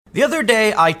The other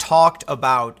day, I talked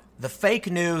about the fake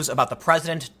news about the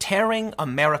president tearing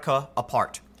America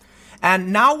apart.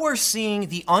 And now we're seeing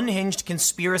the unhinged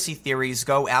conspiracy theories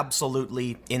go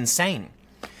absolutely insane.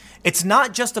 It's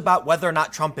not just about whether or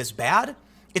not Trump is bad.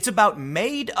 It's about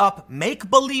made up,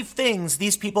 make-believe things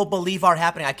these people believe are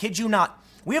happening. I kid you not.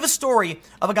 We have a story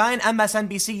of a guy on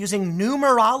MSNBC using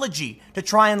numerology to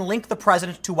try and link the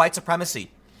president to white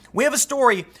supremacy. We have a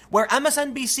story where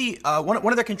MSNBC, one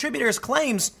of their contributors,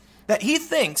 claims that he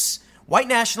thinks white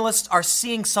nationalists are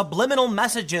seeing subliminal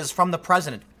messages from the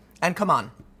president. And come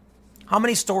on, how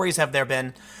many stories have there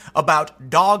been about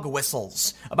dog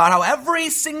whistles, about how every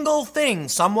single thing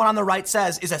someone on the right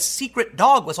says is a secret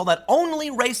dog whistle that only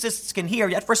racists can hear,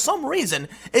 yet for some reason,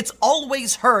 it's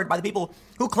always heard by the people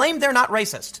who claim they're not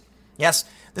racist. Yes,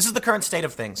 this is the current state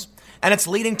of things, and it's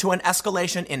leading to an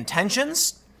escalation in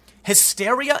tensions,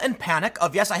 hysteria and panic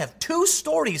of, yes, I have 2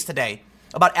 stories today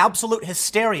about absolute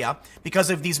hysteria because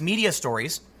of these media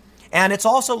stories, and it's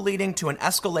also leading to an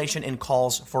escalation in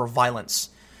calls for violence.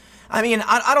 I mean,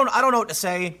 I don't know what to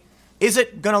say. Is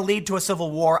it going to lead to a civil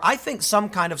war? I think some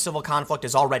kind of civil conflict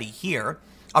is already here.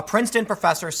 A Princeton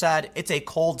professor said it's a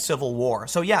cold civil war.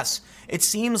 So yes, it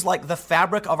seems like the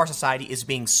fabric of our society is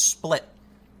being split.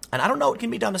 And I don't know what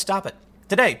can be done to stop it.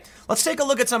 Today, let's take a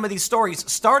look at some of these stories,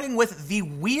 starting with the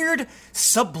weird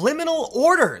subliminal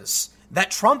orders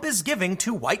that Trump is giving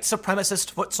to white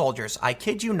supremacist foot soldiers. I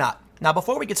kid you not. Now,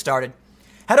 before we get started,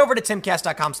 head over to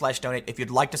timcast.com/donate if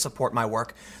you'd like to support my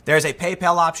work. There's a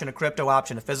PayPal option, a crypto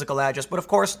option, a physical address. But of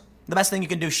course, the best thing you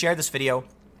can do, share this video.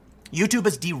 YouTube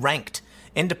has deranked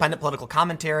independent political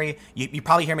commentary. You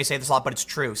probably hear me say this a lot, but it's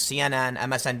true. CNN,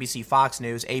 MSNBC, Fox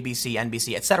News, ABC,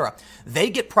 NBC, etc. They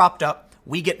get propped up.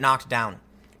 We get knocked down.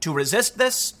 To resist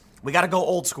this, we got to go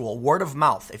old school, word of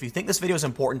mouth. If you think this video is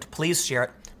important, please share it.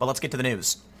 But let's get to the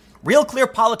news. Real Clear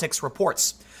Politics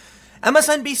reports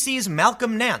MSNBC's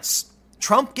Malcolm Nance,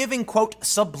 Trump giving, quote,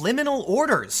 subliminal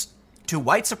orders to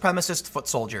white supremacist foot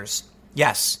soldiers.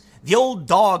 Yes, the old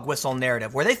dog whistle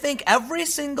narrative where they think every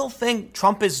single thing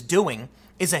Trump is doing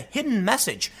is a hidden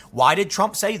message. Why did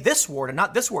Trump say this word and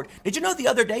not this word? Did you know the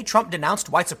other day Trump denounced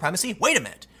white supremacy? Wait a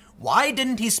minute. Why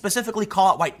didn't he specifically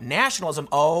call it white nationalism?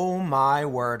 Oh my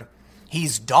word.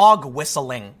 He's dog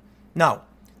whistling. No,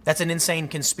 that's an insane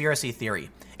conspiracy theory.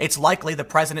 It's likely the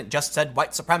president just said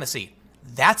white supremacy.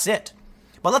 That's it.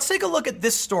 But let's take a look at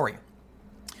this story.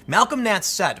 Malcolm Nance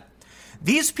said,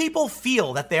 these people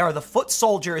feel that they are the foot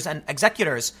soldiers and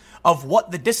executors of what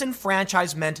the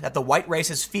disenfranchisement that the white race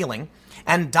is feeling,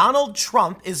 and Donald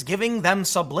Trump is giving them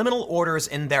subliminal orders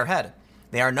in their head.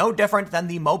 They are no different than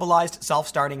the mobilized,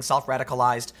 self-starting,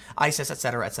 self-radicalized, ISIS,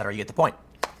 etc., etc. You get the point.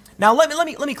 Now, let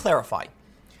me clarify.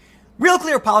 Real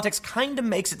Clear Politics kind of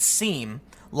makes it seem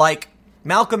like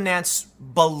Malcolm Nance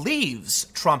believes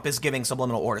Trump is giving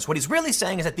subliminal orders. What he's really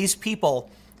saying is that these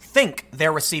people think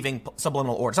they're receiving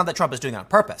subliminal orders, not that Trump is doing that on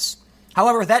purpose.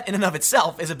 However, that in and of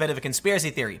itself is a bit of a conspiracy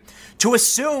theory. To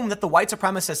assume that the white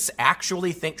supremacists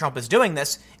actually think Trump is doing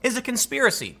this is a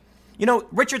conspiracy. You know,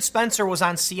 Richard Spencer was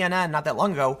on CNN not that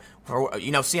long ago.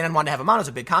 CNN wanted to have him on. It was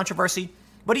a big controversy.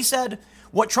 But he said,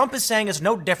 what Trump is saying is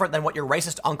no different than what your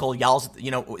racist uncle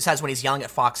says when he's yelling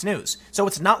at Fox News. So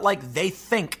it's not like they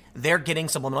think they're getting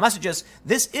subliminal messages.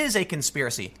 This is a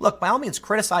conspiracy. Look, by all means,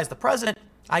 criticize the president.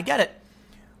 I get it.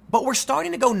 But we're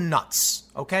starting to go nuts,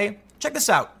 okay? Check this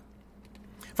out.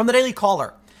 From the Daily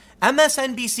Caller,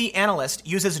 MSNBC analyst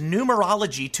uses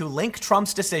numerology to link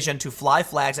Trump's decision to fly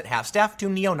flags at half-staff to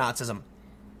neo-Nazism.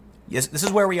 Yes, this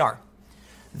is where we are.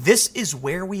 This is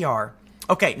where we are.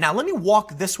 Okay, now let me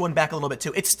walk this one back a little bit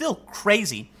too. It's still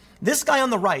crazy. This guy on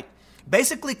the right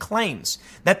basically claims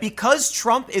that because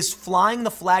Trump is flying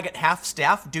the flag at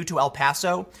half-staff due to El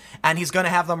Paso and he's going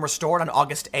to have them restored on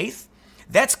August 8th,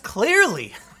 that's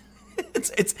clearly,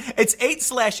 it's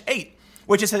 8/8,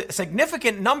 which is a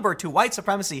significant number to white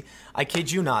supremacy. I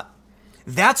kid you not.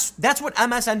 That's what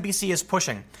MSNBC is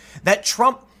pushing. That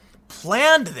Trump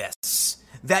planned this.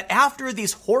 That after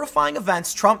these horrifying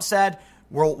events, Trump said,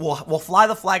 we'll fly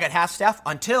the flag at half-staff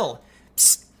until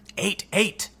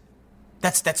 8/8.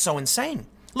 That's so insane.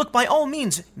 Look, by all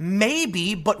means,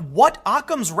 maybe, but what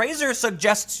Occam's razor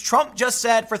suggests Trump just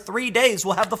said for 3 days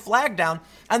we'll have the flag down,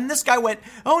 and this guy went,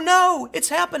 oh no, it's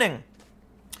happening.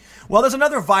 Well, there's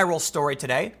another viral story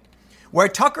today where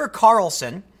Tucker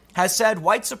Carlson has said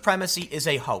white supremacy is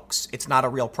a hoax. It's not a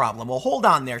real problem. Well, hold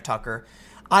on there, Tucker.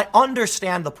 I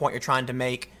understand the point you're trying to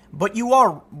make, but you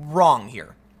are wrong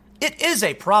here. It is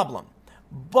a problem.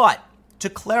 But to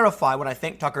clarify, what I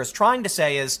think Tucker is trying to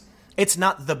say is it's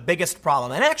not the biggest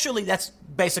problem. And actually, that's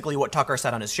basically what Tucker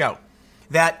said on his show,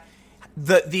 that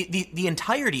the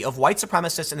entirety of white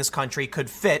supremacists in this country could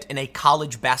fit in a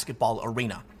college basketball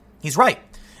arena. He's right.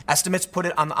 Estimates put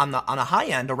it on a high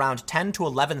end around 10 to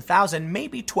 11,000,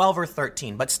 maybe 12 or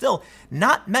 13, but still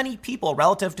not many people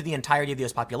relative to the entirety of the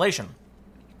U.S. population.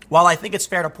 While I think it's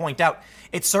fair to point out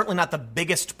it's certainly not the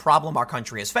biggest problem our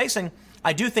country is facing,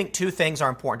 I do think two things are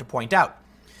important to point out.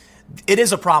 It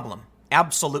is a problem.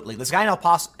 Absolutely. This guy in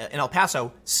El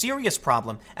Paso, serious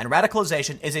problem, and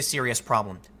radicalization is a serious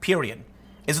problem, period.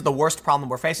 Is it the worst problem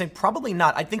we're facing? Probably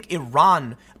not. I think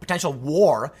Iran, potential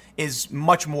war, is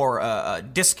much more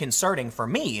disconcerting for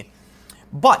me.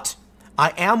 But I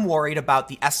am worried about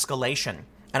the escalation,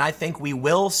 and I think we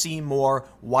will see more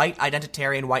white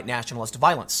identitarian, white nationalist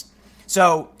violence.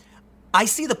 So I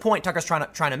see the point Tucker's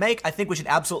trying to make. I think we should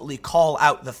absolutely call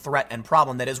out the threat and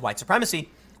problem that is white supremacy,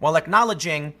 while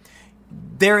acknowledging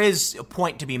there is a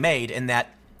point to be made in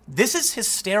that this is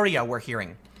hysteria we're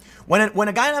hearing. When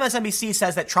a guy on MSNBC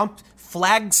says that Trump's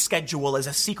flag schedule is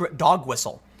a secret dog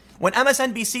whistle, when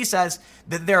MSNBC says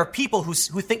that there are people who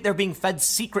think they're being fed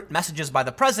secret messages by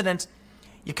the president,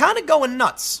 you're kind of going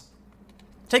nuts.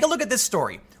 Take a look at this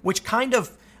story, which kind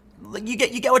of, you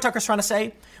get what Tucker's trying to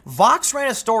say? Vox ran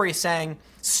a story saying,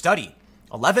 study,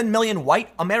 11 million white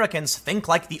Americans think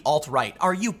like the alt-right.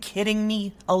 Are you kidding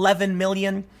me? 11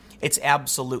 million? It's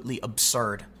absolutely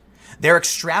absurd. They're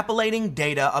extrapolating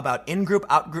data about in-group,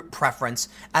 out-group preference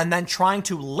and then trying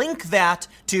to link that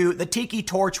to the tiki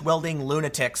torch wielding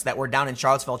lunatics that were down in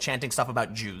Charlottesville chanting stuff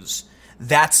about Jews.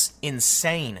 That's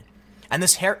insane. And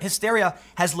this hysteria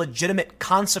has legitimate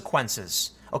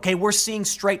consequences. Okay, we're seeing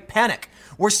straight panic.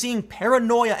 We're seeing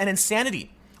paranoia and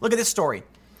insanity. Look at this story.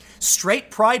 Straight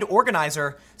pride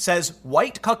organizer says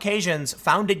white Caucasians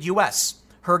founded U.S.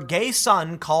 Her gay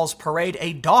son calls parade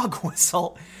a dog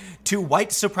whistle to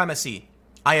white supremacy.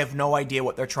 I have no idea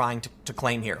what they're trying to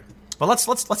claim here. But let's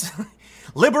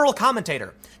liberal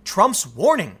commentator. Trump's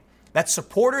warning that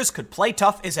supporters could play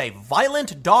tough is a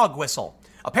violent dog whistle.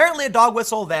 Apparently a dog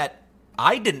whistle that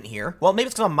I didn't hear. Well, maybe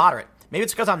it's because I'm moderate. Maybe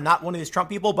it's because I'm not one of these Trump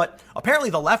people, but apparently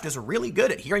the left is really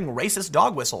good at hearing racist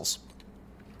dog whistles.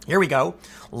 Here we go.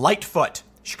 Lightfoot,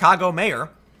 Chicago mayor.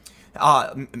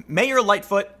 Mayor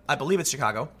Lightfoot, I believe it's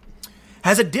Chicago,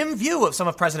 has a dim view of some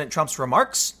of President Trump's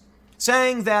remarks,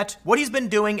 saying that what he's been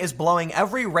doing is blowing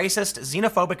every racist,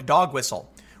 xenophobic dog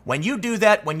whistle. When you do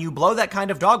that, when you blow that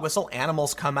kind of dog whistle,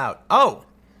 animals come out. Oh,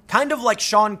 kind of like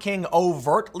Sean King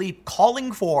overtly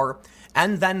calling for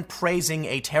and then praising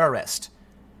a terrorist.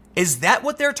 Is that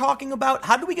what they're talking about?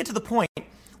 How do we get to the point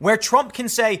where Trump can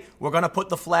say, we're going to put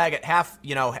the flag at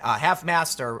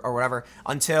half-mast or whatever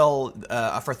until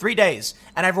for 3 days,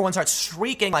 and everyone starts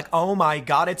shrieking like, oh my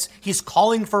God, he's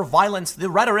calling for violence. The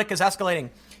rhetoric is escalating.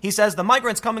 He says the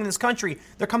migrants coming in this country,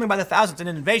 they're coming by the thousands in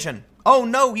an invasion. Oh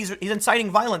no, he's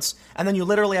inciting violence. And then you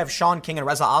literally have Sean King and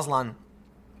Reza Aslan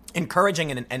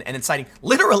encouraging and inciting,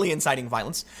 literally inciting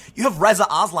violence. You have Reza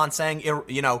Aslan saying,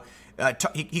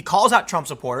 he calls out Trump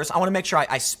supporters. I want to make sure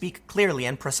I speak clearly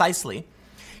and precisely.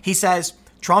 He says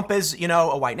Trump is,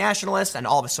 a white nationalist and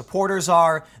all of his supporters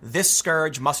are. This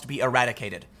scourge must be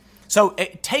eradicated. So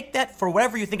take that for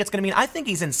whatever you think it's going to mean. I think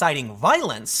he's inciting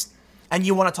violence, and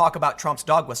you want to talk about Trump's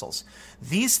dog whistles.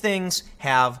 These things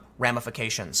have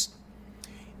ramifications.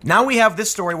 Now we have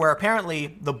this story where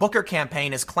apparently the Booker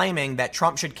campaign is claiming that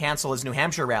Trump should cancel his New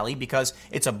Hampshire rally because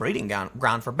it's a breeding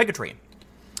ground for bigotry.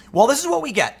 Well, this is what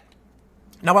we get.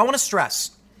 Now, I want to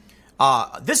stress,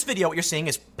 this video, what you're seeing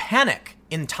is panic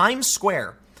in Times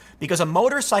Square because a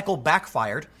motorcycle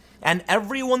backfired and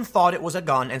everyone thought it was a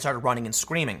gun and started running and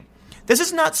screaming. This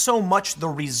is not so much the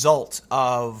result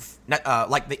of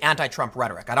like the anti-Trump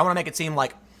rhetoric. I don't want to make it seem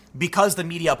like because the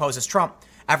media opposes Trump,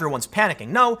 everyone's panicking.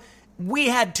 No, we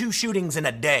had 2 shootings in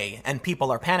a day and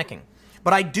people are panicking.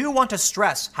 But I do want to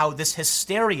stress how this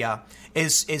hysteria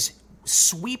is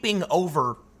sweeping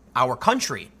over our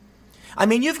country. I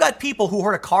mean, you've got people who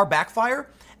heard a car backfire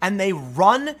and they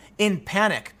run in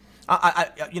panic.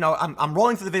 I'm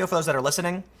rolling through the video for those that are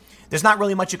listening. There's not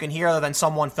really much you can hear other than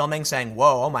someone filming saying,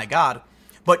 whoa, oh my God.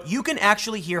 But you can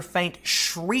actually hear faint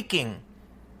shrieking,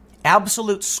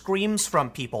 absolute screams from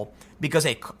people because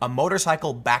a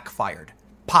motorcycle backfired.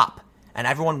 Pop. And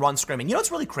everyone runs screaming. You know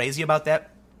what's really crazy about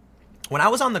that? When I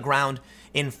was on the ground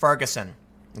in Ferguson,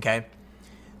 okay,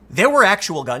 there were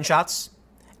actual gunshots.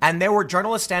 And there were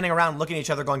journalists standing around looking at each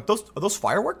other going, are those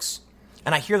fireworks?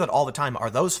 And I hear that all the time.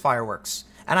 Are those fireworks?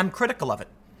 And I'm critical of it.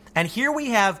 And here we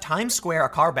have Times Square, a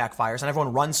car backfires, and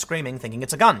everyone runs screaming, thinking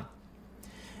it's a gun.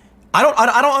 I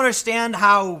don't understand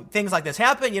how things like this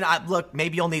happen. Look,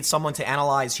 maybe you'll need someone to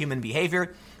analyze human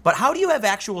behavior. But how do you have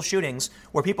actual shootings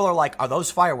where people are like, are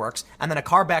those fireworks? And then a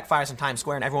car backfires in Times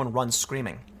Square and everyone runs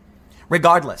screaming.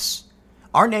 Regardless,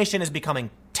 our nation is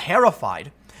becoming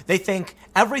terrified. They think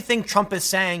everything Trump is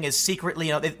saying is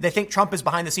secretly, they think Trump is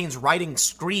behind the scenes writing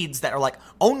screeds that are like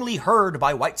only heard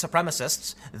by white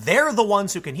supremacists. They're the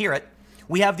ones who can hear it.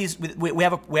 We have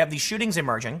these shootings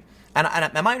emerging.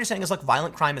 And my understanding is, look,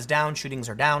 violent crime is down. Shootings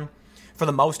are down for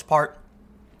the most part.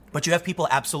 But you have people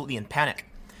absolutely in panic.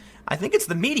 I think it's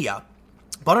the media.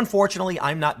 But unfortunately,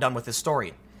 I'm not done with this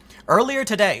story. Earlier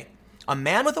today, a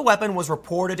man with a weapon was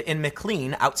reported in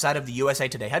McLean outside of the USA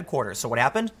Today headquarters. So what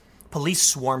happened? Police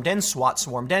swarmed in, SWAT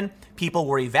swarmed in, people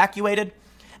were evacuated.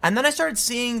 And then I started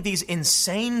seeing these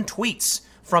insane tweets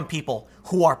from people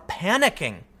who are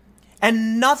panicking.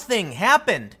 And nothing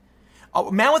happened.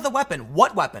 A man with a weapon.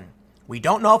 What weapon? We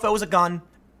don't know if it was a gun,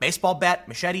 baseball bat,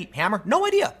 machete, hammer. No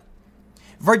idea.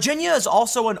 Virginia is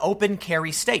also an open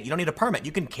carry state. You don't need a permit.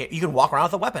 You can walk around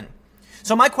with a weapon.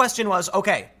 So my question was,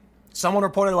 okay, someone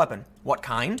reported a weapon. What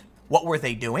kind? What were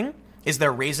they doing? Is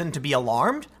there reason to be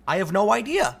alarmed? I have no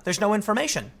idea. There's no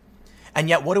information. And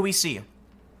yet, what do we see?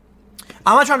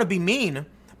 I'm not trying to be mean,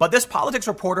 but this politics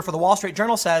reporter for the Wall Street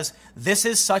Journal says this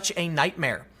is such a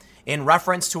nightmare in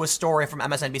reference to a story from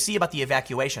MSNBC about the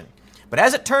evacuation. But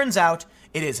as it turns out,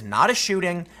 it is not a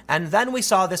shooting. And then we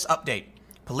saw this update.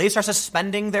 Police are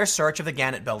suspending their search of the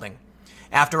Gannett building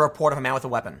after a report of a man with a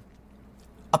weapon.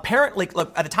 Apparently,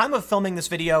 look, at the time of filming this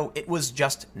video, it was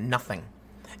just nothing.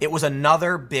 It was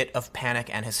another bit of panic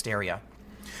and hysteria.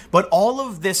 But all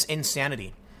of this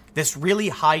insanity, this really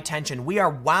high tension, we are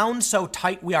wound so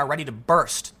tight we are ready to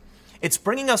burst. It's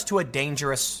bringing us to a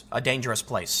dangerous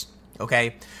place,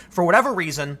 okay? For whatever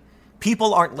reason,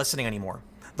 people aren't listening anymore.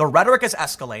 The rhetoric is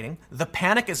escalating. The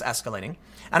panic is escalating.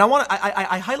 And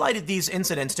I highlighted these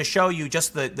incidents to show you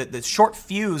just the short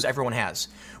fuse everyone has.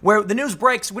 Where the news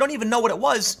breaks, we don't even know what it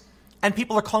was, and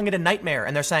people are calling it a nightmare.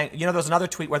 And they're saying, there's another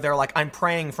tweet where they're like, I'm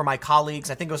praying for my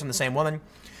colleagues. I think it was from the same woman.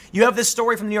 You have this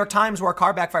story from the New York Times where a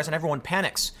car backfires and everyone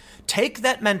panics. Take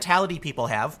that mentality people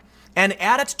have and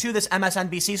add it to this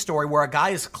MSNBC story where a guy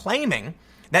is claiming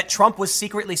that Trump was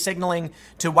secretly signaling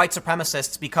to white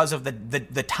supremacists because of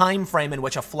the time frame in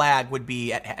which a flag would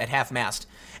be at half-mast.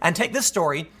 And take this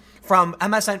story from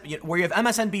MSN, where you have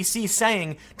MSNBC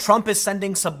saying Trump is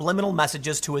sending subliminal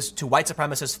messages to white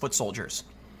supremacist foot soldiers.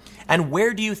 And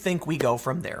where do you think we go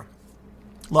from there?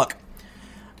 Look,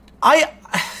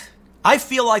 I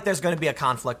feel like there's going to be a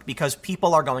conflict because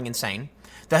people are going insane.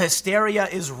 The hysteria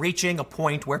is reaching a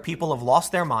point where people have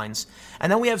lost their minds. And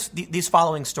then we have these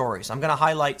following stories. I'm going to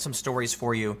highlight some stories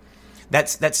for you that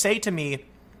say to me,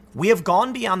 we have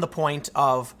gone beyond the point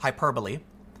of hyperbole,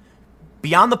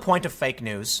 beyond the point of fake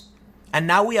news, and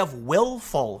now we have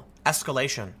willful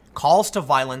escalation, calls to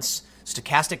violence,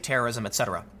 stochastic terrorism,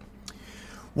 etc.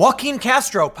 Joaquin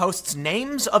Castro posts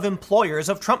names of employers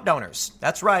of Trump donors.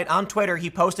 That's right. On Twitter, he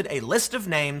posted a list of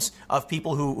names of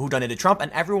people who donated to Trump, and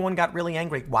everyone got really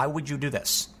angry. Why would you do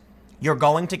this? You're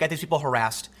going to get these people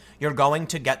harassed. You're going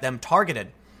to get them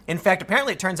targeted. In fact,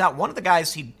 apparently it turns out one of the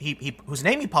guys whose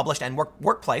name he published and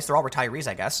workplace, they're all retirees,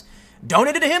 I guess,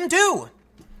 donated to him too.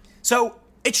 So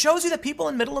it shows you that people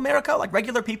in middle America, like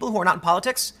regular people who are not in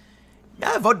politics,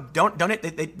 donate.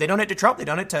 They donate to Trump. They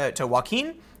donate to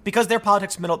Joaquin. Because their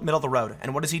politics middle of the road.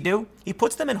 And what does he do? He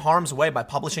puts them in harm's way by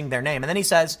publishing their name. And then he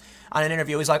says on an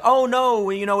interview, he's like, oh,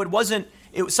 no,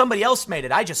 somebody else made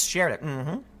it. I just shared it.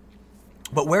 Mm-hmm.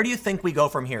 But where do you think we go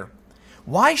from here?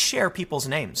 Why share people's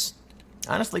names?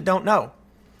 Honestly, don't know.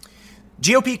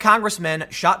 GOP congressman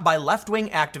shot by left-wing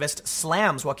activist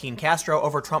slams Joaquin Castro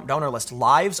over Trump donor list.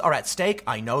 Lives are at stake.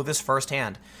 I know this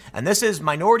firsthand. And this is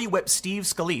Minority Whip Steve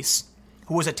Scalise,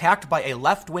 who was attacked by a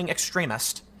left-wing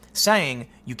extremist, saying,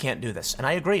 you can't do this. And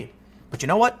I agree. But you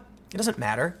know what? It doesn't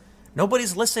matter.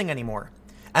 Nobody's listening anymore.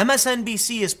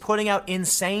 MSNBC is putting out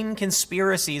insane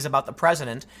conspiracies about the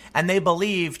president, and they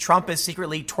believe Trump is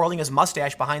secretly twirling his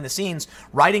mustache behind the scenes,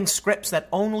 writing scripts that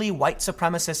only white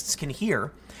supremacists can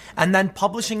hear, and then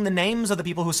publishing the names of the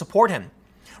people who support him.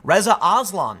 Reza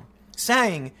Aslan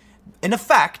saying, in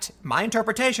effect, my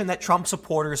interpretation, that Trump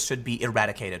supporters should be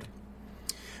eradicated.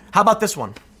 How about this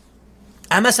one?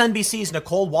 MSNBC's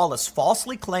Nicole Wallace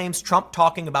falsely claims Trump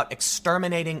talking about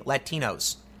exterminating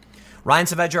Latinos. Ryan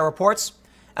Saavedra reports,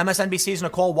 MSNBC's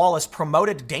Nicole Wallace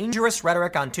promoted dangerous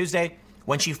rhetoric on Tuesday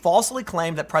when she falsely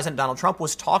claimed that President Donald Trump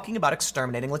was talking about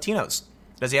exterminating Latinos.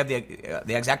 Does he have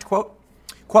the exact quote?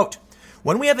 Quote,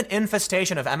 when we have an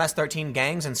infestation of MS-13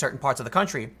 gangs in certain parts of the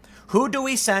country, who do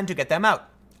we send to get them out?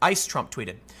 ICE, Trump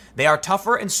tweeted. They are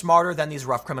tougher and smarter than these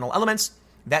rough criminal elements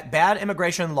that bad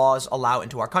immigration laws allow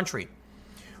into our country.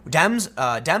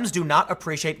 Dems do not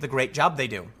appreciate the great job they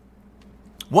do.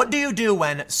 What do you do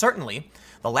when, certainly,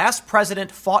 the last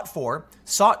president sought,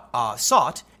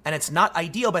 and it's not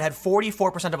ideal, but had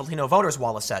 44% of Latino voters,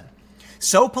 Wallace said.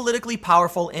 So politically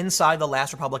powerful inside the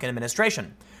last Republican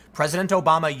administration. President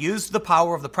Obama used the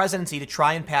power of the presidency to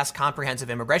try and pass comprehensive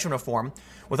immigration reform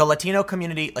with a Latino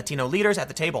community, Latino leaders at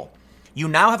the table. You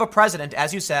now have a president,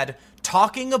 as you said,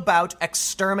 talking about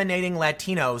exterminating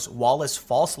Latinos, Wallace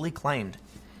falsely claimed.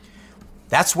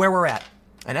 That's where we're at.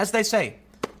 And as they say,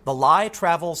 the lie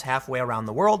travels halfway around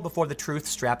the world before the truth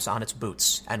straps on its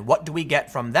boots. And what do we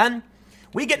get from then?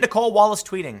 We get Nicole Wallace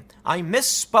tweeting, "I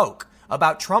misspoke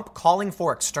about Trump calling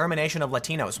for extermination of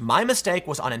Latinos. My mistake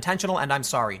was unintentional and I'm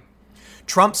sorry."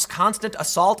 Trump's constant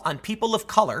assault on people of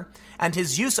color and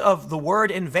his use of the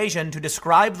word invasion to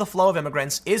describe the flow of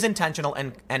immigrants is intentional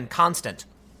and constant.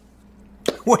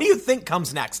 What do you think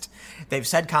comes next? They've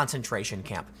said concentration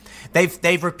camp.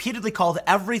 They've repeatedly called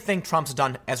everything Trump's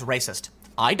done as racist.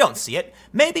 I don't see it.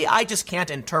 Maybe I just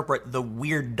can't interpret the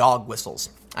weird dog whistles.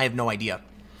 I have no idea.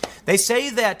 They say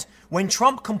that when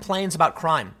Trump complains about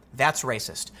crime, that's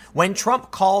racist. When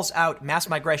Trump calls out mass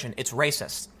migration, it's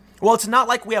racist. Well, it's not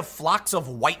like we have flocks of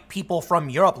white people from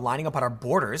Europe lining up at our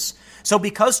borders. So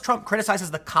because Trump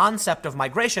criticizes the concept of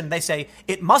migration, they say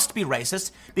it must be racist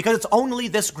because it's only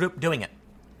this group doing it.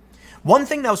 One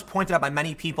thing that was pointed out by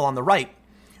many people on the right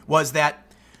was that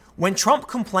when Trump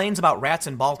complains about rats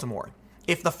in Baltimore,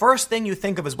 if the first thing you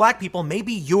think of is black people,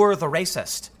 maybe you're the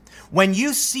racist. When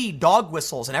you see dog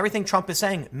whistles and everything Trump is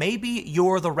saying, maybe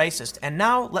you're the racist. And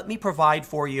now let me provide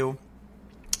for you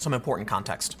some important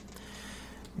context.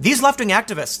 These left-wing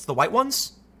activists, the white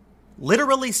ones,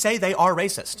 literally say they are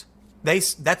racist.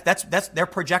 They're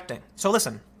projecting. So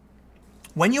listen,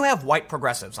 when you have white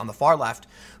progressives on the far left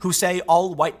who say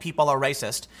all white people are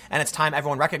racist and it's time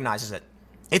everyone recognizes it,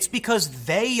 it's because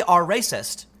they are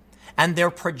racist and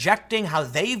they're projecting how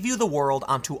they view the world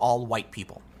onto all white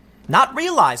people. Not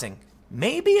realizing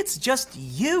maybe it's just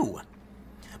you.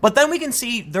 But then we can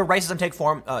see their racism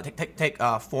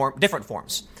take different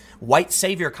forms. White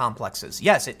savior complexes.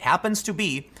 Yes, it happens to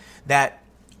be that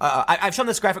I've shown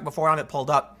this graphic before. I have it pulled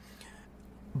up.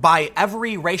 By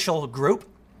every racial group,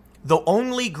 the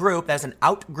only group that has an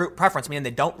out-group preference, meaning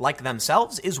they don't like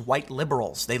themselves, is white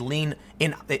liberals. They lean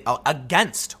in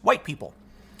against white people.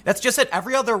 That's just it.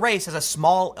 Every other race has a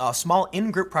small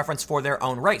in-group preference for their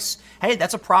own race. Hey,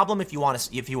 that's a problem if you want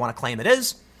to claim it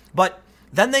is. But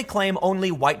then they claim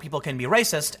only white people can be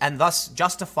racist and thus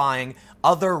justifying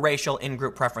other racial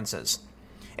in-group preferences.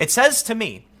 It says to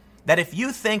me that if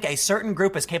you think a certain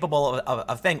group is capable of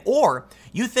a thing, or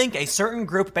you think a certain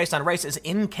group based on race is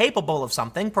incapable of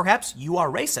something, perhaps you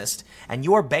are racist and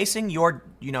you are basing your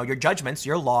judgments,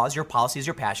 your laws, your policies,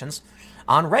 your passions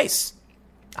on race.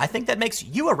 I think that makes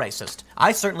you a racist.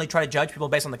 I certainly try to judge people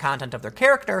based on the content of their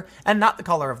character and not the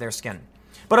color of their skin.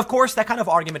 But of course, that kind of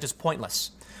argument is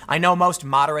pointless. I know most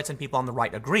moderates and people on the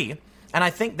right agree, and I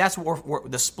think that's where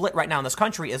the split right now in this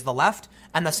country is the left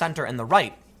and the center and the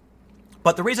right.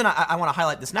 But the reason I want to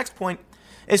highlight this next point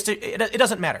is it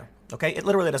doesn't matter, okay? It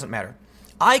literally doesn't matter.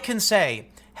 I can say,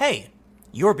 hey,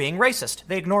 you're being racist.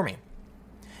 They ignore me.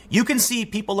 You can see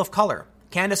people of color,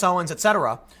 Candace Owens,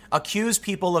 etc., accuse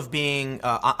people of being,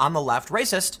 on the left,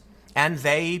 racist, and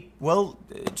they will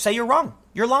say you're wrong.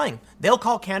 You're lying. They'll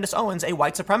call Candace Owens a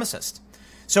white supremacist.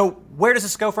 So where does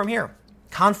this go from here?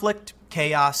 Conflict,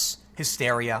 chaos,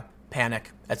 hysteria,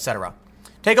 panic, etc.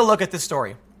 Take a look at this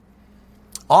story.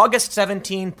 August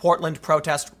 17 Portland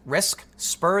protest risk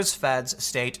spurs feds,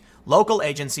 state, local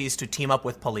agencies to team up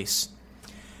with police.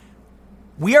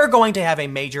 We are going to have a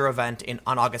major event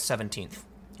on August 17th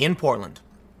in Portland.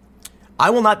 I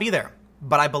will not be there,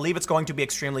 but I believe it's going to be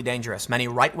extremely dangerous. Many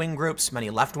right-wing groups, many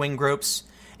left-wing groups,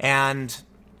 and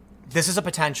this is a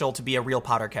potential to be a real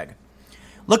powder keg.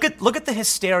 Look at the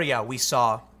hysteria we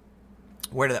saw.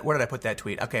 Where did I put that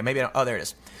tweet? Okay, maybe, there it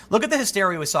is. Look at the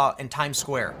hysteria we saw in Times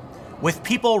Square with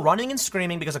people running and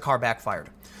screaming because a car backfired.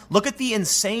 Look at the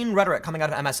insane rhetoric coming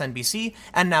out of MSNBC,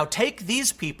 and now take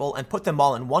these people and put them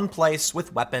all in one place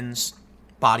with weapons,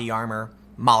 body armor,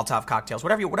 Molotov cocktails,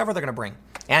 whatever they're going to bring.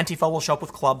 Antifa will show up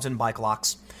with clubs and bike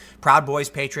locks. Proud Boys,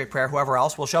 Patriot Prayer, whoever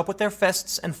else will show up with their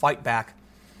fists and fight back.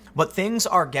 But things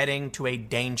are getting to a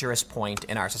dangerous point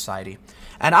in our society.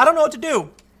 And I don't know what to do,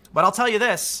 but I'll tell you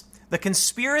this. The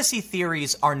conspiracy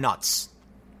theories are nuts.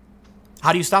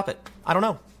 How do you stop it? I don't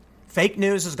know. Fake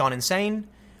news has gone insane.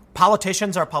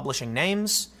 Politicians are publishing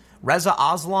names. Reza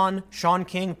Aslan, Sean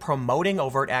King promoting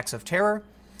overt acts of terror.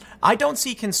 I don't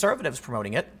see conservatives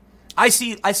promoting it. I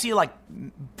see like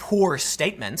poor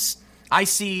statements. I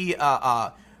see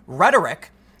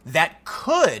rhetoric that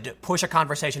could push a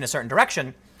conversation in a certain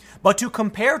direction. But to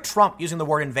compare Trump using the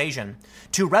word invasion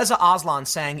to Reza Aslan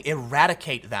saying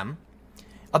eradicate them,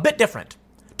 a bit different.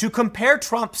 To compare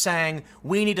Trump saying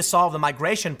we need to solve the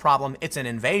migration problem, it's an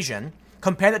invasion.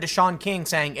 Compare that to Sean King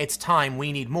saying it's time,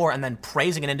 we need more, and then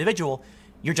praising an individual,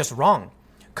 you're just wrong.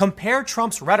 Compare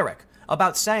Trump's rhetoric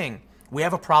about saying we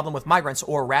have a problem with migrants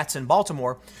or rats in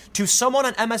Baltimore to someone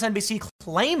on MSNBC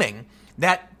claiming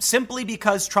that simply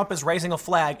because Trump is raising a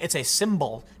flag, it's a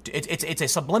symbol. It's a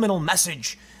subliminal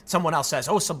message. Someone else says,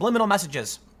 oh, subliminal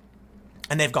messages.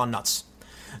 And they've gone nuts.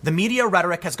 The media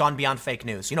rhetoric has gone beyond fake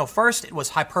news. First it was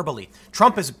hyperbole.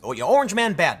 Trump is orange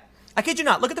man bad. I kid you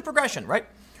not. Look at the progression, right?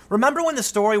 Remember when the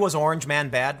story was orange man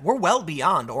bad? We're well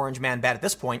beyond orange man bad at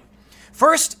this point.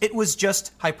 First, it was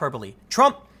just hyperbole.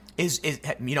 Trump is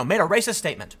made a racist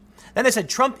statement. Then they said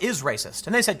Trump is racist.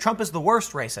 And they said Trump is the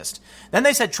worst racist. Then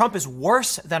they said Trump is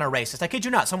worse than a racist. I kid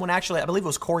you not. Someone actually, I believe it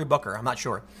was Cory Booker. I'm not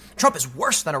sure. Trump is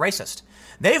worse than a racist.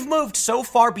 They've moved so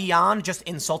far beyond just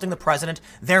insulting the president.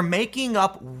 They're making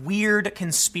up weird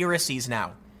conspiracies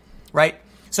now, right?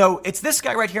 So it's this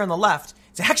guy right here on the left.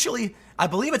 It's actually, I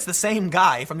believe it's the same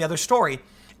guy from the other story.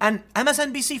 And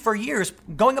MSNBC for years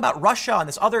going about Russia and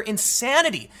this other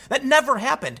insanity that never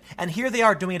happened. And here they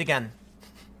are doing it again.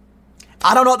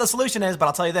 I don't know what the solution is, but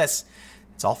I'll tell you this.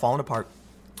 It's all falling apart.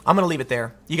 I'm going to leave it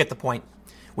there. You get the point.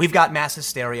 We've got mass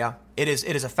hysteria. It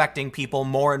is affecting people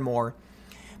more and more.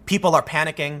 People are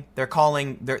panicking.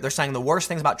 They're saying the worst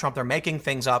things about Trump. They're making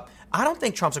things up. I don't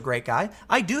think Trump's a great guy.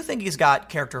 I do think he's got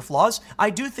character flaws.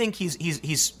 I do think he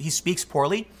speaks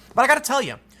poorly. But I got to tell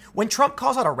you, when Trump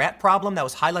calls out a rat problem that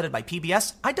was highlighted by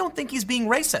PBS, I don't think he's being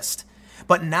racist.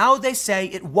 But now they say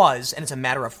it was, and it's a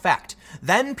matter of fact.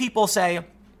 Then people say,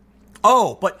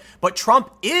 oh, but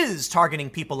Trump is targeting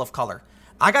people of color.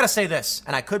 I got to say this,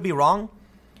 and I could be wrong.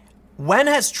 When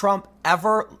has Trump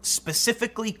ever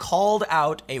specifically called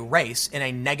out a race in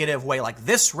a negative way, like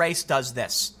this race does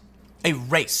this? A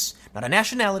race, not a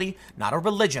nationality, not a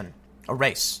religion, a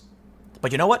race.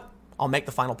 But you know what? I'll make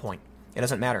the final point. It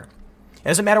doesn't matter. It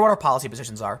doesn't matter what our policy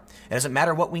positions are. It doesn't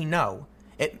matter what we know.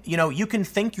 You can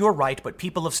think you're right, but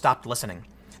people have stopped listening.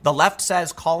 The left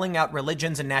says calling out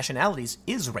religions and nationalities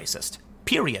is racist,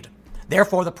 period.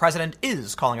 Therefore, the president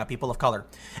is calling out people of color.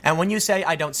 And when you say,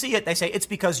 I don't see it, they say it's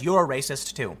because you're a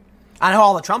racist too. I know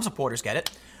all the Trump supporters get it,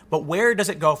 but where does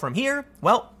it go from here?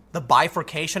 Well, the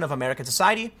bifurcation of American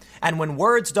society. And when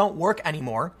words don't work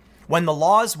anymore, when the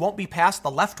laws won't be passed the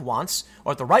left wants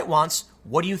or the right wants,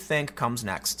 what do you think comes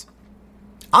next?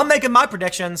 I'm making my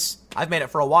predictions. I've made it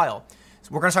for a while.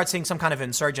 So we're going to start seeing some kind of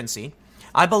insurgency.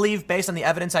 I believe, based on the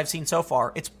evidence I've seen so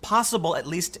far, it's possible, at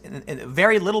least in a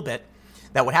very little bit,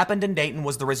 that what happened in Dayton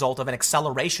was the result of an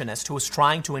accelerationist who was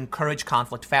trying to encourage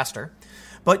conflict faster.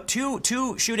 But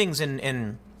two shootings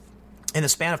in the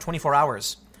span of 24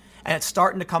 hours, and it's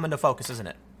starting to come into focus, isn't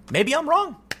it? Maybe I'm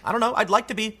wrong. I don't know. I'd like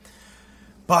to be,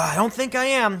 but I don't think I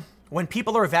am. When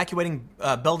people are evacuating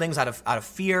buildings out of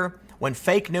fear, when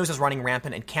fake news is running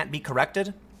rampant and can't be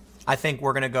corrected, I think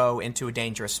we're going to go into a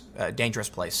dangerous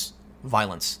place.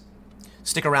 Violence.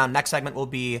 Stick around. Next segment will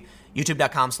be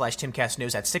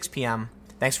youtube.com/TimCastNews at 6 p.m.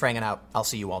 Thanks for hanging out. I'll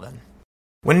see you all then.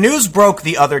 When news broke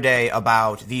the other day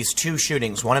about these two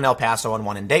shootings, one in El Paso and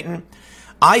one in Dayton,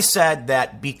 I said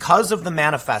that because of the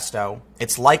manifesto,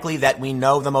 it's likely that we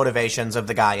know the motivations of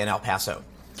the guy in El Paso.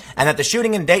 And that the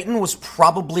shooting in Dayton was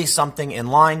probably something in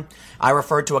line. I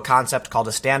referred to a concept called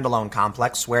a standalone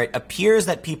complex, where it appears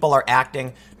that people are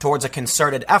acting towards a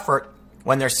concerted effort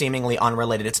when they're seemingly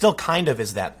unrelated. It still kind of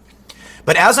is that.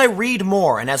 But as I read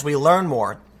more and as we learn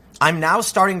more, I'm now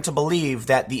starting to believe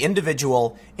that the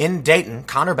individual in Dayton,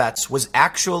 Connor Betts, was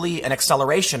actually an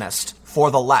accelerationist for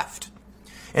the left.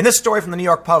 In this story from the New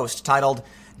York Post titled,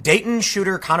 Dayton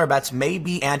shooter Connor Betts may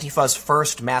be Antifa's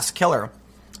first mass killer,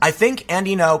 I think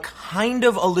Andy Ngo kind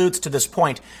of alludes to this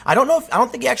point. I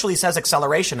don't think he actually says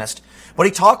accelerationist, but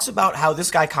he talks about how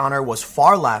this guy Connor was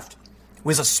far left,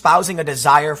 was espousing a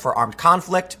desire for armed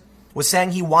conflict, was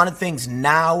saying he wanted things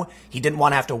now, he didn't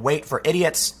want to have to wait for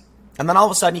idiots, and then all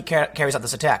of a sudden he carries out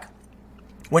this attack.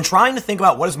 When trying to think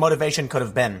about what his motivation could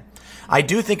have been, I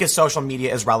do think his social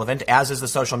media is relevant, as is the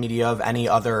social media of any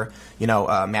other,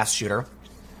 mass shooter.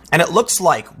 And it looks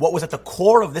like what was at the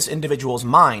core of this individual's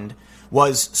mind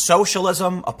was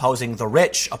socialism opposing the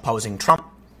rich, opposing Trump.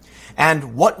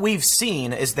 And what we've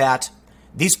seen is that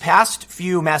these past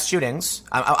few mass shootings,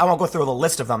 I won't go through the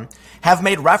list of them, have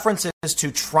made references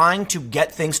to trying to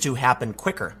get things to happen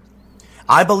quicker.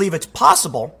 I believe it's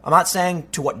possible. I'm not saying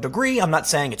to what degree. I'm not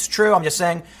saying it's true. I'm just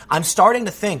saying I'm starting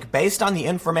to think, based on the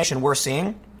information we're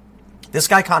seeing, this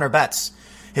guy Connor Betts,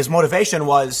 his motivation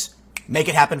was make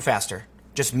it happen faster.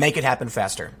 Just make it happen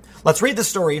faster. Let's read the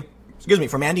story,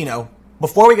 from Andy No.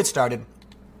 Before we get started,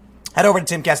 head over to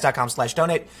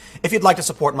timcast.com/donate. If you'd like to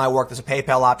support my work, there's a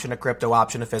PayPal option, a crypto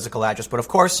option, a physical address. But of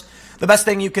course, the best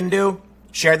thing you can do,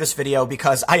 share this video,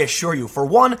 because I assure you, for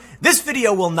one, this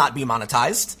video will not be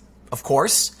monetized, of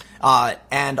course.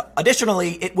 And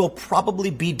additionally, it will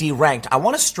probably be deranked. I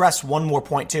want to stress one more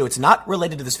point too. It's not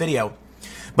related to this video,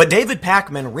 but David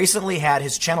Pakman recently had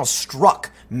his channel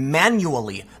struck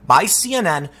manually by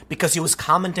CNN because he was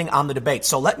commenting on the debate.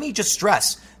 So let me just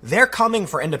stress, they're coming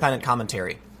for independent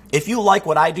commentary. If you like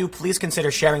what I do, please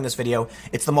consider sharing this video.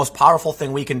 It's the most powerful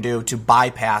thing we can do to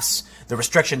bypass the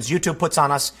restrictions YouTube puts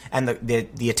on us and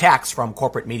the attacks from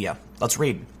corporate media. Let's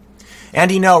read.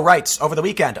 Andy No writes, over the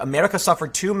weekend, America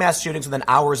suffered 2 mass shootings within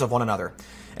hours of one another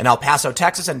in El Paso,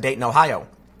 Texas, and Dayton, Ohio.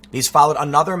 These followed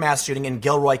another mass shooting in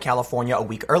Gilroy, California, a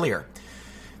week earlier.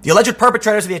 The alleged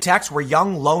perpetrators of the attacks were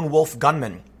young lone wolf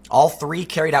gunmen. All 3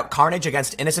 carried out carnage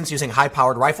against innocents using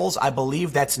high-powered rifles. I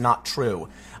believe that's not true.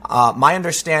 My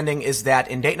understanding is that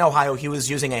in Dayton, Ohio, he was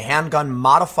using a handgun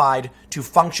modified to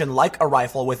function like a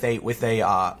rifle with a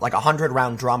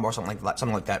 100-round drum or something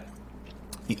like that.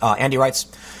 Andy writes,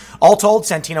 all told,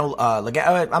 Santino,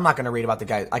 I'm not going to read about the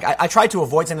guy. I tried to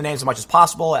avoid saying the names as much as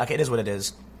possible. Okay, it is what it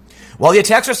is. While the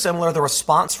attacks are similar, the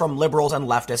response from liberals and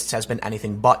leftists has been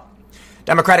anything but.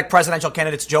 Democratic presidential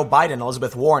candidates Joe Biden,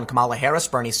 Elizabeth Warren, Kamala Harris,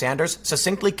 Bernie Sanders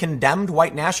succinctly condemned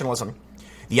white nationalism,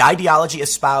 the ideology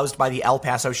espoused by the El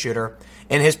Paso shooter,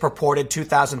 in his purported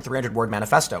 2,300-word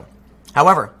manifesto.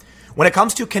 However, when it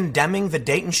comes to condemning the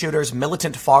Dayton shooter's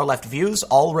militant far-left views,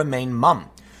 all remain mum.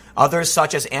 Others,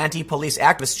 such as anti-police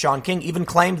activist Shaun King, even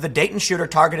claimed the Dayton shooter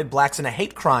targeted blacks in a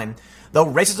hate crime, though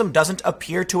racism doesn't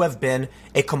appear to have been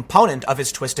a component of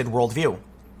his twisted worldview.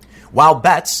 While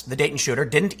Betts, the Dayton shooter,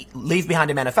 didn't leave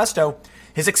behind a manifesto,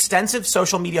 his extensive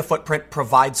social media footprint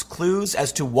provides clues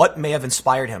as to what may have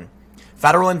inspired him.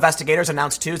 Federal investigators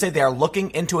announced Tuesday they are looking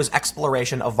into his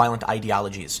exploration of violent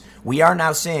ideologies. We are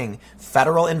now seeing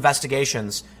federal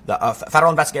investigations.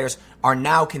 Federal investigators are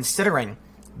now considering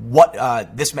what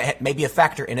this may be a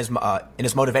factor in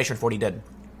his motivation for what he did.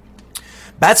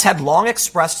 Betts had long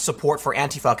expressed support for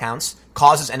Antifa accounts,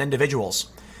 causes, and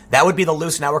individuals. That would be the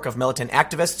loose network of militant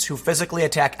activists who physically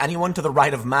attack anyone to the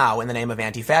right of Mao in the name of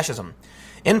anti-fascism.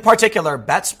 In particular,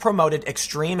 Betts promoted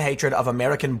extreme hatred of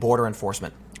American border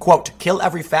enforcement. Quote, kill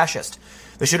every fascist,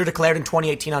 the shooter declared in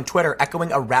 2018 on Twitter,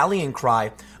 echoing a rallying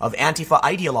cry of Antifa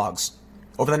ideologues.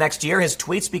 Over the next year, his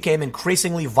tweets became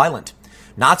increasingly violent.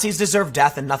 Nazis deserve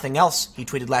death and nothing else, he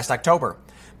tweeted last October.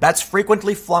 Betts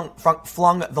frequently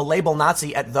flung the label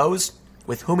Nazi at those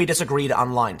with whom he disagreed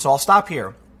online. So I'll stop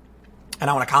here, and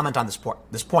I want to comment on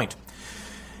this point.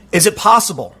 Is it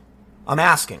possible, I'm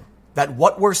asking, that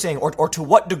what we're seeing, or to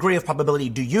what degree of probability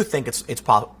do you think it's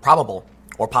probable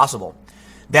or possible,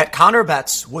 that Connor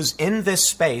Betts was in this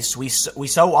space we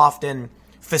so often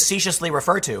facetiously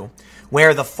refer to,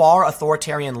 where the far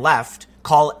authoritarian left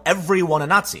call everyone a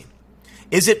Nazi?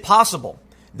 Is it possible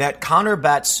that Connor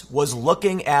Betts was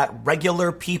looking at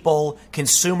regular people,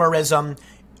 consumerism,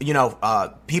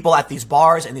 people at these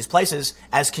bars and these places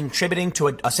as contributing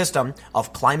to a system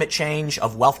of climate change,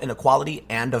 of wealth inequality,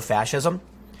 and of fascism?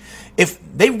 If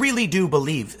they really do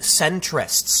believe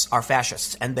centrists are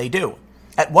fascists, and they do,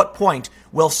 at what point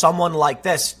will someone like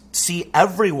this see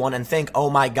everyone and think, oh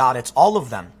my God, it's all of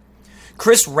them?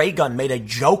 Chris Ray Gun made a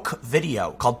joke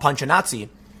video called Punch a Nazi,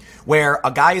 where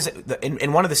a guy is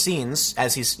in one of the scenes,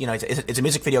 as he's, it's a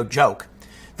music video joke.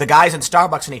 The guy's in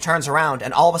Starbucks and he turns around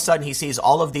and all of a sudden he sees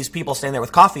all of these people standing there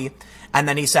with coffee. And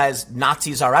then he says,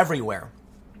 Nazis are everywhere.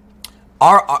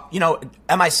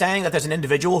 Am I saying that there's an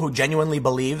individual who genuinely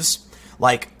believes,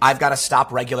 like, I've got to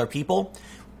stop regular people?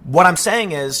 What I'm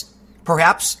saying is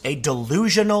perhaps a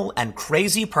delusional and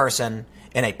crazy person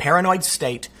in a paranoid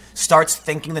state starts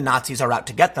thinking the Nazis are out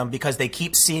to get them because they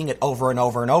keep seeing it over and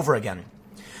over and over again.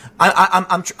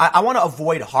 I want to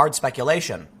avoid hard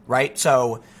speculation, right?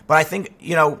 But I think,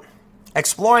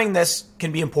 exploring this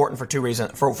can be important for two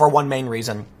reasons. For one main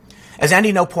reason, as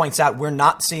Andy No points out, we're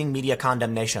not seeing media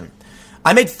condemnation.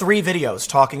 I made 3 videos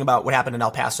talking about what happened in El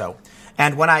Paso.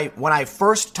 And when I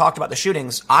first talked about the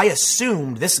shootings, I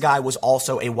assumed this guy was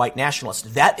also a white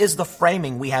nationalist. That is the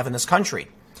framing we have in this country.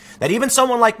 That even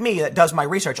someone like me that does my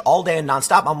research all day and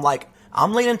nonstop,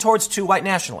 I'm leaning towards 2 white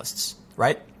nationalists,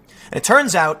 right? And it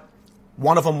turns out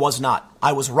one of them was not.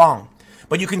 I was wrong.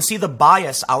 But you can see the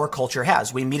bias our culture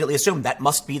has. We immediately assume that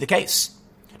must be the case.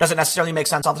 Doesn't necessarily make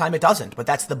sense all the time. It doesn't. But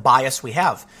that's the bias we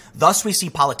have. Thus, we see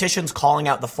politicians calling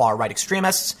out the far-right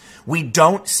extremists. We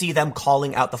don't see them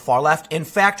calling out the far left. In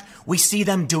fact, we see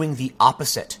them doing the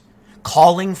opposite.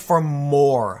 calling for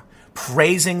more,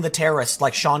 praising the terrorists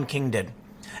like Shaun King did.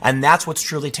 And that's what's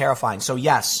truly terrifying. So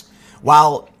yes,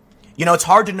 while, it's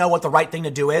hard to know what the right thing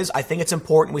to do is, I think it's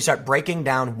important we start breaking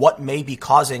down what may be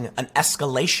causing an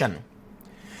escalation.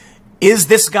 Is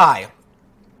this guy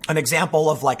an example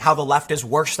of like how the left is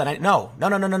worse than No.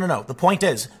 The point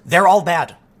is, they're all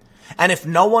bad. And if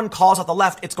no one calls out the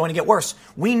left, it's going to get worse.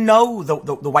 We know the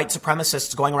white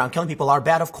supremacists going around killing people are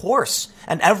bad, of course.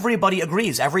 And everybody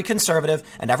agrees. Every conservative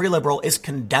and every liberal is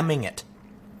condemning it.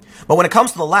 But when it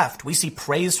comes to the left, we see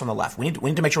praise from the left. We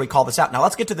need to make sure we call this out. Now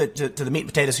let's get to the meat and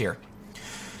potatoes here.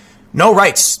 No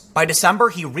rights. By December,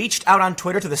 he reached out on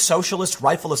Twitter to the Socialist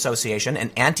Rifle Association,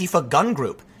 an Antifa gun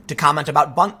group, to comment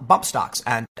about bump stocks,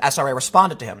 and SRA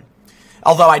responded to him.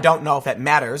 Although I don't know if that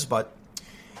matters, but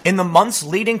in the months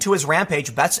leading to his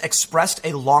rampage, Betts expressed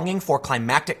a longing for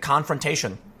climactic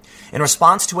confrontation. In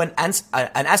response to an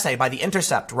essay by The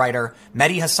Intercept writer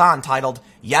Mehdi Hassan titled,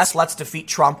 "Yes, let's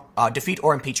defeat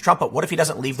or impeach Trump, but what if he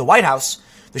doesn't leave the White House?"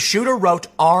 the shooter wrote,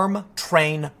 "Arm,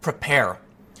 train, prepare."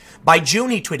 By June,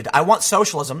 he tweeted, "I want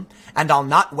socialism, and I'll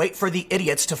not wait for the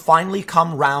idiots to finally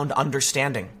come round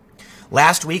understanding."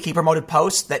 Last week, he promoted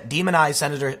posts that demonized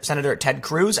Senator Ted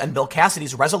Cruz and Bill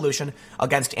Cassidy's resolution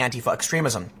against Antifa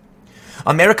extremism.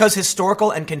 America's historical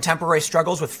and contemporary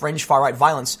struggles with fringe far-right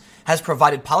violence has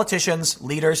provided politicians,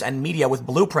 leaders, and media with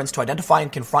blueprints to identify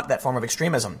and confront that form of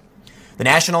extremism. The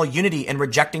national unity in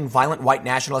rejecting violent white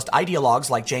nationalist ideologues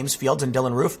like James Fields and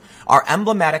Dylan Roof are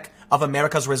emblematic of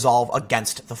America's resolve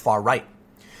against the far right.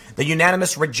 The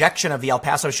unanimous rejection of the El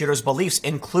Paso shooter's beliefs,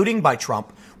 including by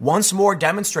Trump, once more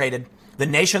demonstrated the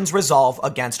nation's resolve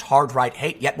against hard right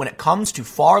hate. Yet when it comes to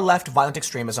far left violent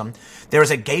extremism, there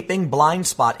is a gaping blind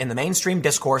spot in the mainstream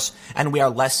discourse, and we are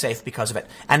less safe because of it.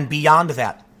 And beyond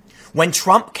that, when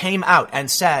Trump came out and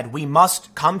said we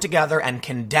must come together and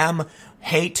condemn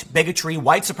hate, bigotry,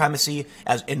 white supremacy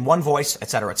as in one voice,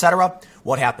 etc.,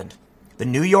 what happened? The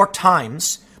New York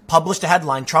Times published a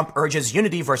headline, "Trump urges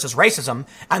unity versus racism,"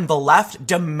 and the left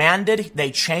demanded they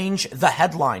change the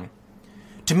headline.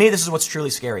 To me, this is what's truly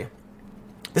scary.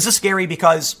 This is scary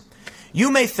because you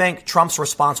may think Trump's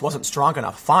response wasn't strong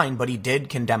enough. Fine, but he did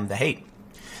condemn the hate.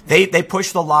 They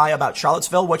pushed the lie about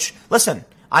Charlottesville, which, listen,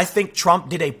 I think Trump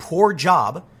did a poor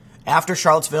job after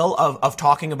Charlottesville of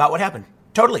talking about what happened.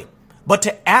 Totally. But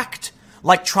to act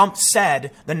like Trump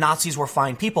said the Nazis were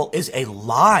fine people is a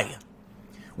lie.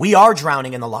 We are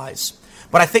drowning in the lies.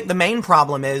 But I think the main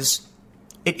problem is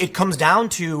it comes down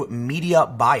to media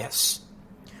bias.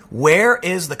 Where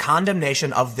is the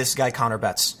condemnation of this guy, Connor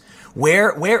Betts?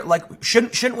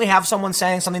 Shouldn't we have someone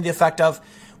saying something to the effect of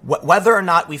whether or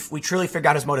not we truly figure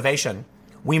out his motivation,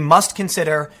 we must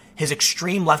consider his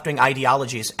extreme left-wing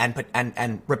ideologies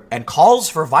and calls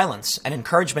for violence and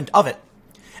encouragement of it,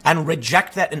 and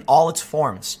reject that in all its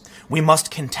forms. We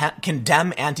must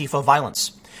condemn Antifa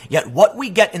violence. Yet what we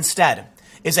get instead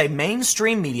is a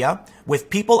mainstream media with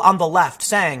people on the left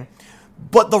saying,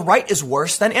 but the right is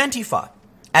worse than Antifa.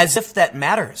 As if that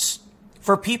matters.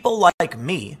 For people like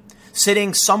me,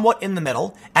 sitting somewhat in the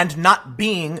middle and not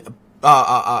being,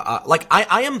 I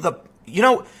am the,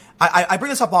 I bring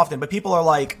this up often, but people are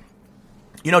like,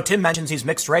 Tim mentions he's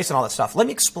mixed race and all that stuff. Let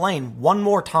me explain one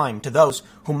more time to those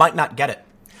who might not get it.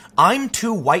 I'm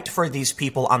too white for these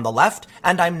people on the left,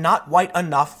 and I'm not white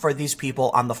enough for these people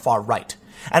on the far right.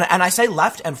 And I say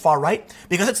left and far right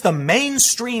because it's the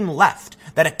mainstream left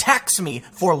that attacks me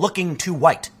for looking too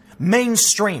white.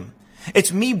 Mainstream.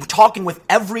 It's me talking with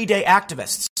everyday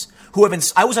activists who have been,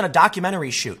 I was on a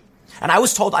documentary shoot and I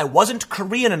was told I wasn't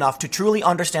Korean enough to truly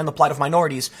understand the plight of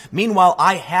minorities. Meanwhile,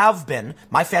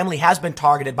 my family has been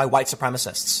targeted by white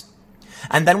supremacists.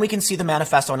 And then we can see the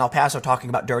manifesto in El Paso talking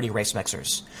about dirty race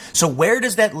mixers. So where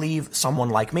does that leave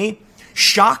someone like me?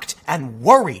 Shocked and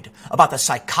worried about the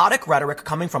psychotic rhetoric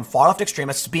coming from far left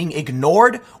extremists being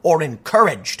ignored or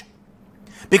encouraged.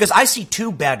 Because I see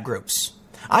two bad groups.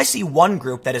 I see one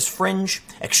group that is fringe,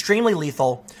 extremely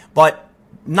lethal, but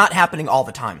not happening all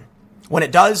the time. When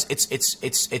it does, it's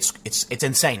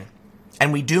insane.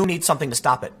 And we do need something to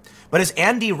stop it. But as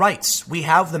Andy writes, we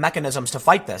have the mechanisms to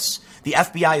fight this. The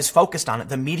FBI is focused on it.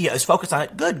 The media is focused on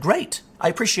it. Good, great. I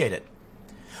appreciate it.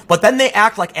 But then they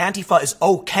act like Antifa is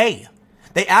okay.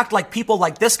 They act like people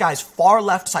like this guy's far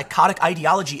left psychotic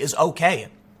ideology is okay.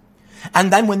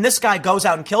 And then when this guy goes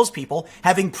out and kills people,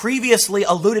 having previously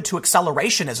alluded to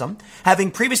accelerationism, having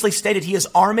previously stated he is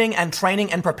arming and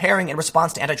training and preparing in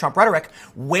response to anti-Trump rhetoric,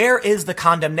 where is the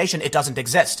condemnation? It doesn't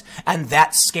exist. And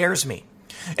that scares me.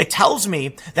 It tells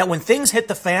me that when things hit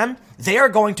the fan, they are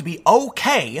going to be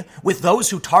okay with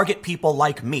those who target people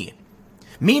like me.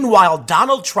 Meanwhile,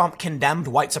 Donald Trump condemned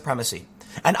white supremacy.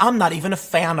 And I'm not even a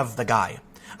fan of the guy.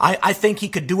 I think he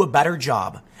could do a better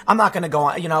job. I'm not going to go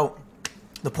on,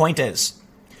 the point is,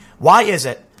 why is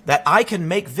it that I can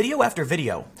make video after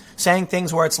video saying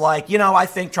things where it's like, I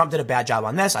think Trump did a bad job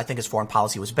on this. I think his foreign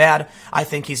policy was bad. I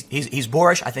think he's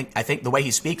boorish. I think the way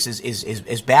he speaks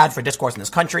is bad for discourse in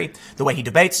this country, the way he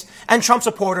debates. And Trump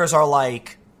supporters are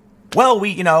like, well,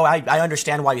 I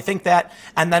understand why you think that.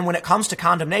 And then when it comes to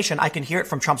condemnation, I can hear it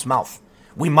from Trump's mouth.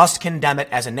 We must condemn it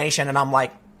as a nation. And I'm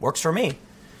like, works for me.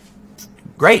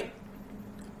 Great.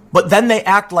 But then they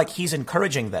act like he's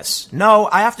encouraging this. No,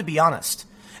 I have to be honest.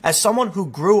 As someone who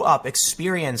grew up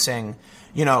experiencing,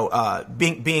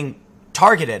 being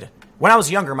targeted, when I was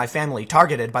younger, my family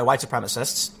targeted by white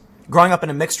supremacists, growing up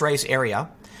in a mixed race area,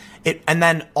 and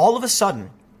then all of a sudden,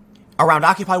 around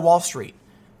Occupy Wall Street,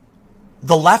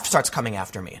 the left starts coming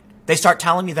after me. They start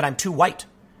telling me that I'm too white.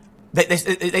 They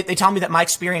tell me that my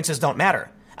experiences don't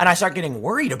matter. And I start getting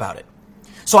worried about it.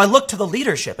 So I look to the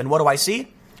leadership, and what do I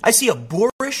see? I see a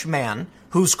boorish man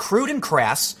who's crude and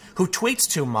crass, who tweets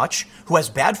too much, who has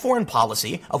bad foreign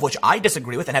policy, of which I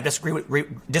disagree with and have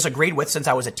disagreed with since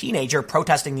I was a teenager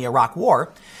protesting the Iraq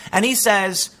War. And he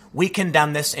says, we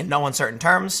condemn this in no uncertain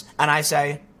terms. And I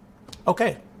say,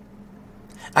 okay.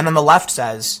 And then the left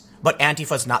says, but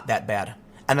Antifa's not that bad.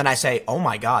 And then I say, oh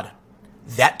my God,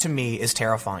 that to me is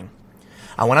terrifying.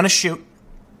 I went on a shoot,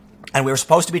 and we were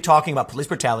supposed to be talking about police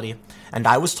brutality, and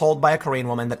I was told by a Korean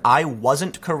woman that I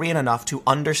wasn't Korean enough to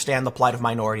understand the plight of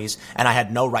minorities, and I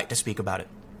had no right to speak about it.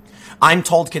 I'm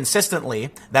told consistently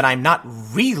that I'm not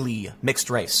really mixed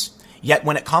race. Yet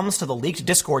when it comes to the leaked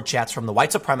Discord chats from the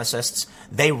white supremacists,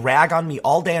 they rag on me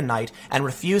all day and night and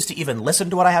refuse to even listen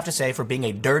to what I have to say for being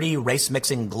a dirty,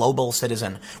 race-mixing global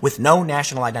citizen with no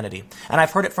national identity. And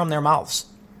I've heard it from their mouths.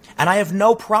 And I have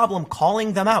no problem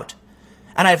calling them out.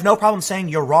 And I have no problem saying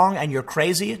you're wrong and you're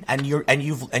crazy and you're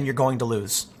going to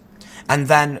lose. And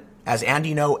then, as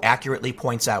Andy No accurately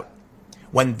points out,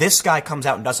 when this guy comes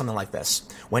out and does something like this,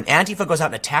 when Antifa goes out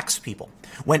and attacks people,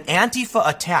 when Antifa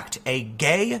attacked a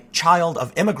gay child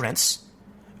of immigrants,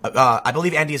 I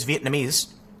believe Andy is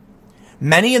Vietnamese,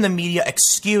 many in the media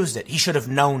excused it. He should have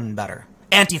known better.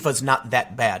 Antifa's not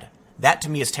that bad. That to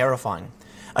me is terrifying.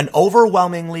 An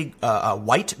overwhelmingly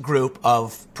white group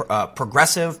of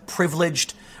progressive,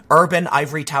 privileged, urban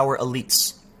ivory tower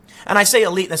elites. And I say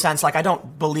elite in the sense like I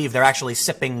don't believe they're actually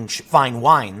sipping fine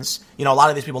wines. A lot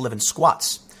of these people live in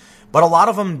squats. But a lot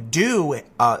of them do.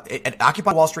 At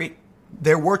Occupy Wall Street,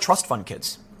 there were trust fund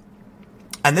kids.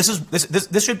 And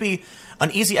this should be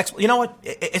an easy explanation. You know what?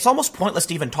 It's almost pointless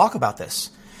to even talk about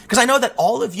this. Because I know that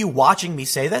all of you watching me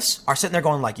say this are sitting there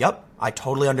going like, yep, I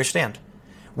totally understand.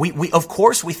 We of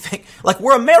course we think, like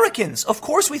we're Americans. Of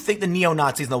course we think the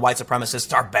neo-Nazis and the white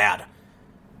supremacists are bad.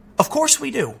 Of course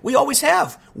we do. We always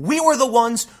have. We were the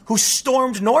ones who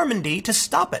stormed Normandy to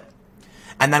stop it.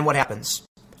 And then what happens?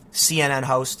 CNN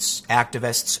hosts,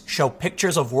 activists show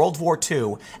pictures of World War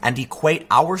II and equate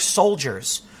our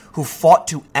soldiers who fought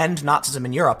to end Nazism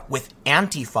in Europe with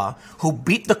Antifa, who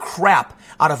beat the crap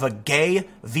out of a gay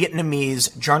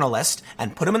Vietnamese journalist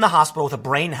and put him in the hospital with a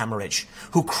brain hemorrhage,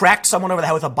 who cracked someone over the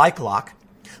head with a bike lock,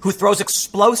 who throws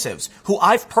explosives, who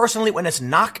I've personally witnessed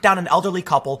knock down an elderly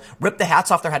couple, rip the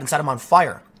hats off their head and set them on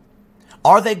fire.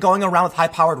 Are they going around with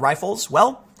high-powered rifles?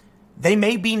 Well, they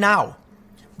may be now,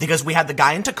 because we had the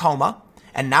guy in Tacoma,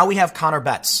 and now we have Connor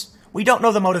Betts. We don't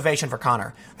know the motivation for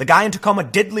Connor. The guy in Tacoma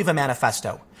did leave a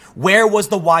manifesto. Where was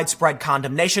the widespread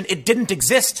condemnation? It didn't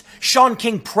exist. Shaun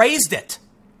King praised it.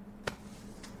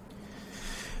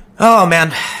 Oh,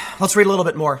 man. Let's read a little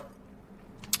bit more.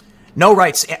 No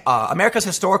rights. America's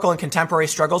historical and contemporary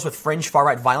struggles with fringe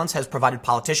far-right violence has provided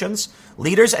politicians,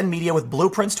 leaders, and media with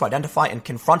blueprints to identify and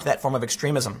confront that form of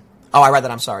extremism. Oh, I read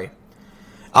that. I'm sorry.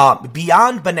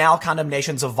 Beyond banal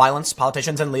condemnations of violence,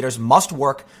 politicians and leaders must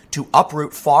work to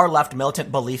uproot far-left militant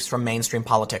beliefs from mainstream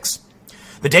politics.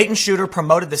 The Dayton shooter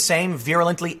promoted the same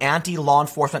virulently anti-law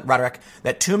enforcement rhetoric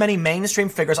that too many mainstream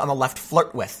figures on the left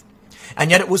flirt with. And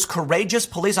yet it was courageous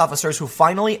police officers who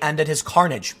finally ended his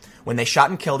carnage when they shot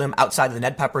and killed him outside of the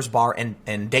Ned Pepper's bar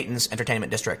in Dayton's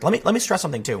entertainment district. Let me stress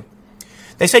something too.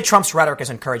 They say Trump's rhetoric is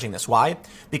encouraging this. Why?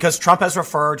 Because Trump has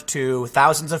referred to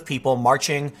thousands of people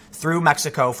marching through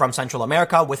Mexico from Central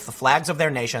America with the flags of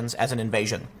their nations as an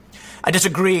invasion. I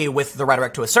disagree with the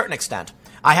rhetoric to a certain extent.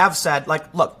 I have said,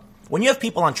 look, when you have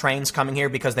people on trains coming here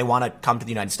because they want to come to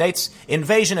the United States,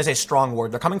 invasion is a strong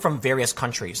word. They're coming from various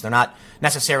countries. They're not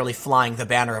necessarily flying the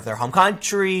banner of their home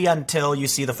country until you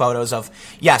see the photos of,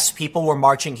 yes, people were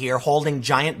marching here holding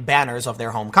giant banners of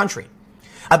their home country.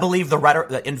 I believe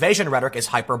the invasion rhetoric is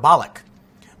hyperbolic.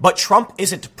 But Trump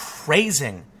isn't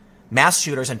praising mass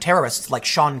shooters and terrorists like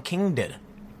Shaun King did.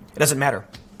 It doesn't matter.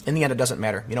 In the end, it doesn't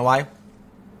matter. You know why?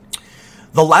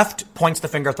 The left points the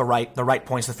finger at the right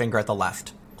points the finger at the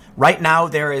left. Right now,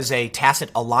 there is a tacit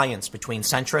alliance between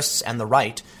centrists and the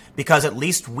right because at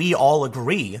least we all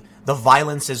agree the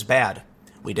violence is bad.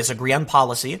 We disagree on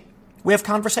policy. We have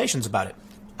conversations about it.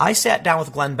 I sat down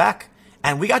with Glenn Beck,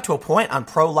 and we got to a point on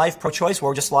pro-life, pro-choice where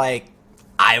we're just like,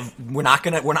 we're not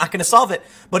gonna solve it.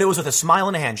 But it was with a smile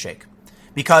and a handshake,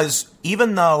 because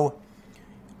even though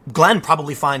Glenn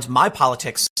probably finds my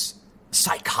politics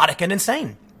psychotic and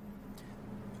insane,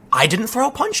 I didn't throw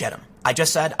a punch at him. I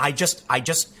just said, I just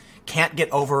can't get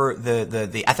over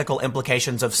the ethical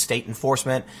implications of state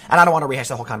enforcement. And I don't want to rehash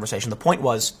the whole conversation. The point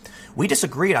was, we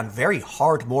disagreed on very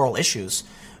hard moral issues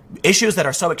that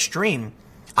are so extreme.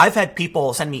 I've had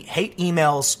people send me hate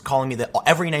emails calling me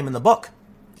every name in the book.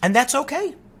 And that's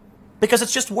okay, because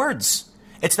it's just words.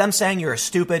 It's them saying you're a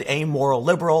stupid, amoral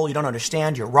liberal. You don't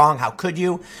understand. You're wrong. How could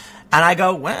you? And I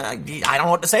go, well, I don't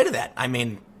know what to say to that. I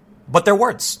mean, but they're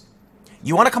words.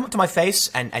 You want to come up to my face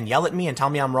and yell at me and tell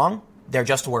me I'm wrong? They're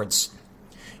just words.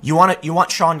 You want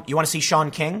to see Shaun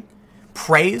King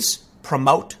praise,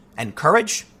 promote,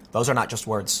 encourage? Those are not just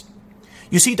words.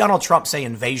 You see Donald Trump say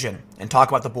invasion and talk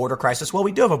about the border crisis. Well,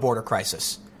 we do have a border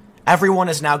crisis. Everyone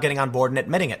is now getting on board and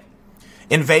admitting it.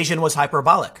 Invasion was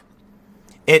hyperbolic.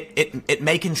 It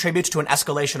may contribute to an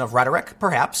escalation of rhetoric,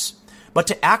 perhaps, but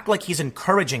to act like he's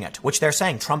encouraging it, which they're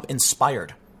saying Trump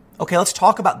inspired. Okay, let's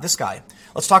talk about this guy.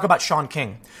 Let's talk about Shaun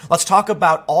King. Let's talk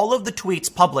about all of the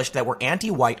tweets published that were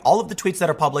anti-white, all of the tweets that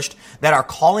are published that are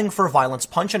calling for violence,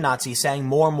 punch a Nazi, saying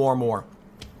more, more, more.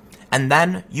 And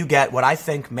then you get what I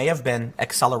think may have been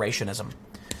accelerationism.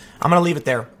 I'm going to leave it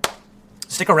there.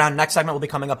 Stick around. Next segment will be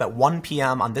coming up at 1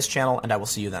 p.m. on this channel, and I will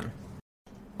see you then.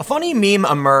 A funny meme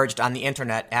emerged on the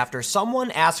internet after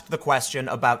someone asked the question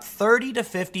about 30 to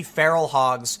 50 feral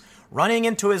hogs running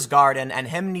into his garden and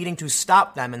him needing to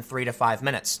stop them in 3 to 5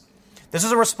 minutes. This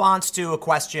is a response to a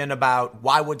question about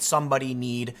why would somebody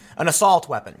need an assault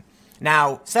weapon.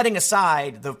 Now, setting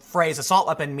aside the phrase assault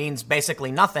weapon means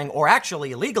basically nothing, or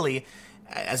actually legally,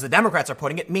 as the Democrats are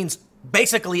putting it, means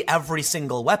basically every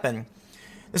single weapon.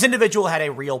 This individual had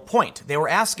a real point. They were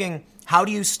asking, how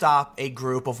do you stop a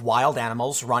group of wild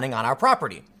animals running on our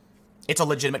property? It's a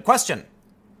legitimate question.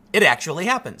 It actually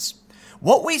happens.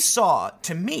 What we saw,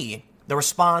 to me, the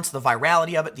response, the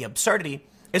virality of it, the absurdity,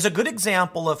 is a good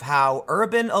example of how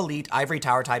urban elite ivory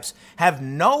tower types have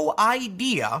no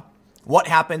idea what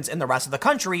happens in the rest of the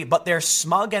country, but they're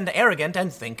smug and arrogant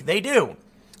and think they do.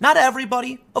 Not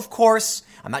everybody, of course.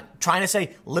 I'm not trying to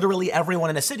say literally everyone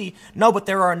in a city. No, but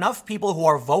there are enough people who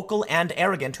are vocal and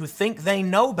arrogant who think they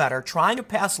know better, trying to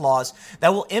pass laws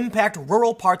that will impact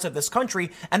rural parts of this country,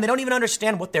 and they don't even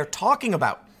understand what they're talking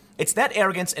about. It's that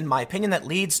arrogance, in my opinion, that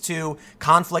leads to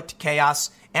conflict,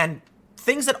 chaos, and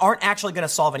things that aren't actually going to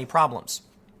solve any problems.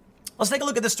 Let's take a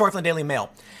look at this story from the Daily Mail,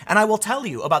 and I will tell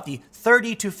you about the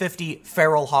 30 to 50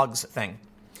 feral hogs thing.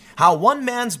 How one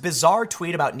man's bizarre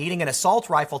tweet about needing an assault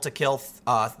rifle to kill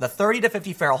the 30 to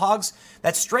 50 feral hogs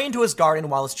that stray into his garden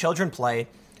while his children play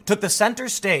took the center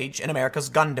stage in America's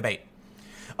gun debate.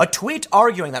 A tweet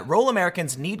arguing that rural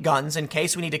Americans need guns in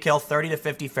case we need to kill 30 to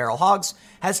 50 feral hogs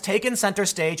has taken center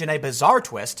stage in a bizarre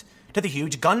twist to the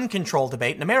huge gun control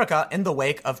debate in America in the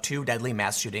wake of 2 deadly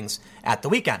mass shootings at the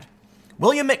weekend.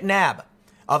 William McNabb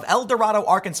of El Dorado,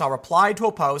 Arkansas, replied to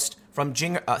a post from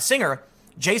singer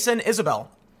Jason Isbell,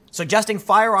 suggesting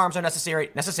firearms are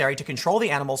necessary to control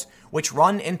the animals which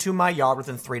run into my yard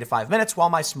within 3 to 5 minutes while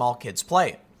my small kids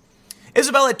play.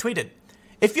 Isabel had tweeted,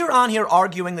 "If you're on here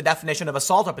arguing the definition of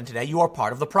assault weapon today, you are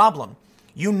part of the problem.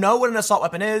 You know what an assault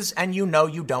weapon is, and you know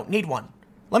you don't need one."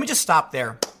 Let me just stop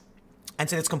there and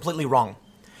say it's completely wrong.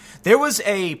 There was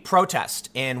a protest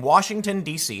in Washington,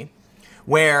 D.C.,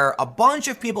 where a bunch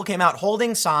of people came out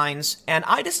holding signs, and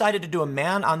I decided to do a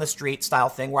man-on-the-street style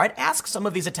thing where I'd ask some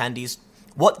of these attendees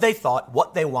what they thought,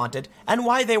 what they wanted, and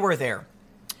why they were there.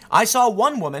 I saw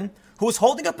one woman who was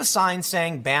holding up a sign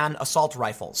saying ban assault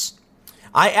rifles.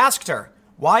 I asked her,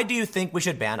 "Why do you think we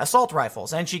should ban assault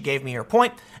rifles?" And she gave me her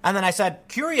point. And then I said,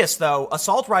 curious though,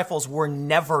 assault rifles were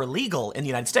never legal in the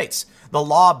United States. The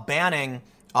law banning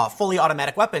fully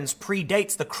automatic weapons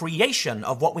predates the creation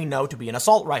of what we know to be an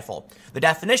assault rifle. The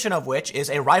definition of which is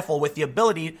a rifle with the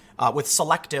ability, with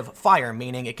selective fire,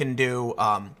 meaning it can do,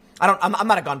 I'm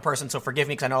not a gun person, so forgive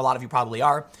me because I know a lot of you probably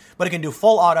are, but it can do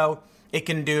full auto, it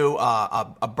can do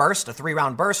a burst, a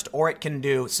 3-round burst, or it can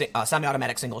do a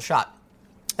semi-automatic single shot.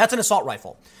 That's an assault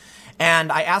rifle. And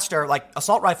I asked her,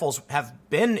 assault rifles have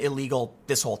been illegal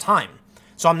this whole time.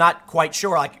 So I'm not quite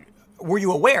sure, were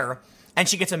you aware? And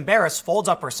she gets embarrassed, folds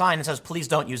up her sign and says, please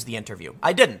don't use the interview.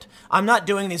 I didn't. I'm not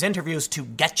doing these interviews to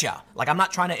get ya. Like, I'm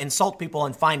not trying to insult people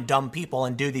and find dumb people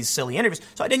and do these silly interviews.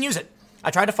 So I didn't use it. I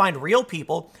tried to find real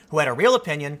people who had a real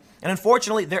opinion. And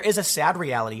unfortunately, there is a sad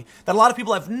reality that a lot of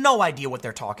people have no idea what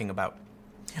they're talking about.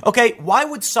 Okay, why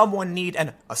would someone need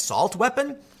an assault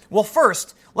weapon? Well,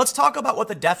 first, let's talk about what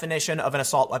the definition of an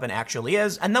assault weapon actually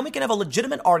is, and then we can have a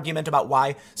legitimate argument about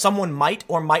why someone might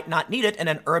or might not need it in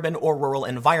an urban or rural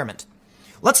environment.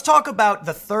 Let's talk about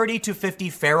the 30 to 50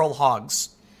 feral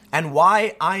hogs and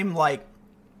why I'm like,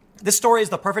 this story is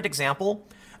the perfect example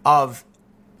of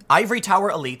ivory tower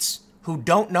elites who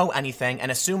don't know anything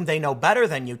and assume they know better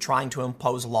than you, trying to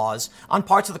impose laws on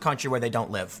parts of the country where they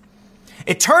don't live.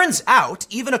 It turns out,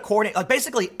 even according, like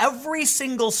basically every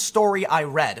single story I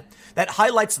read that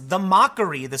highlights the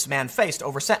mockery this man faced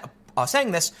over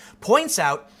saying this points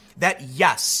out that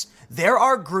yes, there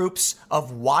are groups of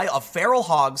feral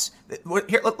hogs.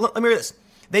 Here, let me read this.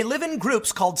 They live in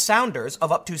groups called sounders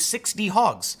of up to 60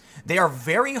 hogs. They are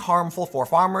very harmful for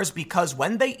farmers because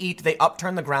when they eat, they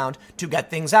upturn the ground to get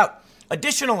things out.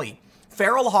 Additionally,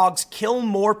 feral hogs kill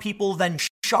more people than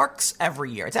sharks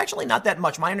every year. It's actually not that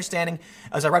much. My understanding,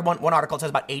 as I read one article, it says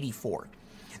about 84.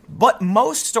 But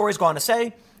most stories go on to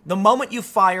say, the moment you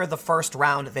fire the first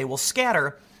round, they will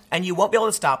scatter, and you won't be able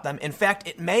to stop them. In fact,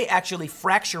 it may actually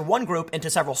fracture one group into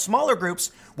several smaller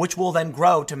groups, which will then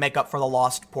grow to make up for the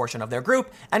lost portion of their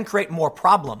group and create more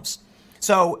problems.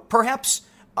 So perhaps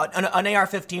an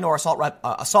AR-15 or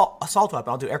assault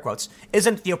weapon, I'll do air quotes,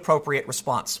 isn't the appropriate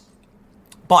response.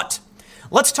 But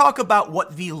let's talk about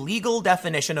what the legal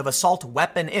definition of assault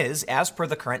weapon is as per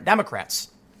the current Democrats.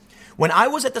 When I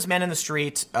was at this man in the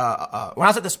street, when I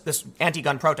was at this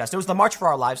anti-gun protest, it was the March for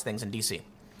Our Lives things in D.C.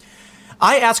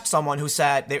 I asked someone who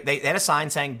said, they had a sign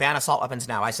saying ban assault weapons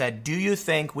now. I said, do you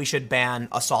think we should ban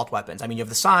assault weapons? I mean, you have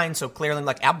the sign, so clearly,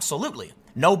 like, absolutely.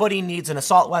 Nobody needs an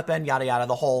assault weapon, yada, yada,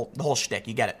 the whole shtick,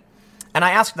 you get it. And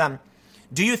I asked them,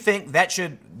 do you think that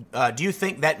should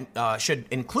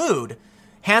include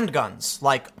handguns,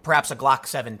 like perhaps a Glock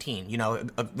 17,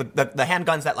 the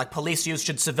handguns that like police use?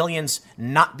 Should civilians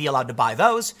not be allowed to buy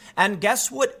those? And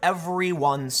guess what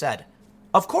everyone said?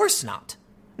 Of course not.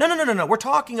 No. We're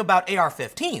talking about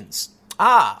AR-15s.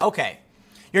 Ah, okay.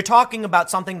 You're talking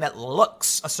about something that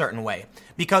looks a certain way,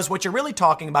 because what you're really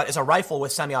talking about is a rifle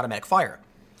with semi-automatic fire.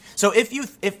 So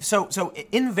so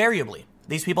invariably,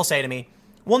 these people say to me,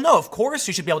 well, no, of course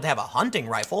you should be able to have a hunting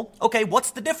rifle. Okay,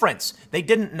 what's the difference? They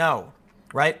didn't know.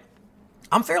 Right?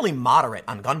 I'm fairly moderate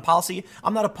on gun policy.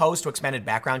 I'm not opposed to expanded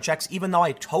background checks, even though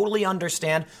I totally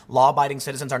understand law-abiding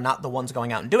citizens are not the ones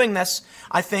going out and doing this.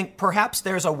 I think perhaps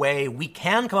there's a way we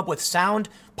can come up with sound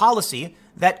policy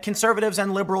that conservatives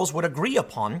and liberals would agree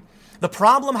upon. The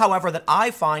problem, however, that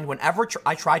I find whenever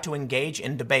I try to engage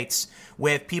in debates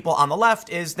with people on the left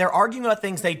is they're arguing about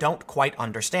things they don't quite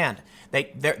understand.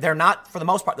 They're not, for the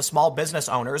most part, the small business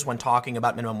owners when talking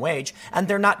about minimum wage, and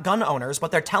they're not gun owners,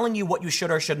 but they're telling you what you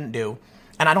should or shouldn't do.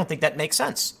 And I don't think that makes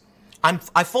sense.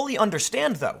 I fully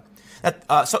understand, though, that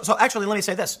so actually, let me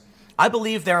say this. I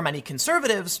believe there are many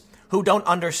conservatives who don't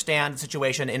understand the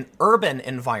situation in urban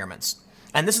environments.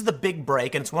 And this is the big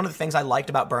break, and it's one of the things I liked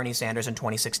about Bernie Sanders in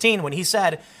 2016 when he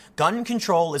said gun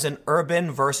control is an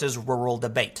urban versus rural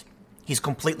debate. He's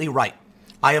completely right.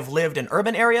 I have lived in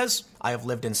urban areas, I have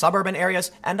lived in suburban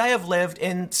areas, and I have lived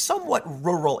in somewhat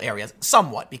rural areas.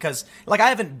 Somewhat, because I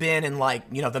haven't been in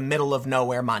the middle of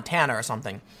nowhere, Montana or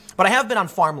something. But I have been on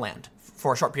farmland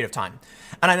for a short period of time.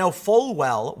 And I know full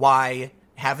well why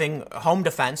having home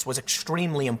defense was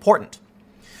extremely important.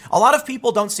 A lot of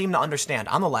people don't seem to understand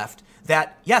on the left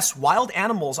that, yes, wild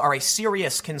animals are a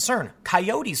serious concern.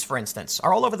 Coyotes, for instance,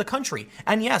 are all over the country.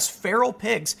 And yes, feral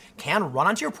pigs can run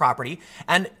onto your property.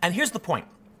 And here's the point.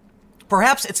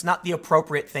 Perhaps it's not the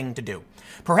appropriate thing to do.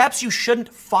 Perhaps you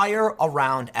shouldn't fire a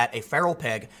round at a feral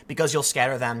pig because you'll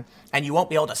scatter them and you won't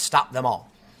be able to stop them all.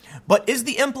 But is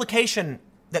the implication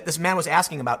that this man was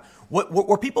asking about,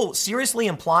 were people seriously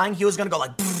implying he was going to go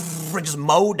and just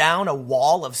mow down a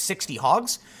wall of 60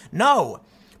 hogs? No.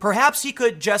 Perhaps he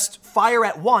could just fire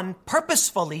at one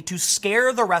purposefully to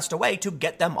scare the rest away to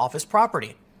get them off his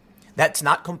property. That's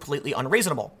not completely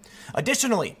unreasonable.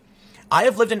 Additionally, I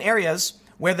have lived in areas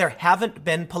where there haven't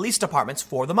been police departments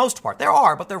for the most part. There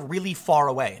are, but they're really far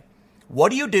away. What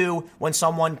do you do when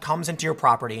someone comes into your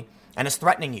property and is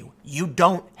threatening you? You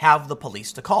don't have the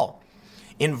police to call.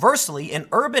 Inversely, in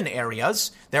urban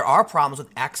areas, there are problems with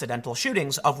accidental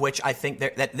shootings, of which I think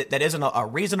that isn't a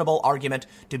reasonable argument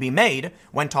to be made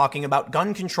when talking about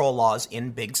gun control laws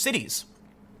in big cities.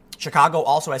 Chicago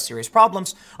also has serious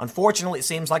problems. Unfortunately, it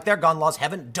seems like their gun laws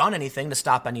haven't done anything to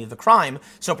stop any of the crime,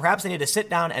 so perhaps they need to sit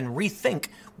down and rethink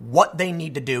what they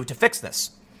need to do to fix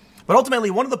this. But ultimately,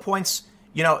 one of the points,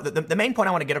 the main point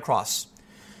I want to get across,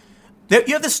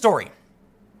 you have this story.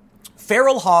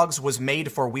 Feral hogs was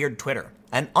made for weird Twitter.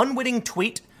 An unwitting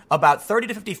tweet about 30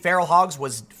 to 50 feral hogs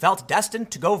was felt destined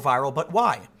to go viral, but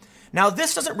why? Now,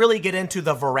 this doesn't really get into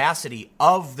the veracity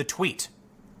of the tweet,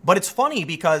 but it's funny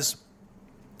because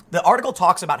the article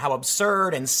talks about how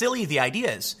absurd and silly the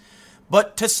idea is.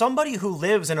 But to somebody who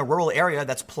lives in a rural area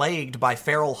that's plagued by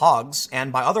feral hogs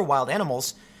and by other wild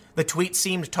animals, the tweet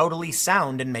seemed totally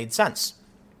sound and made sense.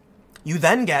 You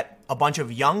then get a bunch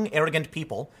of young, arrogant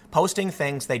people posting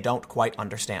things they don't quite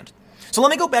understand. So let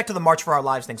me go back to the March for Our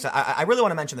Lives thing. So I really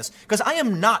want to mention this because I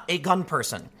am not a gun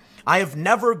person. I have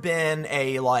never been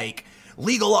a,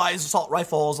 legalize assault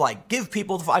rifles, give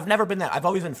people, I've never been that. I've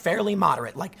always been fairly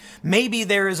moderate. Maybe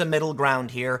there is a middle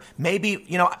ground here. Maybe,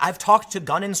 I've talked to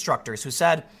gun instructors who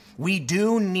said, we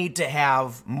do need to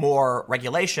have more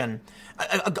regulation.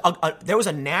 There was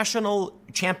a national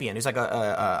champion. He's like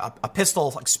a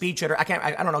pistol speed shooter. I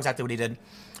don't know exactly what he did,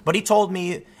 but he told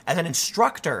me as an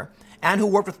instructor and who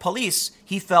worked with police,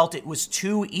 he felt it was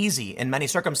too easy in many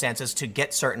circumstances to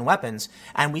get certain weapons.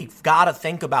 And we've got to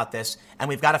think about this and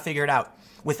we've got to figure it out.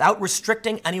 Without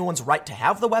restricting anyone's right to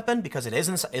have the weapon, because it is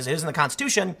in the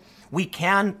Constitution, we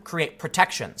can create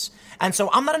protections. And so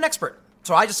I'm not an expert.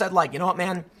 So I just said, you know what,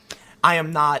 man? I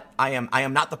am not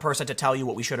the person to tell you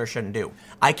what we should or shouldn't do.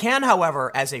 I can,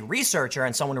 however, as a researcher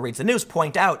and someone who reads the news,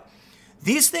 point out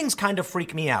these things kind of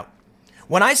freak me out.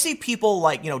 When I see people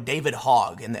like, David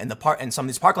Hogg and some of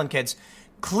these Parkland kids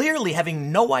clearly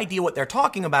having no idea what they're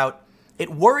talking about, it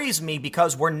worries me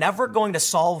because we're never going to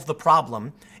solve the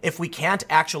problem if we can't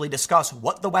actually discuss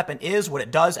what the weapon is, what it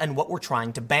does, and what we're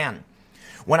trying to ban.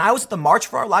 When I was at the March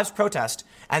for Our Lives protest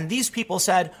and these people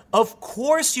said, of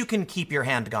course you can keep your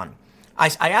handgun,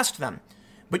 I asked them,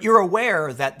 but you're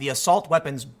aware that the assault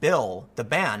weapons bill, the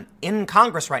ban in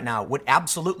Congress right now, would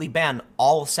absolutely ban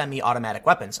all semi-automatic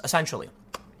weapons, essentially.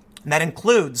 And that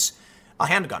includes a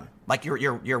handgun, like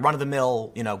your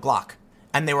run-of-the-mill, Glock.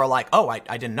 And they were like, oh, I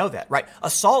didn't know that, right?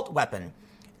 Assault weapon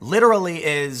literally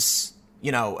is,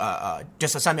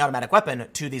 just a semi-automatic weapon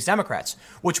to these Democrats,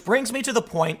 which brings me to the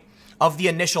point of the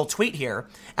initial tweet here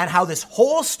and how this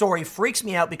whole story freaks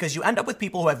me out because you end up with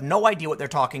people who have no idea what they're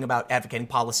talking about advocating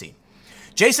policy.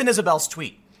 Jason Isabel's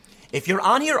tweet. If you're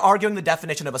on here arguing the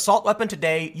definition of assault weapon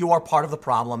today, you are part of the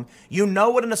problem. You know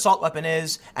what an assault weapon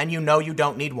is, and you know you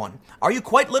don't need one. Are you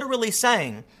quite literally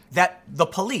saying that the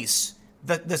police,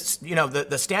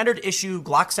 the standard issue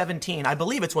Glock 17, I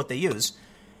believe it's what they use,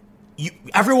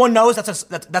 everyone knows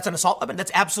that's an assault weapon?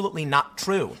 That's absolutely not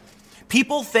true.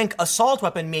 People think assault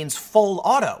weapon means full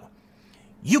auto.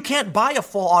 You can't buy a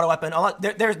full auto weapon.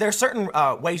 There's certain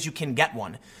ways you can get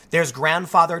one. There's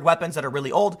grandfathered weapons that are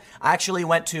really old. I actually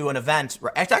went to an event.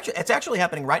 It's actually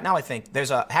happening right now, I think.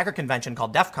 There's a hacker convention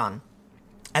called DEF CON.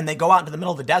 And they go out into the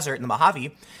middle of the desert in the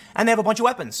Mojave, and they have a bunch of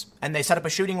weapons. And they set up a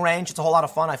shooting range. It's a whole lot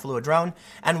of fun. I flew a drone.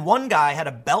 And one guy had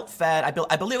a belt-fed,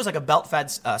 I believe it was like a belt-fed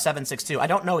 7.62. I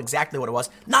don't know exactly what it was.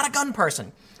 Not a gun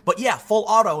person. But yeah, full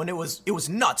auto, and it was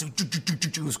nuts.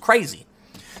 It was crazy.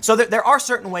 So there are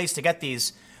certain ways to get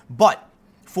these, but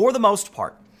for the most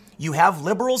part, you have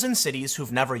liberals in cities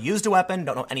who've never used a weapon,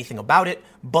 don't know anything about it,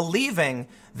 believing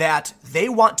that they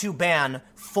want to ban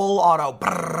full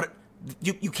auto.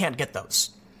 You can't get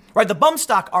those. Right, the bump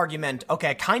stock argument,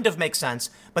 okay, kind of makes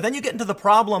sense, but then you get into the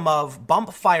problem of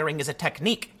bump firing is a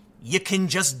technique. You can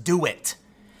just do it.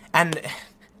 And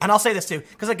I'll say this too,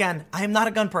 because again, I am not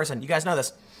a gun person. You guys know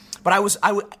this. But I was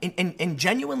in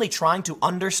genuinely trying to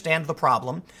understand the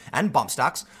problem and bump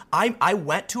stocks. I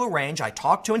went to a range, I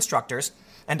talked to instructors,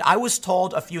 and I was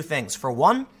told a few things. For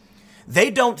one, they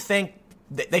don't think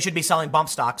they should be selling bump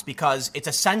stocks because it's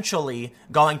essentially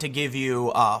going to give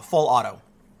you full auto.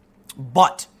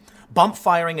 But bump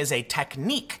firing is a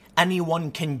technique anyone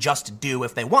can just do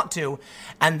if they want to.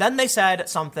 And then they said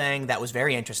something that was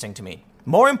very interesting to me.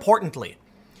 More importantly,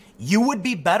 you would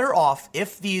be better off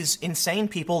if these insane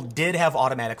people did have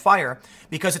automatic fire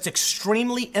because it's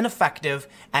extremely ineffective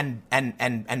and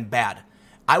bad.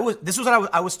 This was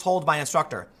what I was told by an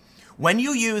instructor. When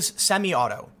you use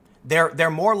semi-auto,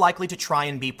 they're more likely to try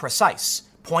and be precise.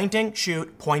 Pointing,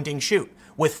 shoot, pointing, shoot.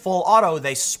 With full auto,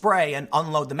 they spray and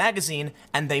unload the magazine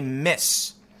and they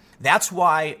miss. That's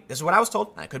why, this is what I was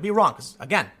told. I could be wrong because,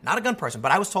 again, not a gun person,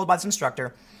 but I was told by this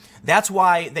instructor, that's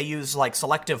why they use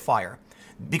selective fire.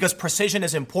 Because precision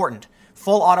is important.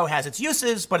 Full auto has its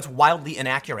uses, but it's wildly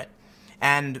inaccurate.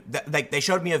 And they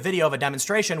showed me a video of a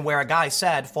demonstration where a guy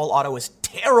said full auto is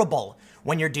terrible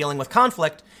when you're dealing with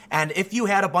conflict. And if you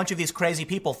had a bunch of these crazy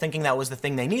people thinking that was the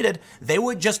thing they needed, they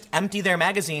would just empty their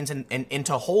magazines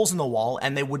into holes in the wall,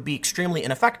 and they would be extremely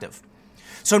ineffective.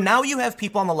 So now you have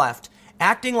people on the left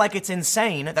acting like it's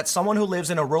insane that someone who lives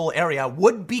in a rural area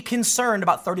would be concerned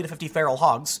about 30 to 50 feral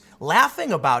hogs,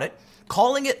 laughing about it,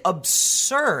 calling it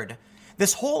absurd.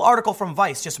 This whole article from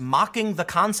Vice just mocking the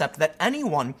concept that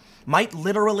anyone might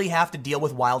literally have to deal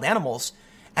with wild animals.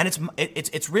 And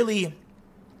it's really,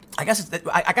 I guess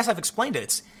I've explained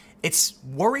it. It's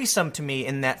worrisome to me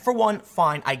in that, for one,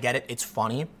 fine, I get it. It's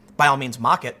funny. By all means,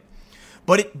 mock it.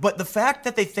 But the fact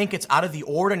that they think it's out of the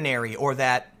ordinary, or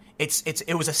that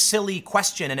it was a silly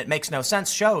question and it makes no sense,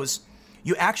 shows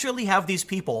you actually have these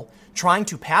people trying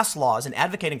to pass laws and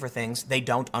advocating for things they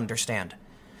don't understand.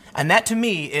 And that, to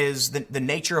me, is the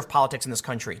nature of politics in this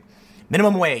country.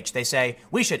 Minimum wage, they say,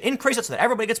 we should increase it so that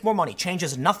everybody gets more money,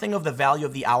 changes nothing of the value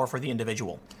of the hour for the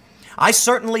individual. I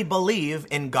certainly believe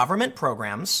in government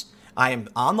programs. I am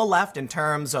on the left in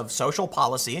terms of social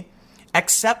policy,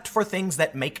 except for things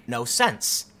that make no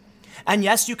sense. And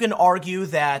yes, you can argue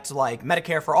that, like,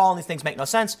 Medicare for all and these things make no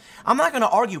sense. I'm not going to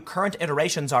argue current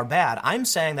iterations are bad. I'm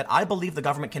saying that I believe the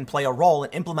government can play a role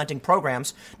in implementing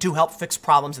programs to help fix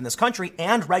problems in this country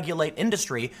and regulate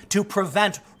industry to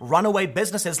prevent runaway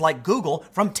businesses like Google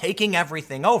from taking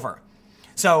everything over.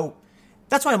 So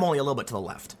that's why I'm only a little bit to the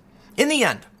left. In the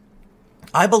end,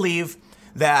 I believe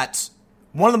that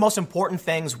one of the most important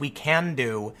things we can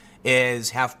do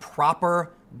is have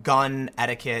proper gun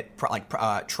etiquette,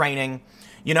 training.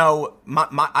 You know,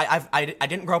 I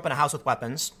didn't grow up in a house with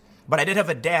weapons, but I did have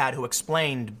a dad who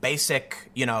explained basic,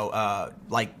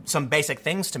 some basic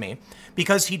things to me,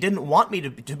 because he didn't want me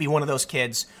to be one of those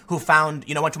kids who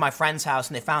went to my friend's house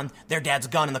and they found their dad's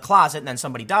gun in the closet and then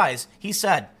somebody dies. He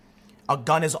said, a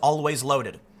gun is always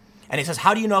loaded. And he says,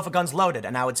 how do you know if a gun's loaded?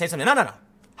 And I would say something, no.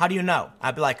 How do you know?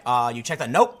 I'd be like, you check that?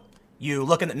 Nope. You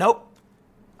look in the, nope.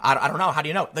 I don't know. How do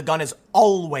you know? The gun is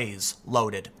always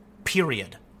loaded,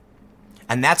 period.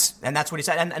 And that's what he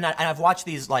said. And I've watched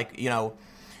these,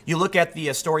 you look at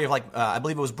the story of, I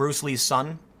believe it was Bruce Lee's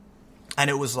son. And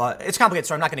it was, it's complicated,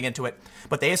 so I'm not going to get into it.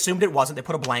 But they assumed it wasn't. They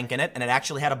put a blank in it, and it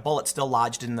actually had a bullet still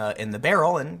lodged in the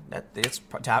barrel, and it's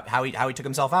how he took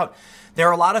himself out. There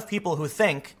are a lot of people who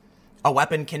think a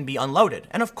weapon can be unloaded.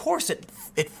 And of course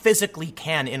it physically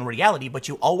can in reality, but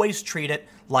you always treat it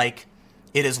like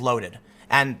it is loaded.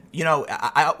 And,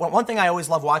 one thing I always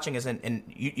love watching is, and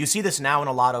you see this now in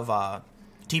a lot of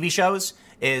TV shows,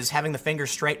 is having the finger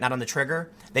straight, not on the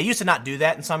trigger. They used to not do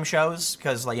that in some shows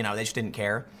because, they just didn't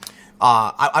care.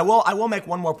 I will make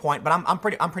one more point, but I'm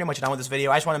pretty much done with this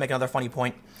video. I just want to make another funny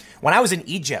point. When I was in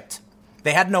Egypt,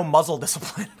 they had no muzzle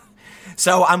discipline.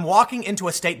 So I'm walking into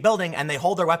a state building and they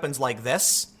hold their weapons like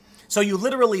this. So you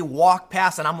literally walk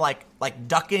past and I'm like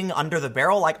ducking under the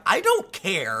barrel. Like, I don't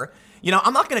care.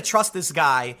 I'm not going to trust this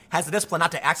guy has the discipline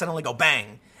not to accidentally go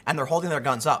bang, and they're holding their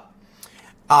guns up.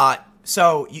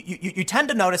 So you tend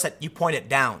to notice that you point it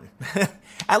down.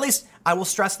 At least I will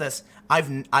stress this. I've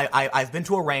been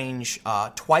to a range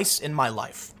twice in my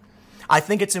life. I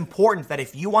think it's important that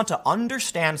if you want to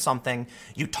understand something,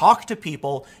 you talk to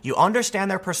people, you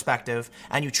understand their perspective,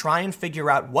 and you try and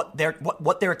figure out what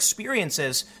their experience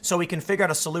is so we can figure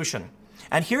out a solution.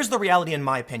 And here's the reality, in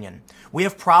my opinion. We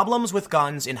have problems with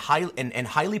guns in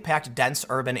highly packed, dense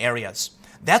urban areas.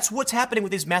 That's what's happening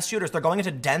with these mass shooters. They're going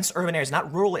into dense urban areas,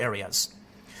 not rural areas.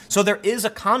 So there is a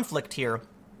conflict here.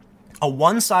 A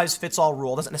one-size-fits-all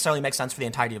rule doesn't necessarily make sense for the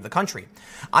entirety of the country.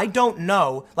 I don't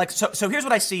know. So here's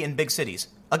what I see in big cities.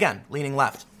 Again, leaning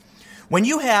left. When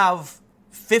you have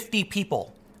 50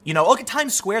 people, look at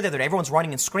Times Square the other day. Everyone's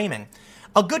running and screaming.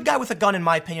 A good guy with a gun, in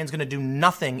my opinion, is going to do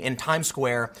nothing in Times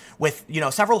Square with,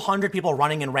 several hundred people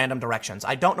running in random directions.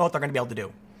 I don't know what they're going to be able to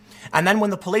do. And then when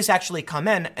the police actually come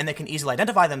in and they can easily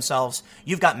identify themselves,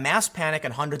 you've got mass panic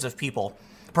and hundreds of people.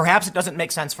 Perhaps it doesn't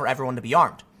make sense for everyone to be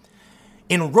armed.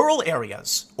 In rural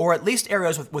areas, or at least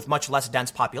areas with much less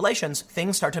dense populations,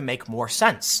 things start to make more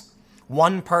sense.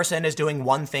 One person is doing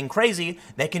one thing crazy,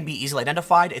 they can be easily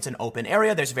identified, it's an open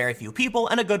area, there's very few people,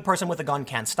 and a good person with a gun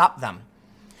can't stop them.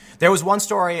 There was one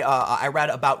story I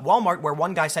read about Walmart where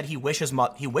one guy said he wishes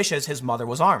his mother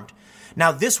was armed.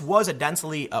 Now, this was a dense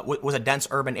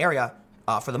urban area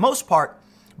for the most part,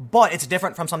 but it's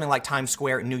different from something like Times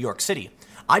Square in New York City.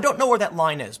 I don't know where that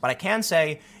line is, but I can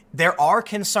say there are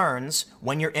concerns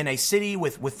when you're in a city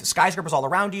with skyscrapers all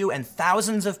around you and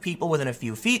thousands of people within a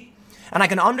few feet. And I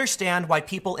can understand why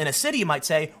people in a city might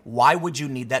say, why would you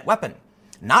need that weapon?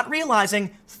 not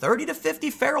realizing 30 to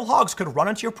 50 feral hogs could run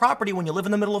into your property when you live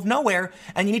in the middle of nowhere,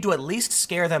 and you need to at least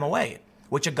scare them away,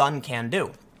 which a gun can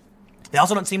do. They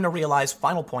also don't seem to realize,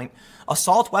 final point,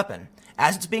 assault weapon,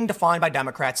 as it's being defined by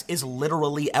Democrats, is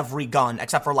literally every gun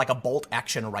except for like a bolt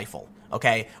action rifle,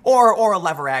 okay? Or a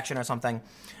lever action or something.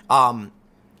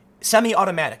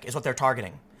 Semi-automatic is what they're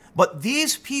targeting. But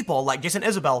these people, like Jason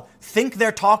Isabel, think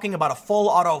they're talking about a full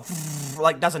auto,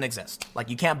 like, doesn't exist. Like,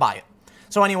 you can't buy it.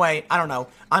 So anyway, I don't know.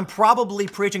 I'm probably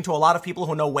preaching to a lot of people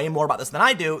who know way more about this than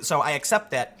I do, so I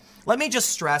accept that. Let me just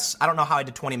stress, I don't know how I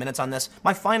did 20 minutes on this.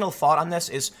 My final thought on this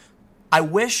is, I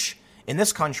wish in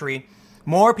this country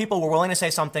more people were willing to say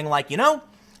something like, you know,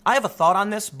 I have a thought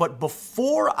on this, but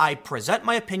before I present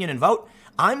my opinion and vote,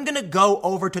 I'm going to go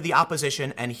over to the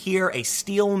opposition and hear a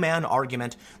steel man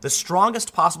argument, the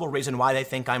strongest possible reason why they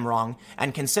think I'm wrong,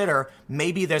 and consider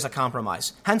maybe there's a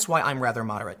compromise. Hence why I'm rather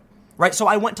moderate. Right? So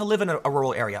I went to live in a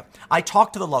rural area. I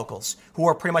talked to the locals, who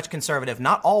are pretty much conservative,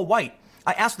 not all white.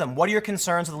 I asked them, what are your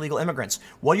concerns with illegal immigrants?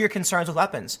 What are your concerns with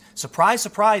weapons? Surprise,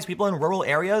 surprise, people in rural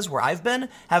areas where I've been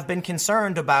have been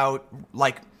concerned about,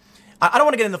 like, I don't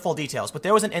want to get into full details, but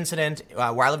there was an incident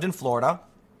where I lived in Florida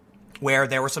where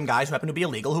there were some guys who happened to be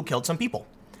illegal who killed some people.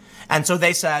 And so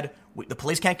they said, the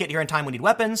police can't get here in time, we need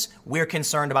weapons, we're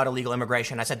concerned about illegal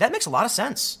immigration. I said, that makes a lot of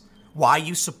sense. Why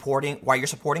you're supporting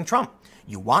Trump.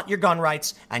 You want your gun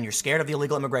rights and you're scared of the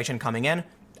illegal immigration coming in.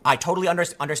 I totally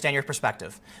understand your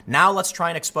perspective. Now let's try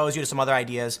and expose you to some other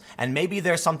ideas, and maybe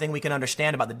there's something we can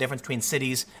understand about the difference between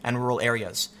cities and rural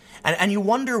areas. And you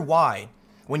wonder why,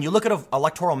 when you look at an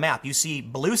electoral map, you see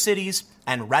blue cities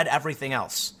and red everything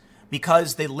else,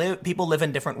 because people live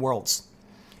in different worlds.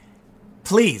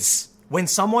 Please, when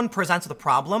someone presents the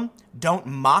problem, don't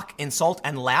mock, insult,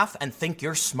 and laugh and think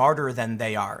you're smarter than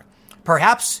they are.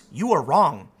 Perhaps you are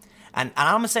wrong. And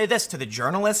I'm going to say this to the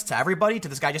journalists, to everybody, to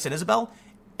this guy Jason Isabel.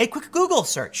 A quick Google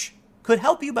search could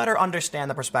help you better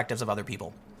understand the perspectives of other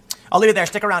people. I'll leave it there.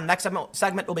 Stick around. Next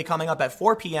segment will be coming up at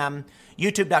 4 p.m.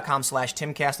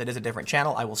 YouTube.com/Timcast. It is a different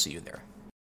channel. I will see you there.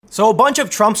 So a bunch of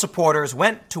Trump supporters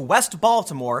went to West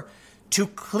Baltimore to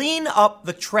clean up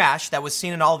the trash that was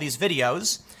seen in all these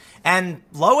videos. And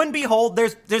lo and behold,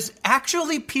 there's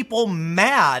actually people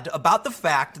mad about the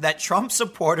fact that Trump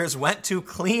supporters went to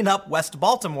clean up West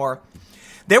Baltimore.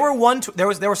 There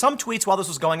were some tweets while this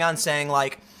was going on saying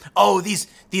like, oh, these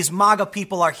MAGA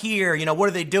people are here. You know, what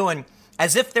are they doing?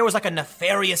 As if there was like a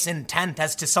nefarious intent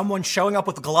as to someone showing up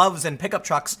with gloves and pickup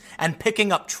trucks and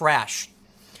picking up trash.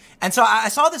 And so I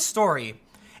saw this story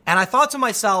and I thought to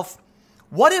myself,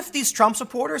 what if these Trump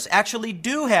supporters actually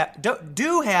do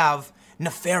have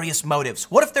nefarious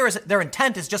motives? What if their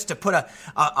intent is just to put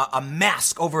a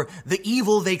mask over the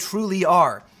evil they truly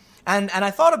are? And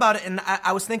I thought about it and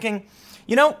I was thinking,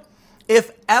 you know,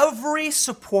 if every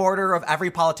supporter of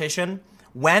every politician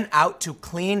went out to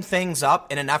clean things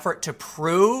up in an effort to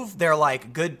prove they're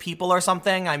like good people or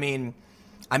something, I mean,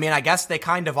 I guess they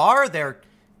kind of are. They're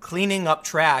cleaning up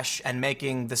trash and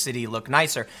making the city look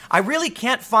nicer. I really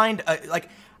can't find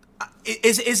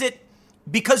is it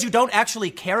because you don't actually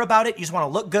care about it, you just want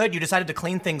to look good, you decided to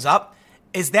clean things up?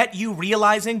 Is that you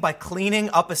realizing by cleaning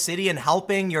up a city and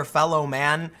helping your fellow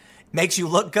man makes you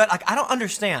look good? Like, I don't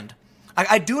understand.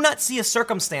 I do not see a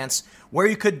circumstance where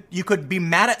you could be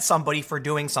mad at somebody for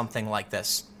doing something like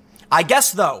this. I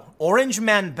guess, though, Orange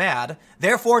Man bad,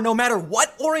 therefore no matter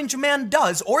what Orange Man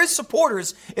does or his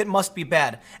supporters, it must be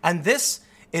bad. And this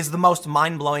is the most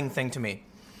mind-blowing thing to me.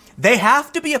 They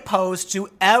have to be opposed to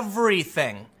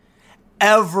everything.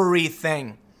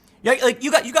 Everything. Yeah, like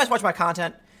you guys watch my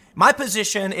content. My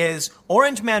position is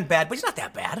Orange Man bad, but he's not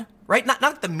that bad, right? Not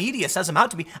that the media says him out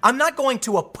to be. I'm not going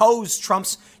to oppose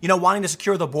Trump's, wanting to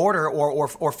secure the border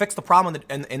or fix the problem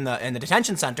in the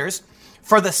detention centers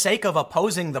for the sake of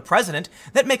opposing the president.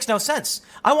 That makes no sense.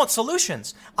 I want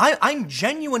solutions. I'm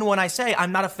genuine when I say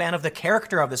I'm not a fan of the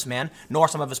character of this man, nor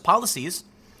some of his policies.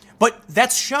 But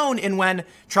that's shown in when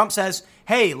Trump says,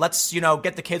 hey, let's,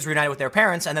 get the kids reunited with their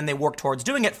parents, and then they work towards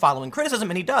doing it following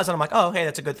criticism, and he does, and I'm like, oh, hey,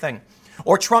 that's a good thing.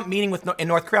 Or Trump meeting in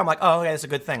North Korea, I'm like, oh, okay, that's a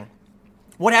good thing.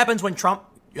 What happens when Trump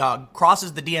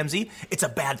crosses the DMZ? It's a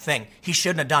bad thing. He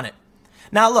shouldn't have done it.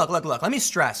 Now, look, let me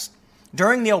stress.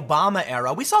 During the Obama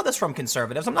era, we saw this from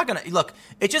conservatives. I'm not going to, look,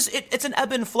 it's an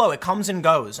ebb and flow. It comes and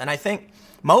goes. And I think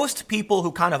most people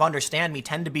who kind of understand me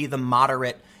tend to be the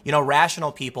moderate,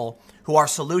 rational people who are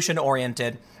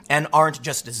solution-oriented and aren't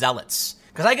just zealots.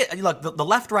 Because the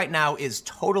left right now is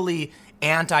totally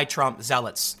anti-Trump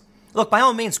zealots. Look, by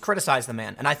all means, criticize the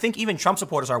man. And I think even Trump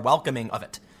supporters are welcoming of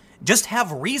it. Just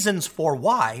have reasons for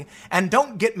why, and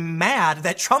don't get mad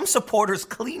that Trump supporters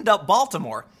cleaned up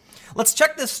Baltimore. Let's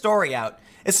check this story out.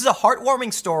 This is a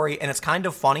heartwarming story, and it's kind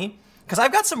of funny because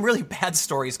I've got some really bad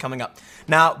stories coming up.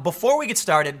 Now, before we get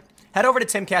started, head over to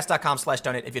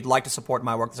timcast.com/donate if you'd like to support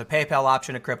my work. There's a PayPal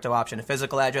option, a crypto option, a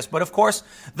physical address. But of course,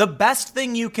 the best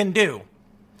thing you can do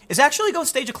is actually go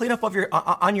stage a cleanup of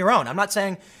on your own. I'm not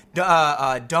saying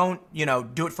don't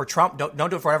do it for Trump. Don't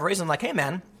do it for whatever reason. Like, hey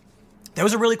man, there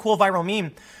was a really cool viral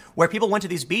meme where people went to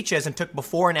these beaches and took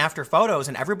before and after photos,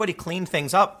 and everybody cleaned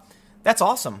things up. That's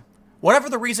awesome. Whatever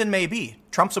the reason may be,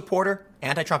 Trump supporter,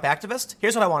 anti-Trump activist.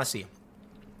 Here's what I want to see.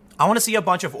 I want to see a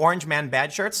bunch of Orange Man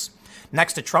Bad shirts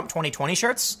next to Trump 2020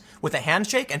 shirts with a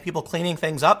handshake and people cleaning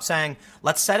things up, saying,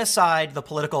 let's set aside the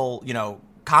political,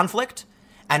 conflict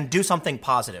and do something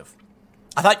positive.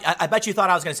 I bet you thought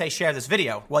I was going to say share this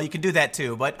video. Well, you can do that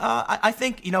too. But I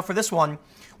think, for this one,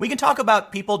 we can talk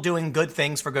about people doing good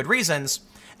things for good reasons.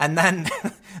 And then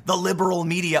the liberal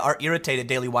media are irritated,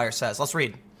 Daily Wire says. Let's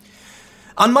read.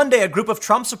 On Monday, a group of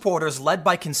Trump supporters led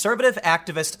by conservative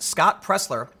activist Scott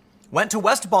Presler went to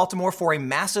West Baltimore for a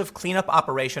massive cleanup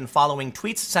operation following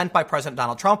tweets sent by President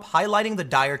Donald Trump highlighting the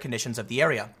dire conditions of the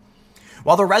area.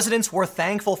 While the residents were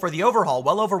thankful for the overhaul,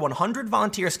 well over 100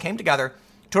 volunteers came together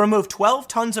to remove 12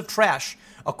 tons of trash,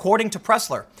 according to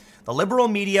Presler. The liberal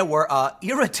media were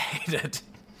irritated.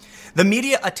 The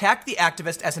media attacked the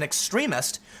activist as an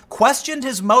extremist, questioned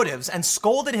his motives, and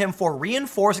scolded him for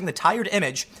reinforcing the tired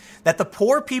image that the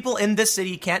poor people in this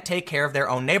city can't take care of their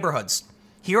own neighborhoods.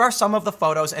 Here are some of the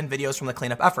photos and videos from the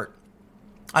cleanup effort.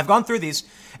 I've gone through these,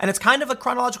 and it's kind of a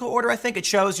chronological order, I think. It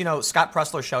shows, Scott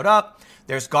Presler showed up,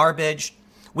 there's garbage.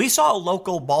 We saw a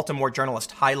local Baltimore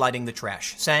journalist highlighting the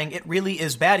trash, saying it really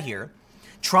is bad here.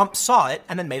 Trump saw it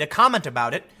and then made a comment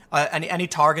about it, and he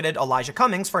targeted Elijah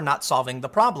Cummings for not solving the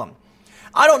problem.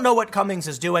 I don't know what Cummings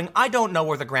is doing. I don't know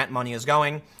where the grant money is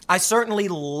going. I certainly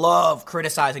love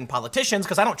criticizing politicians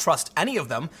because I don't trust any of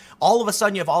them. All of a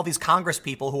sudden, you have all these Congress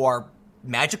people who are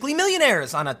magically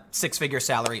millionaires on a six-figure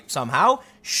salary somehow.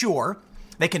 Sure,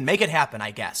 they can make it happen,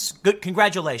 I guess. Good,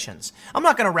 congratulations. I'm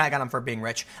not going to rag on them for being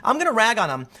rich. I'm going to rag on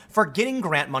them for getting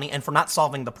grant money and for not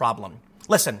solving the problem.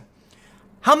 Listen,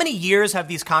 how many years have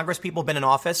these Congress people been in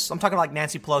office? I'm talking like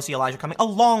Nancy Pelosi, Elijah Cummings. A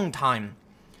long time.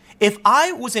 If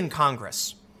I was in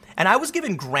Congress and I was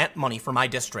given grant money for my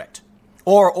district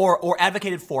or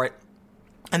advocated for it,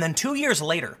 and then 2 years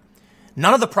later,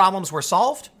 none of the problems were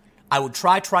solved, I would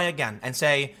try again and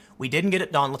say, we didn't get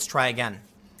it done, let's try again.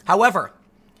 However,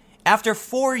 after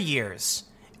 4 years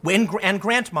and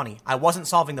grant money, I wasn't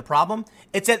solving the problem.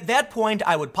 It's at that point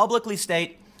I would publicly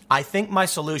state, I think my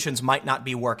solutions might not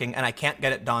be working and I can't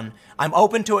get it done. I'm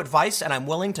open to advice and I'm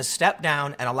willing to step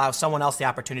down and allow someone else the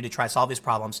opportunity to try to solve these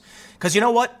problems. Because you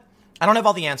know what? I don't have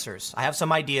all the answers. I have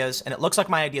some ideas and it looks like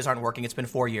my ideas aren't working. It's been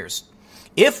 4 years.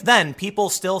 If then people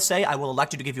still say, I will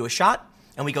elect you to give you a shot,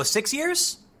 and we go 6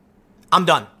 years, I'm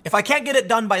done. If I can't get it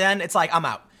done by then, it's like, I'm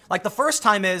out. Like the first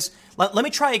time is, let me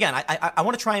try again. I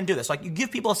want to try and do this. Like you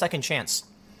give people a second chance.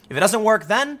 If it doesn't work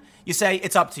then, you say,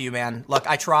 it's up to you, man. Look,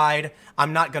 I tried.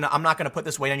 I'm not gonna put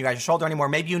this weight on you guys' shoulder anymore.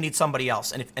 Maybe you need somebody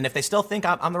else. And if they still think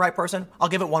I'm the right person, I'll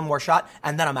give it one more shot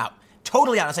and then I'm out.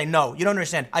 Totally out. I say, no, you don't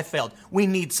understand. I failed. We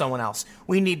need someone else.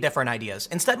 We need different ideas.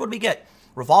 Instead, what do we get?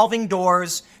 Revolving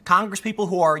doors, Congress people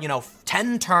who are,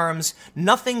 10 terms,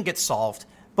 nothing gets solved.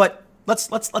 But let's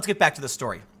get back to the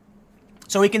story.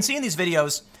 So we can see in these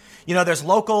videos, there's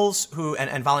locals who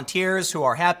and volunteers who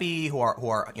are happy, who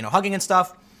are hugging and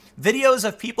stuff. Videos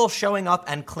of people showing up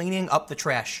and cleaning up the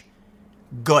trash.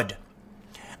 Good.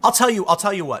 I'll tell you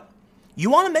what. You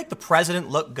want to make the president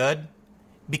look good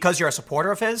because you're a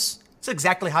supporter of his? That's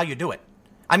exactly how you do it.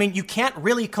 I mean, you can't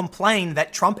really complain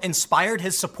that Trump inspired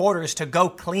his supporters to go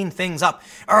clean things up.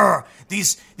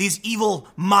 These evil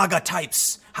MAGA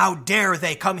types. How dare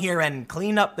they come here and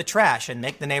clean up the trash and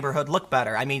make the neighborhood look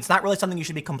better? I mean, it's not really something you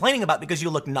should be complaining about because you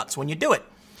look nuts when you do it.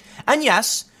 And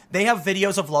yes, they have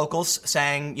videos of locals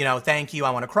saying, thank you,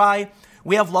 I want to cry.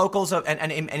 We have locals,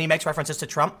 and he makes references to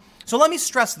Trump. So let me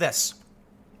stress this.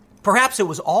 Perhaps it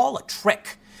was all a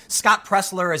trick. Scott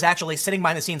Presler is actually sitting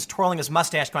behind the scenes twirling his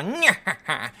mustache going,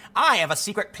 I have a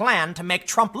secret plan to make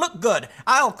Trump look good.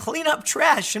 I'll clean up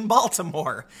trash in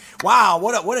Baltimore. Wow,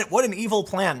 what an evil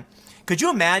plan. Could you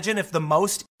imagine if the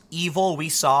most evil we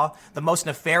saw, the most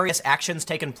nefarious actions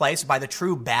taken place by the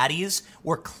true baddies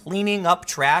were cleaning up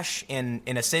trash in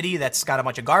a city that's got a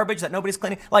bunch of garbage that nobody's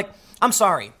cleaning? Like, I'm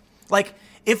sorry. Like,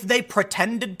 if they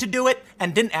pretended to do it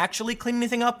and didn't actually clean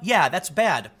anything up, yeah, that's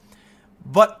bad.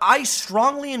 But I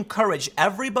strongly encourage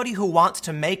everybody who wants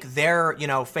to make their,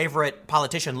 favorite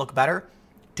politician look better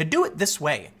to do it this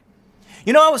way.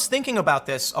 I was thinking about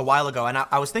this a while ago, and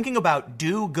I was thinking about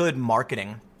do good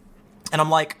marketing. And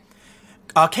I'm like,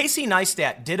 Casey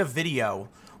Neistat did a video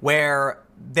where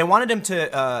they wanted him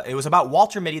to, it was about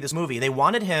Walter Mitty, this movie. They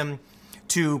wanted him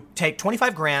to take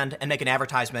 25 grand and make an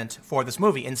advertisement for this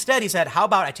movie. Instead, he said, how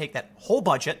about I take that whole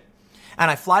budget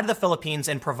and I fly to the Philippines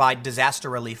and provide disaster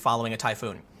relief following a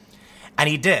typhoon? And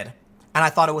he did. And I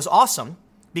thought it was awesome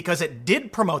because it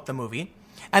did promote the movie.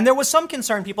 And there was some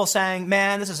concern, people saying,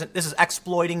 man, this is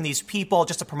exploiting these people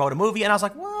just to promote a movie. And I was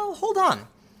like, well, hold on.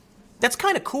 That's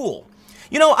kind of cool.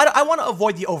 You know, I want to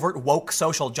avoid the overt woke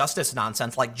social justice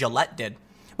nonsense like Gillette did.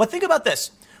 But think about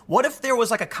this. What if there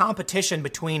was like a competition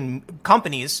between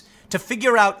companies to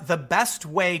figure out the best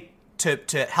way to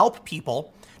help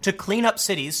people to clean up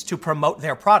cities to promote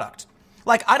their product?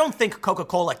 Like, I don't think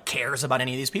Coca-Cola cares about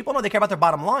any of these people. No, they care about their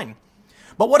bottom line.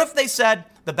 But what if they said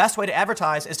the best way to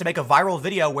advertise is to make a viral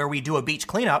video where we do a beach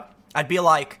cleanup? I'd be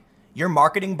like, your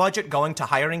marketing budget going to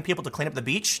hiring people to clean up the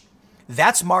beach?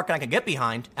 That's marketing I can get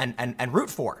behind and root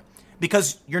for.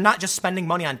 Because you're not just spending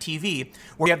money on TV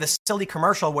where you have this silly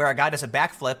commercial where a guy does a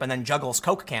backflip and then juggles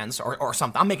Coke cans or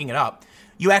something. I'm making it up.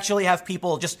 You actually have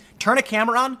people just turn a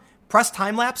camera on, press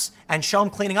time lapse, and show them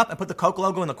cleaning up and put the Coke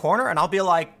logo in the corner. And I'll be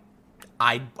like,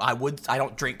 I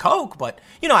don't drink Coke, but,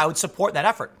 you know, I would support that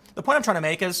effort. The point I'm trying to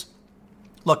make is,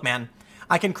 look, man,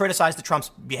 I can criticize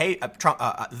I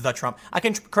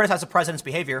can criticize the president's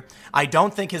behavior. I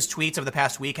don't think his tweets of the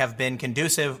past week have been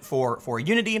conducive for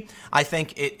unity. I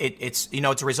think it's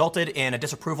resulted in a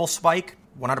disapproval spike,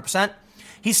 100%.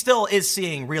 He still is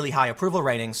seeing really high approval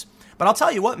ratings. But I'll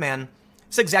tell you what, man,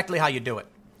 it's exactly how you do it.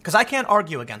 Because I can't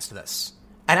argue against this.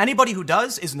 And anybody who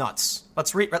does is nuts.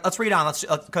 Let's read on.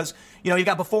 Because, you've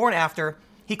got before and after.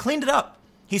 He cleaned it up.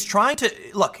 He's trying to,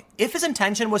 look, if his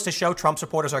intention was to show Trump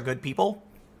supporters are good people,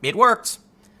 it worked.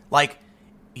 Like,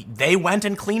 they went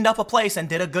and cleaned up a place and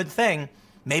did a good thing.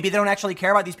 Maybe they don't actually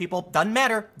care about these people. Doesn't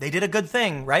matter. They did a good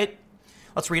thing, right?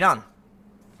 Let's read on.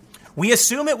 We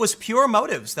assume it was pure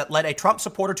motives that led a Trump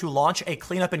supporter to launch a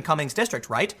cleanup in Cummings district,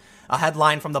 right? A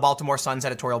headline from the Baltimore Sun's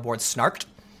editorial board snarked.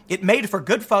 It made for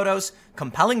good photos,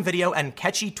 compelling video, and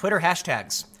catchy Twitter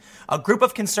hashtags. A group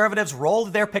of conservatives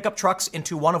rolled their pickup trucks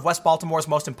into one of West Baltimore's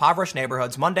most impoverished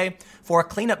neighborhoods Monday for a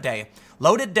cleanup day.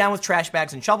 Loaded down with trash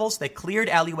bags and shovels, they cleared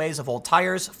alleyways of old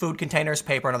tires, food containers,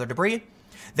 paper, and other debris.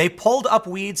 They pulled up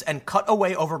weeds and cut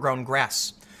away overgrown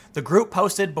grass. The group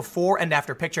posted before and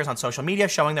after pictures on social media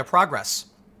showing their progress.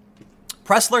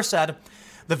 Pressler said,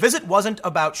 the visit wasn't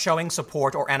about showing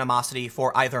support or animosity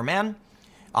for either man.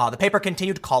 The paper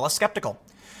continued to call us skeptical.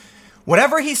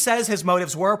 Whatever he says his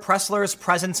motives were, Pressler's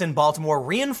presence in Baltimore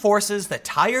reinforces the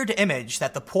tired image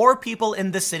that the poor people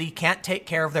in the city can't take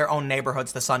care of their own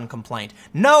neighborhoods, the Sun complained.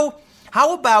 No,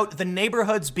 how about the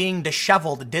neighborhoods being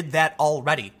disheveled did that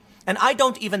already? And I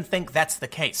don't even think that's the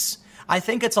case. I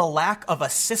think it's a lack of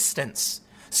assistance.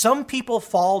 Some people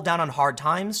fall down on hard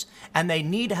times and they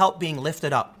need help being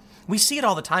lifted up. We see it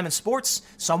all the time in sports.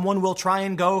 Someone will try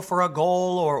and go for a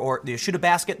goal or they shoot a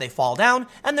basket, they fall down,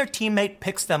 and their teammate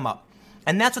picks them up.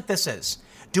 And that's what this is.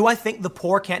 Do I think the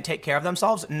poor can't take care of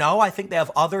themselves? No, I think they have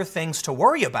other things to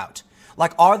worry about.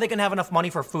 Like, are they going to have enough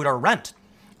money for food or rent?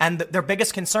 And their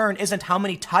biggest concern isn't how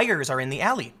many tires are in the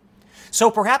alley. So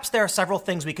perhaps there are several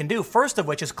things we can do, first of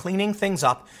which is cleaning things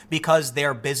up because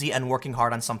they're busy and working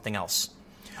hard on something else.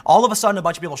 All of a sudden, a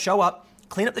bunch of people show up,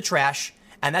 clean up the trash,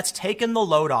 and that's taken the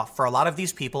load off for a lot of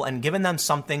these people and given them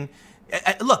something.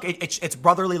 Look, it's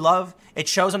brotherly love. It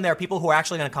shows them there are people who are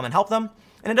actually going to come and help them.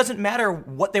 And it doesn't matter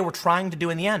what they were trying to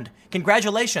do in the end.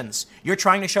 Congratulations. You're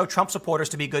trying to show Trump supporters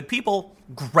to be good people.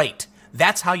 Great.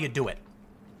 That's how you do it.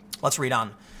 Let's read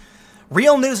on.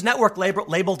 Real News Network labeled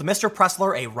Mr.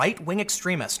 Pressler a right-wing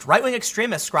extremist. Right-wing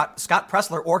extremist Scott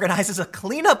Pressler organizes a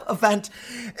cleanup event.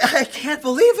 I can't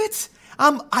believe it.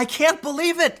 I can't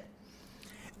believe it.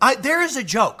 There is a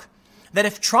joke that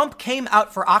if Trump came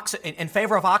out in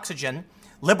favor of oxygen,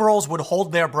 liberals would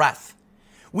hold their breath.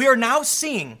 We are now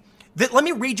seeing that. Let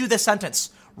me read you this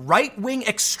sentence. Right-wing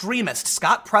extremist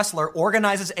Scott Pressler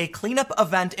organizes a cleanup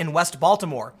event in West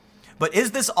Baltimore. But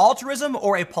is this altruism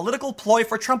or a political ploy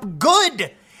for Trump?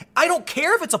 Good! I don't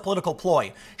care if it's a political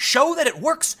ploy. Show that it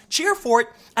works, cheer for it,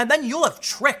 and then you'll have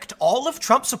tricked all of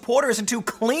Trump supporters into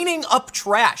cleaning up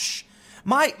trash.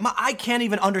 I can't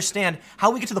even understand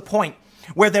how we get to the point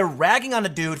where they're ragging on a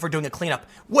dude for doing a cleanup,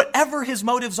 whatever his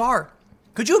motives are.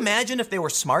 Could you imagine if they were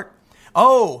smart?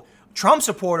 Oh, Trump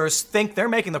supporters think they're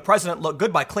making the president look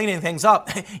good by cleaning things up.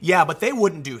 Yeah, but they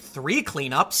wouldn't do 3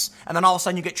 cleanups. And then all of a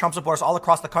sudden you get Trump supporters all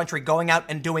across the country going out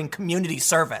and doing community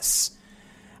service.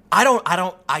 You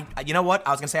know what?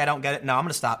 I was going to say I don't get it. No, I'm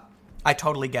going to stop. I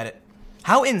totally get it.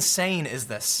 How insane is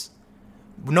this?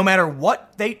 No matter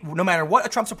what a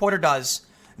Trump supporter does,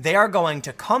 they are going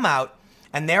to come out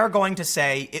and they're going to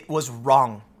say it was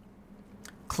wrong.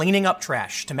 Cleaning up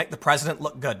trash to make the president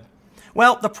look good.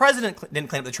 Well, the president didn't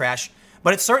clean up the trash,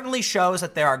 but it certainly shows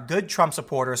that there are good Trump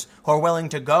supporters who are willing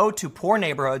to go to poor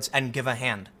neighborhoods and give a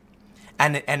hand.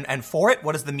 And for it,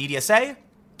 what does the media say?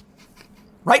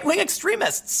 Right-wing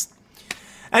extremists.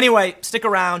 Anyway, stick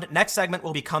around. Next segment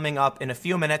will be coming up in a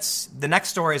few minutes. The next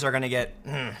stories are going to get...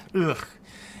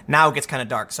 Now it gets kind of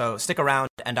dark, so stick around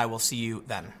and I will see you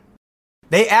then.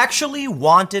 They actually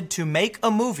wanted to make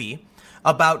a movie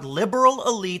about liberal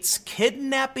elites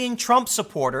kidnapping Trump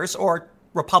supporters, or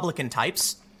Republican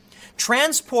types,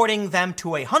 transporting them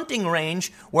to a hunting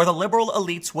range where the liberal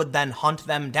elites would then hunt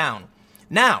them down.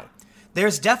 Now,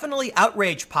 there's definitely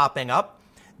outrage popping up.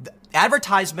 The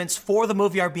advertisements for the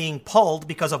movie are being pulled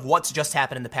because of what's just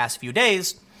happened in the past few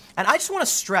days. And I just want to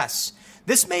stress,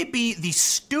 this may be the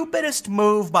stupidest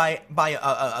move by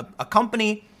a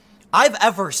company I've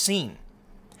ever seen.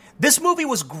 This movie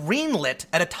was greenlit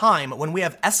at a time when we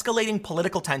have escalating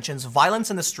political tensions, violence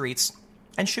in the streets,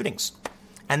 and shootings.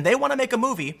 And they want to make a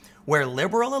movie where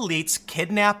liberal elites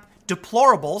kidnap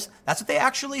deplorables. That's what they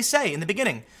actually say in the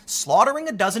beginning. Slaughtering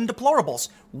a dozen deplorables.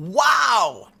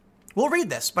 Wow! We'll read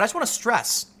this, but I just want to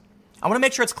stress. I want to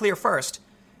make sure it's clear first.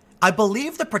 I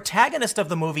believe the protagonist of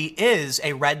the movie is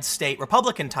a red state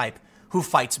Republican type who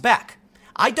fights back.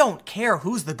 I don't care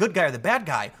who's the good guy or the bad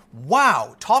guy.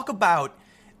 Wow, talk about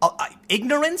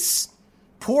ignorance,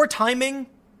 poor timing,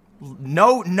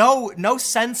 no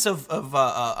sense of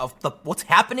what's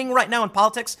happening right now in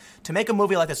politics to make a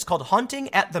movie like this. It's called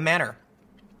Hunting at the Manor.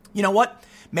 You know what?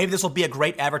 Maybe this will be a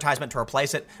great advertisement to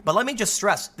replace it, but let me just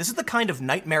stress, this is the kind of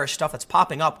nightmarish stuff that's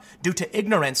popping up due to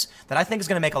ignorance that I think is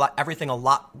going to make everything a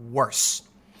lot worse.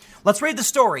 Let's read the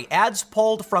story. Ads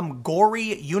pulled from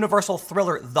gory universal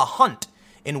thriller The Hunt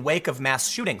in wake of mass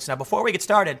shootings. Now, before we get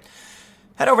started,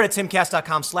 head over to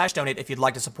timcast.com/donate if you'd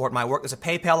like to support my work. There's a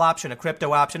PayPal option, a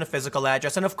crypto option, a physical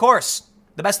address, and of course,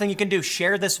 the best thing you can do,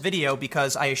 share this video,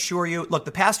 because I assure you, look,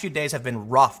 the past few days have been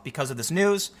rough because of this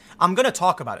news. I'm going to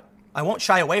talk about it. I won't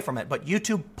shy away from it, but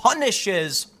YouTube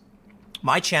punishes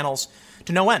my channels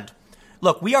to no end.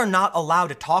 Look, we are not allowed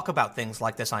to talk about things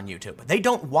like this on YouTube. They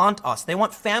don't want us. They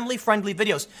want family-friendly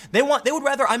videos. They would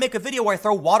rather I make a video where I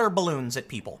throw water balloons at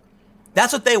people.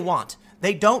 That's what they want.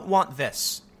 They don't want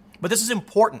this. But this is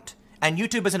important, and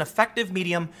YouTube is an effective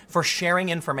medium for sharing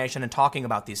information and talking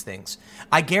about these things.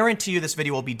 I guarantee you this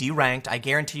video will be deranked. I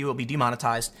guarantee you it will be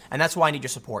demonetized, and that's why I need your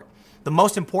support. The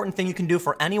most important thing you can do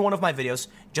for any one of my videos,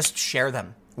 just share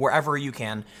them wherever you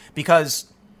can,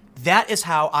 because that is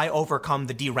how I overcome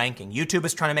the deranking. YouTube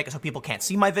is trying to make it so people can't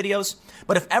see my videos,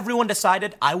 but if everyone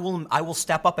decided I will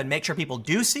step up and make sure people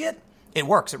do see it, it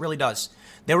works. It really does.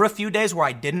 There were a few days where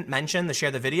I didn't mention the share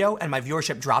the video, and my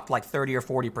viewership dropped like 30 or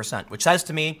 40%, which says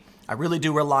to me, I really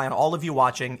do rely on all of you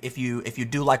watching if you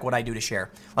do like what I do to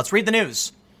share. Let's read the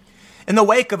news. In the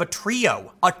wake of a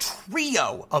trio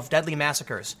of deadly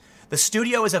massacres, the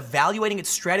studio is evaluating its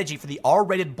strategy for the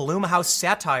R-rated Blumhouse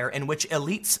satire in which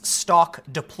elites stalk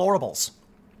deplorables.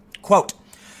 Quote,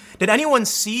 "Did anyone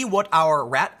see what our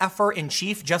rat effer in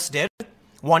chief just did?"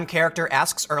 One character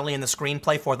asks early in the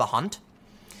screenplay for The Hunt.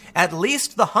 "At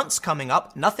least the hunt's coming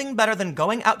up. Nothing better than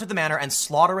going out to the manor and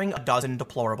slaughtering a dozen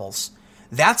deplorables."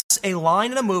 That's a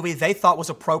line in a movie they thought was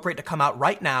appropriate to come out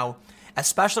right now,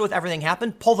 especially with everything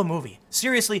happened. Pull the movie.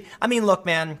 Seriously, I mean, look,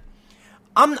 man,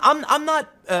 I'm not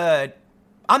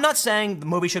saying the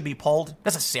movie should be pulled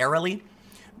necessarily.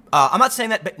 I'm not saying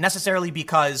that necessarily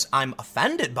because I'm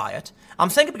offended by it. I'm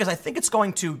saying it because I think it's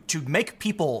going to make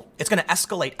people, it's going to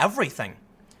escalate everything.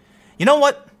 You know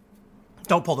what?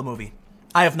 Don't pull the movie.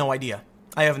 I have no idea.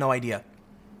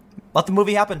 Let the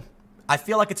movie happen. I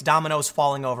feel like it's dominoes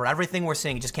falling over. Everything we're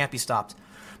seeing just can't be stopped.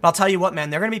 But I'll tell you what, man,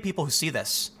 there are going to be people who see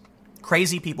this.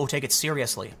 Crazy people who take it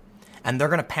seriously. And they're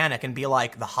going to panic and be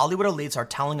like, the Hollywood elites are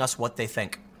telling us what they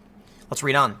think. Let's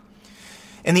read on.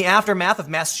 In the aftermath of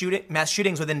mass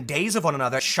shootings within days of one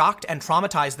another, shocked and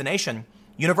traumatized the nation,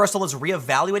 Universal is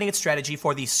reevaluating its strategy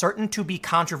for the certain-to-be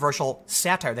controversial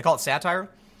satire. They call it satire?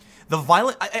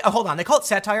 Hold on, they call it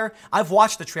satire? I've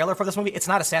watched the trailer for this movie. It's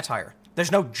not a satire.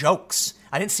 There's no jokes.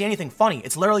 I didn't see anything funny.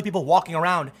 It's literally people walking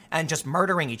around and just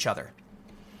murdering each other.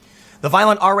 The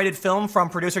violent R-rated film from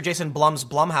producer Jason Blum's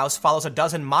Blumhouse follows a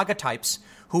dozen MAGA types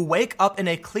who wake up in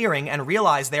a clearing and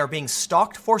realize they are being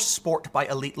stalked for sport by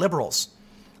elite liberals.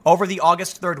 Over the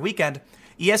August 3rd weekend,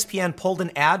 ESPN pulled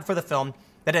an ad for the film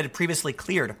that it had previously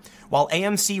cleared, while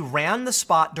AMC ran the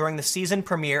spot during the season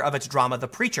premiere of its drama The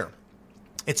Preacher.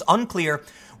 It's unclear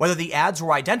whether the ads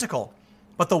were identical,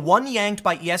 but the one yanked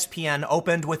by ESPN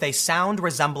opened with a sound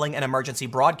resembling an emergency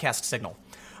broadcast signal.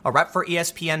 A rep for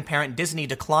ESPN parent Disney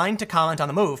declined to comment on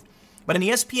the move, but an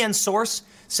ESPN source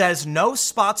says no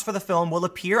spots for the film will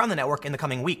appear on the network in the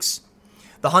coming weeks.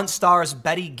 The Hunt stars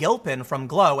Betty Gilpin from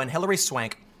Glow and Hilary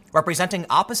Swank, representing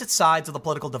opposite sides of the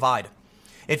political divide.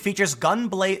 It features gun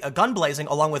blazing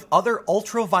along with other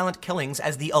ultra-violent killings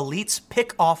as the elites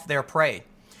pick off their prey.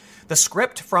 The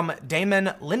script from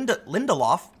Damon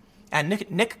Lindelof and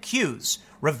Nick Hughes,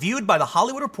 reviewed by The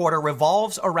Hollywood Reporter,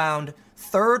 revolves around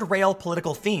third-rail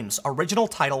political themes. Original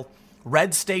title,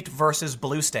 Red State versus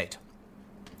Blue State.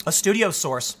 A studio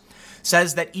source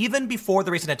says that even before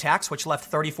the recent attacks, which left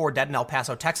 34 dead in El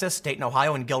Paso, Texas, Dayton,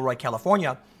 Ohio, and Gilroy,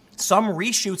 California, some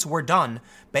reshoots were done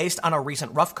based on a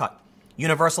recent rough cut.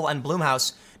 Universal and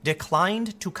Blumhouse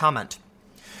declined to comment.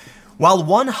 While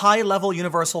one high-level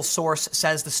Universal source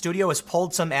says the studio has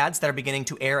pulled some ads that are beginning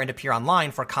to air and appear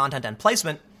online for content and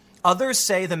placement, others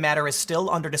say the matter is still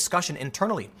under discussion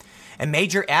internally. A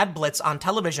major ad blitz on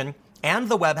television and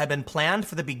the web had been planned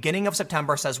for the beginning of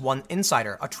September, says one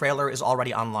insider. A trailer is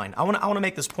already online. I want to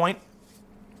make this point.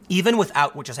 Even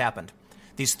without what just happened,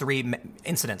 these three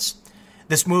incidents,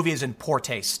 this movie is in poor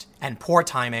taste and poor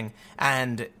timing,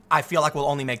 and I feel like will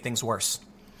only make things worse.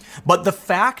 But the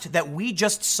fact that we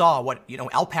just saw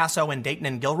El Paso and Dayton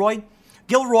and Gilroy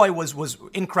was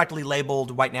incorrectly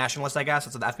labeled white nationalist, I guess.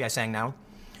 That's what the FBI is saying now.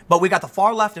 But we got the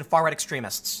far left and far right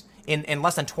extremists in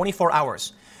less than 24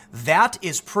 hours. That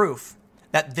is proof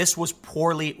that this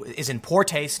is in poor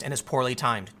taste and is poorly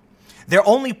timed. They're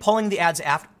only pulling the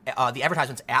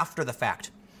advertisements after the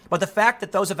fact. But the fact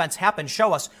that those events happen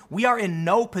show us we are in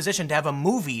no position to have a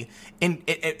movie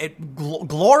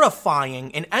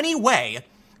glorifying in any way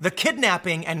the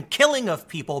kidnapping and killing of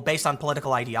people based on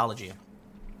political ideology.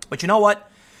 But you know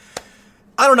what?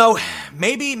 I don't know.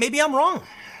 Maybe I'm wrong.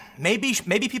 Maybe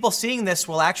people seeing this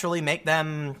will actually make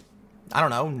them,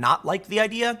 not like the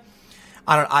idea.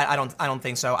 I don't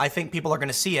think so. I think people are going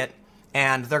to see it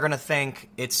and they're going to think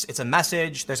it's a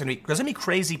message. There's going to be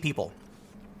crazy people.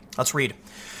 Let's read.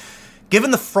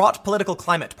 Given the fraught political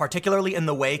climate, particularly in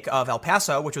the wake of El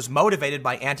Paso, which was motivated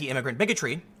by anti-immigrant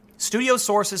bigotry, studio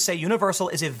sources say Universal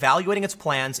is evaluating its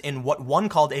plans in what one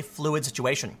called a fluid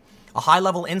situation. A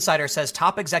high-level insider says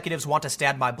top executives want to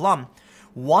stand by Blum,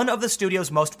 one of the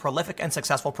studio's most prolific and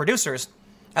successful producers,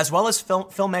 as well as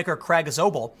filmmaker Craig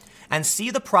Zobel, and see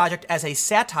the project as a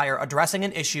satire addressing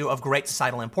an issue of great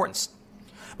societal importance.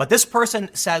 But this person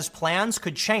says plans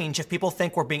could change if people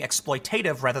think we're being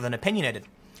exploitative rather than opinionated.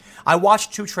 I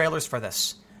watched 2 trailers for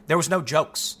this. There was no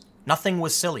jokes. Nothing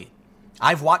was silly.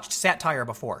 I've watched satire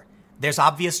before. There's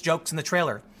obvious jokes in the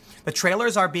trailer. The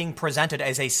trailers are being presented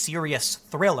as a serious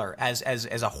thriller, as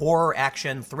a horror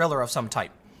action thriller of some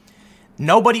type.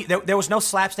 There was no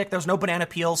slapstick, there was no banana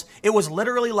peels. It was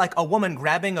literally like a woman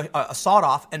grabbing a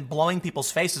sawed-off and blowing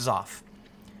people's faces off.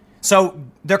 So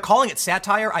they're calling it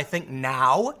satire, I think,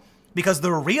 now, because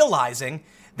they're realizing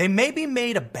they maybe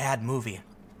made a bad movie.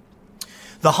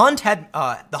 The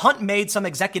Hunt made some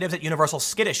executives at Universal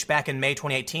skittish back in May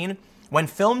 2018 when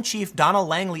film chief Donna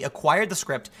Langley acquired the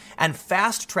script and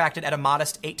fast-tracked it at a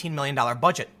modest $18 million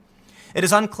budget. It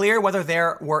is unclear whether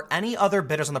there were any other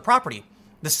bidders on the property,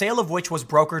 the sale of which was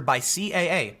brokered by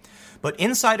CAA, but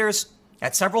insiders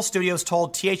at several studios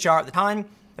told THR at the time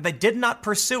that they did not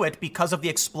pursue it because of the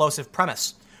explosive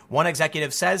premise. One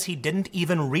executive says he didn't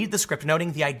even read the script,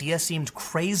 noting the idea seemed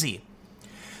crazy.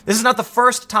 This is not the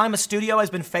first time a studio has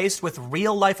been faced with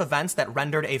real-life events that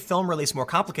rendered a film release more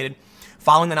complicated.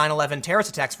 Following the 9/11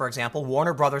 terrorist attacks, for example,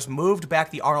 Warner Brothers moved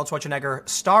back the Arnold Schwarzenegger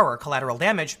starer Collateral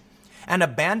Damage and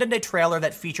abandoned a trailer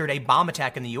that featured a bomb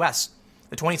attack in the U.S.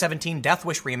 The 2017 Death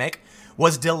Wish remake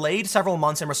was delayed several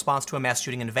months in response to a mass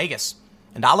shooting in Vegas.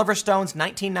 And Oliver Stone's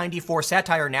 1994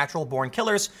 satire Natural Born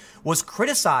Killers was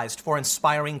criticized for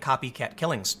inspiring copycat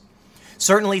killings.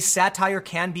 Certainly, satire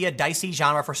can be a dicey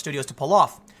genre for studios to pull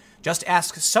off. Just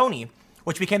ask Sony,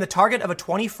 which became the target of a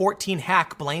 2014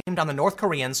 hack blamed on the North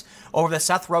Koreans over the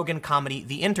Seth Rogen comedy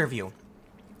The Interview.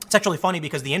 It's actually funny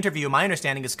because The Interview, my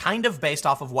understanding, is kind of based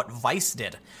off of what Vice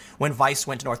did when Vice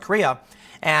went to North Korea.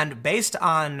 And based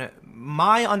on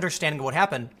my understanding of what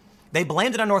happened, they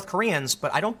blamed it on North Koreans,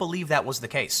 but I don't believe that was the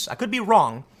case. I could be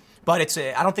wrong, but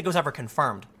I don't think it was ever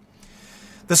confirmed.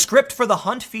 The script for The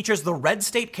Hunt features the Red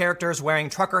State characters wearing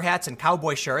trucker hats and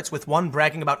cowboy shirts, with one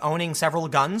bragging about owning several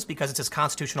guns because it's his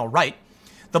constitutional right.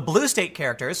 The Blue State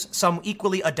characters, some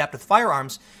equally adept with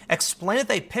firearms, explain that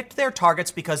they picked their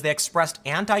targets because they expressed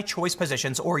anti-choice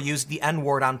positions or used the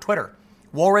N-word on Twitter.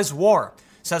 War is war,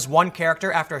 says one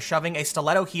character after shoving a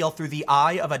stiletto heel through the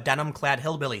eye of a denim-clad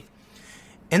hillbilly.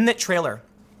 In that trailer,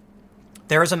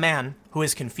 there is a man who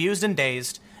is confused and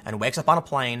dazed and wakes up on a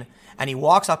plane, and he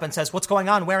walks up and says, "What's going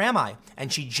on? Where am I?"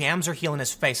 And she jams her heel in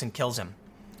his face and kills him.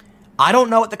 I don't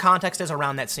know what the context is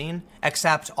around that scene,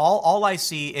 except all I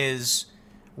see is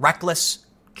reckless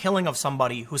killing of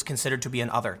somebody who's considered to be an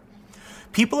other.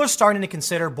 People are starting to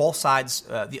consider both sides,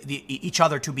 each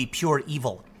other, to be pure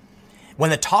evil. When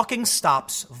the talking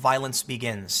stops, violence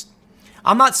begins.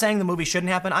 I'm not saying the movie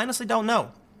shouldn't happen. I honestly don't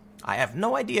know. I have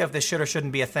no idea if this should or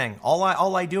shouldn't be a thing.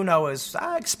 All I do know is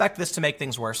I expect this to make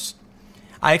things worse.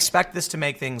 I expect this to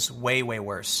make things way, way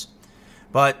worse.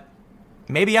 But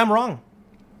maybe I'm wrong.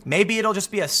 Maybe it'll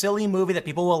just be a silly movie that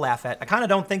people will laugh at. I kind of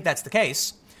don't think that's the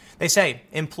case. They say,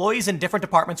 employees in different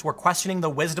departments were questioning the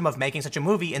wisdom of making such a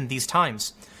movie in these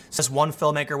times, says one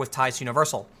filmmaker with ties to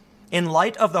Universal. In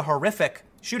light of the horrific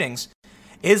shootings,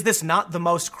 is this not the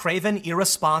most craven,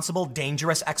 irresponsible,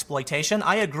 dangerous exploitation?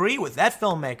 I agree with that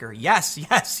filmmaker. Yes,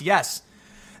 yes, yes.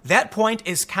 That point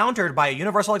is countered by a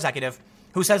Universal executive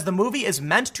who says the movie is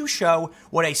meant to show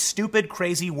what a stupid,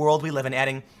 crazy world we live in,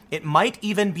 adding, it might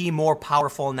even be more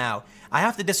powerful now. I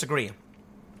have to disagree.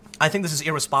 I think this is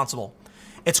irresponsible.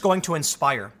 It's going to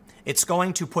inspire. It's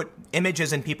going to put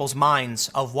images in people's minds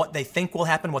of what they think will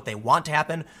happen, what they want to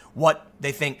happen, what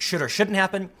they think should or shouldn't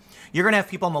happen. You're going to have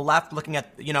people on the left looking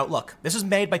at, look, this is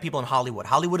made by people in Hollywood.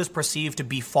 Hollywood is perceived to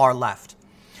be far left.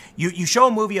 You show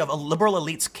a movie of a liberal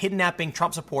elites kidnapping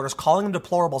Trump supporters, calling them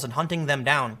deplorables and hunting them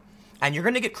down. And you're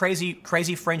going to get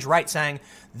crazy fringe right saying,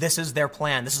 this is their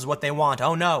plan, this is what they want.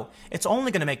 Oh no, it's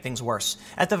only going to make things worse.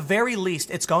 At the very least,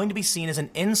 it's going to be seen as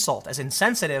an insult, as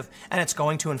insensitive, and it's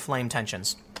going to inflame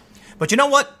tensions. But you know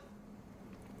what?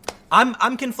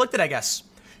 I'm conflicted, I guess.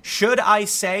 Should I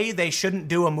say they shouldn't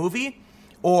do a movie?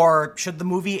 Or should the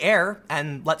movie air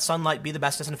and let sunlight be the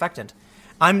best disinfectant?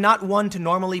 I'm not one to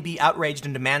normally be outraged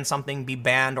and demand something be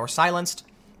banned or silenced,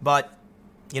 but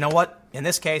you know what? In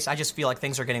this case, I just feel like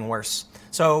things are getting worse.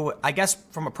 So I guess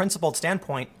from a principled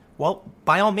standpoint, well,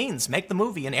 by all means, make the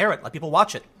movie and air it. Let people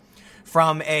watch it.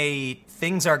 From a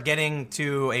things are getting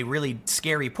to a really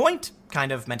scary point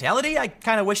kind of mentality, I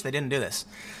kind of wish they didn't do this.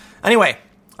 Anyway,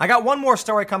 I got one more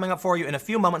story coming up for you in a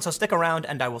few moments, so stick around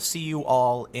and I will see you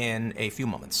all in a few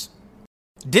moments.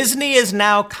 Disney is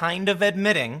now kind of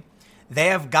admitting they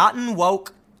have gotten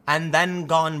woke and then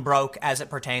gone broke as it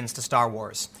pertains to Star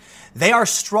Wars. They are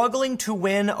struggling to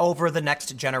win over the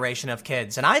next generation of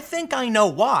kids, and I think I know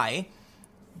why.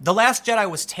 The Last Jedi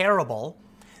was terrible.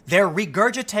 They're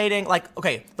regurgitating,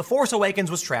 The Force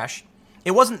Awakens was trash.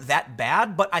 It wasn't that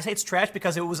bad, but I say it's trash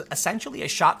because it was essentially a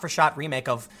shot-for-shot remake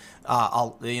of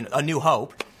A New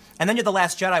Hope. And then you had The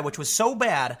Last Jedi, which was so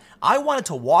bad, I wanted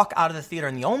to walk out of the theater,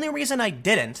 and the only reason I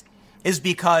didn't is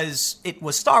because it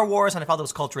was Star Wars and I felt it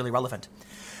was culturally relevant.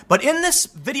 But in this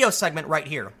video segment right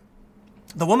here,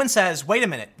 the woman says, wait a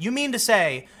minute, you mean to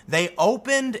say they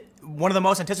opened one of the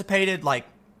most anticipated,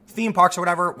 theme parks or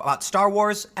whatever about Star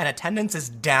Wars and attendance is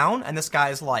down? And this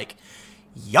guy's like,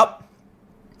 yup.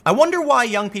 I wonder why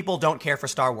young people don't care for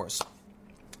Star Wars.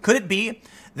 Could it be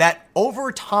that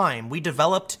over time we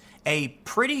developed a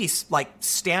pretty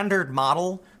standard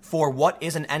model for what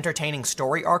is an entertaining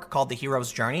story arc called the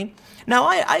hero's journey? Now,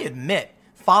 I admit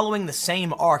following the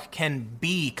same arc can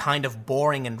be kind of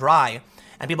boring and dry,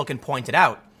 and people can point it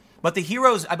out. But the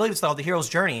hero's, I believe it's called the hero's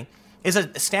journey, is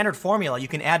a standard formula. You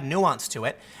can add nuance to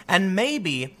it, and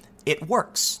maybe it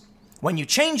works. When you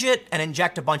change it and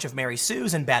inject a bunch of Mary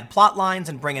Sues and bad plot lines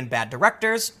and bring in bad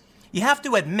directors, you have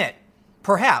to admit,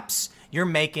 perhaps you're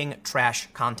making trash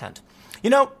content.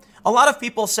 A lot of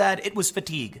people said it was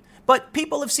fatigue, but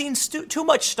people have seen too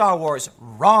much Star Wars.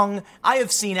 Wrong. I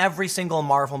have seen every single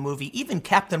Marvel movie, even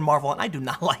Captain Marvel, and I do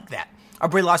not like that. Or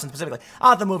Brie Larson specifically. I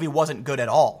thought the movie wasn't good at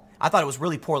all. I thought it was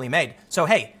really poorly made. So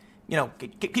hey,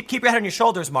 keep your head on your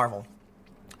shoulders, Marvel.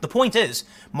 The point is,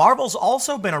 Marvel's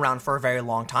also been around for a very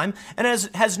long time and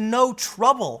has no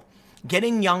trouble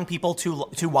getting young people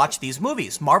to watch these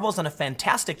movies. Marvel's done a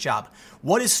fantastic job.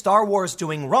 What is Star Wars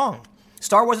doing wrong?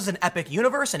 Star Wars is an epic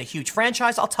universe and a huge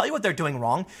franchise. I'll tell you what they're doing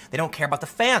wrong. They don't care about the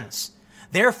fans.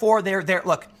 Therefore,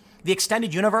 look, the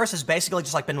extended universe has basically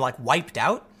just been wiped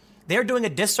out. They're doing a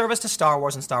disservice to Star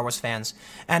Wars and Star Wars fans.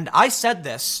 And I said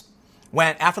this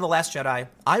after The Last Jedi,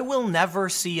 I will never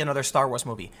see another Star Wars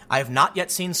movie. I have not yet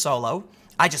seen Solo.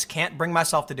 I just can't bring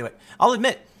myself to do it. I'll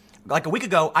admit, a week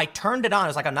ago, I turned it on. It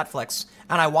was on Netflix,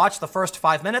 and I watched the first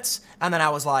 5 minutes, and then I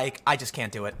was like, I just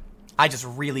can't do it. I just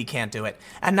really can't do it.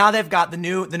 And now they've got the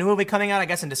new movie coming out, I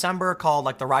guess in December,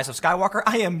 called The Rise of Skywalker.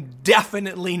 I am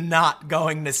definitely not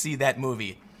going to see that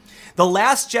movie. The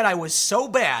Last Jedi was so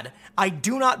bad, I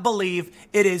do not believe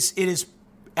it is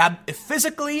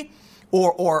physically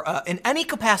or in any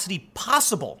capacity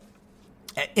possible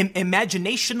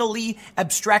imaginationally,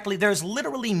 abstractly, there's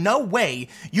literally no way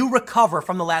you recover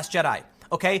from The Last Jedi,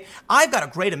 okay? I've got a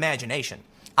great imagination.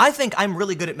 I think I'm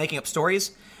really good at making up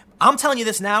stories. I'm telling you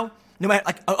this now, no matter,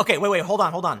 like, okay, wait, hold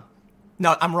on.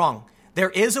 No, I'm wrong. There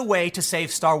is a way to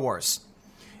save Star Wars.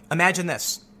 Imagine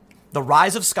this. The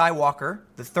Rise of Skywalker,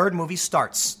 the third movie,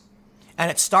 starts. And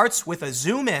it starts with a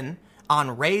zoom in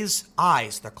on Rey's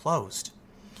eyes. They're closed.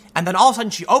 And then all of a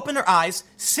sudden she opens her eyes,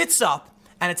 sits up,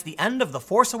 and it's the end of The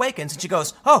Force Awakens, and she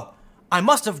goes, oh, I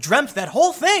must have dreamt that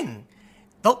whole thing.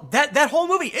 That whole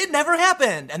movie, it never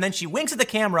happened. And then she winks at the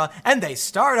camera, and they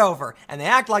start over, and they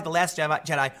act like The Last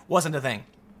Jedi wasn't a thing.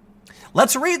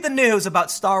 Let's read the news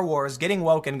about Star Wars getting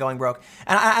woke and going broke.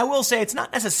 And I will say it's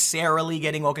not necessarily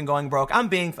getting woke and going broke. I'm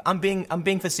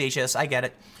being facetious. I get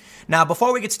it. Now,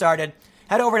 before we get started,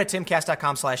 head over to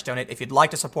timcast.com/donate if you'd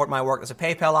like to support my work. There's a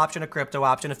PayPal option, a crypto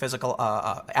option, a physical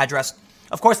address.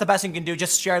 Of course, the best thing you can do,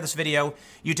 just share this video.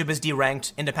 YouTube is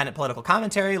deranked independent political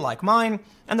commentary like mine,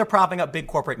 and they're propping up big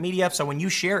corporate media, so when you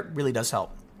share, it really does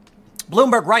help.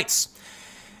 Bloomberg writes,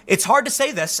 it's hard to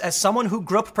say this as someone who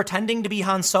grew up pretending to be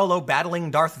Han Solo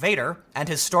battling Darth Vader and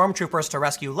his stormtroopers to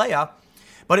rescue Leia,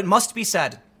 but it must be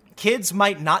said, kids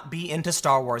might not be into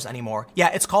Star Wars anymore. Yeah,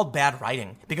 it's called bad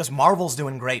writing, because Marvel's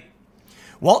doing great.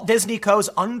 Walt Disney Co.'s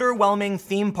underwhelming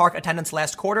theme park attendance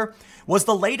last quarter was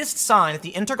the latest sign that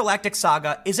the intergalactic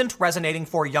saga isn't resonating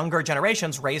for younger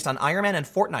generations raised on Iron Man and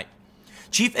Fortnite.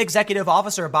 Chief Executive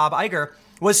Officer Bob Iger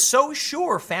was so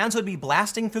sure fans would be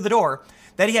blasting through the door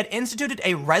that he had instituted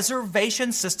a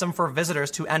reservation system for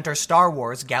visitors to enter Star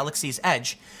Wars Galaxy's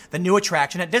Edge, the new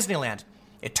attraction at Disneyland.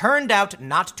 It turned out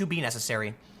not to be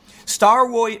necessary. Star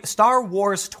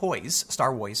Wars toys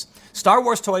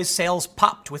sales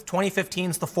popped with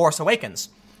 2015's The Force Awakens,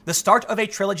 the start of a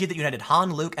trilogy that united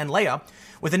Han, Luke, and Leia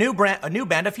with a new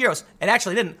band of heroes. It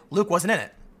actually didn't. Luke wasn't in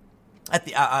it.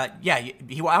 I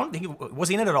don't think was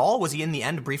he in it at all? Was he in the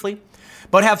end briefly?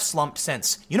 But have slumped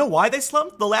since. You know why they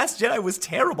slumped? The Last Jedi was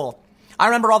terrible. I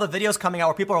remember all the videos coming out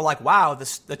where people are like, wow,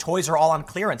 the toys are all on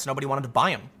clearance. Nobody wanted to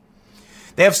buy them.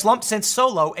 They have slumped since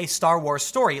Solo, a Star Wars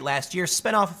story, last year's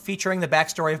spinoff featuring the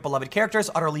backstory of beloved characters,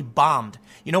 utterly bombed.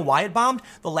 You know why it bombed?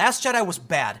 The Last Jedi was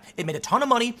bad. It made a ton of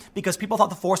money because people thought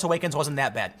The Force Awakens wasn't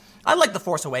that bad. I like The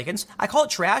Force Awakens. I call it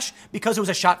trash because it was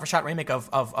a shot-for-shot remake of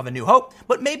A New Hope,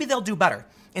 but maybe they'll do better.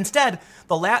 Instead,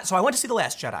 so I went to see The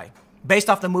Last Jedi, based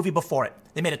off the movie before it.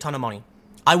 They made a ton of money.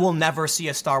 I will never see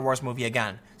a Star Wars movie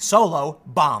again. Solo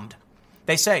bombed.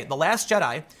 They say The Last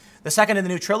Jedi, the second in the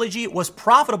new trilogy, was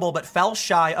profitable but fell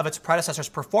shy of its predecessor's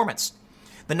performance.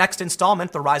 The next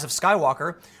installment, The Rise of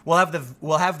Skywalker,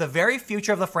 will have the very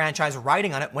future of the franchise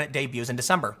riding on it when it debuts in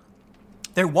December.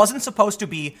 There wasn't supposed to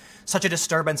be such a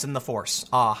disturbance in the Force.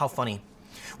 Ah, how funny.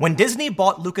 When Disney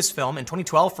bought Lucasfilm in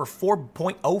 2012 for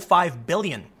 $4.05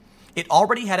 billion, it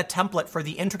already had a template for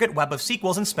the intricate web of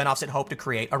sequels and spin-offs it hoped to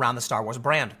create around the Star Wars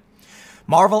brand.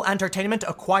 Marvel Entertainment,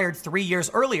 acquired 3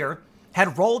 years earlier,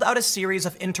 had rolled out a series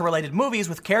of interrelated movies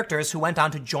with characters who went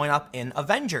on to join up in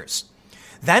Avengers.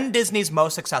 Then Disney's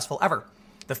most successful ever.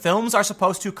 The films are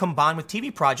supposed to combine with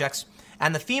TV projects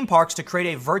and the theme parks to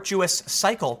create a virtuous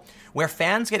cycle where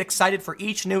fans get excited for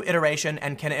each new iteration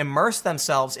and can immerse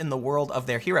themselves in the world of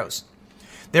their heroes.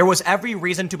 There was every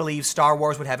reason to believe Star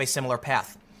Wars would have a similar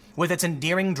path, with its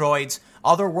endearing droids,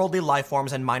 otherworldly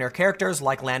lifeforms, and minor characters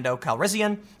like Lando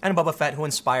Calrissian and Boba Fett who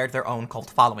inspired their own cult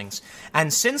followings.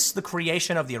 And since the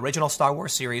creation of the original Star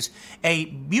Wars series, a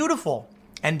beautiful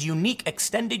and unique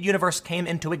extended universe came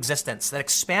into existence that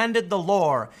expanded the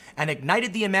lore and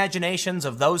ignited the imaginations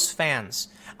of those fans.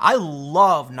 I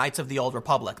love Knights of the Old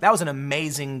Republic. That was an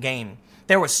amazing game.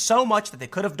 There was so much that they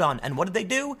could have done. And what did they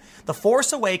do? The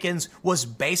Force Awakens was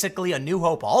basically A New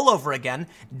Hope all over again.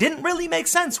 Didn't really make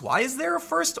sense. Why is there a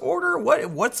First Order?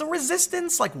 What's a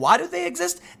resistance? Like, why do they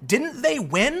exist? Didn't they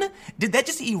win? Did that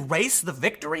just erase the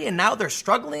victory and now they're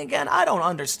struggling again? I don't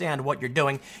understand what you're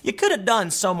doing. You could have done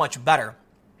so much better.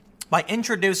 By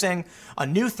introducing a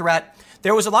new threat,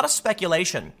 there was a lot of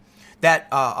speculation that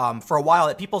for a while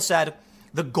that people said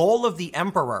the goal of the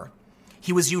Emperor,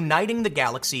 he was uniting the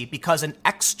galaxy because an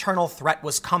external threat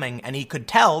was coming and he could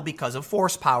tell because of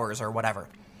force powers or whatever.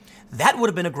 That would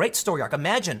have been a great story arc.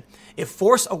 Imagine if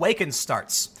Force Awakens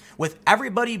starts with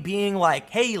everybody being like,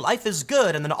 hey, life is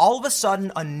good, and then all of a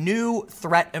sudden a new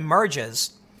threat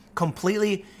emerges,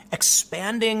 completely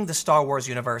expanding the Star Wars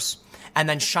universe and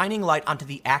then shining light onto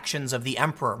the actions of the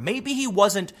Emperor. Maybe he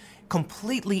wasn't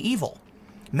completely evil.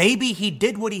 Maybe he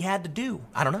did what he had to do.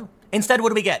 I don't know. Instead, what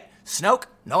do we get? Snoke?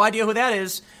 No idea who that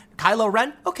is. Kylo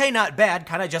Ren? Okay, not bad.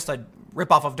 Kind of just a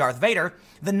ripoff of Darth Vader.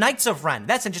 The Knights of Ren.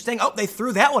 That's interesting. Oh, they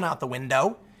threw that one out the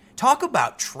window. Talk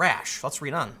about trash. Let's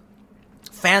read on.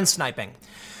 Fan sniping.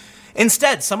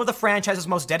 Instead, some of the franchise's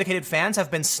most dedicated fans have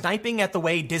been sniping at the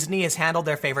way Disney has handled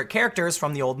their favorite characters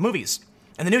from the old movies.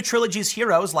 And the new trilogy's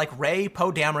heroes, like Rey,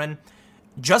 Poe Dameron,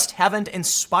 just haven't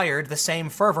inspired the same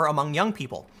fervor among young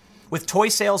people, with toy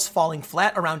sales falling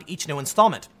flat around each new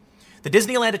installment. The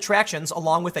Disneyland attractions,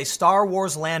 along with a Star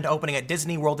Wars land opening at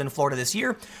Disney World in Florida this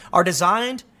year, are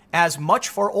designed as much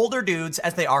for older dudes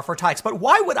as they are for tykes. But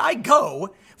why would I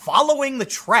go following the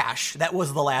trash that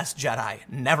was The Last Jedi?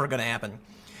 Never gonna happen.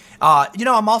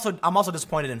 I'm also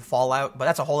disappointed in Fallout, but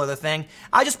that's a whole other thing.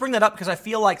 I just bring that up because I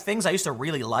feel like things I used to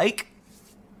really like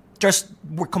just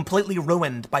were completely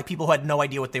ruined by people who had no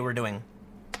idea what they were doing.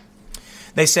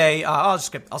 They say, I'll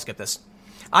skip this.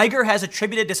 Iger has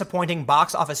attributed disappointing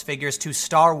box office figures to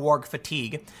Star Wars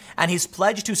fatigue, and he's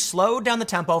pledged to slow down the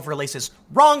tempo of releases.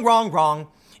 Wrong.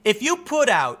 If you put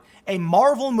out a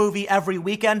Marvel movie every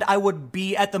weekend, I would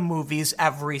be at the movies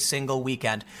every single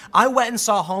weekend. I went and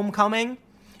saw Homecoming.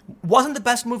 Wasn't the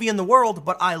best movie in the world,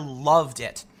 but I loved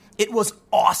it. It was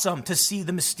awesome to see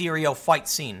the Mysterio fight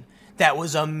scene. That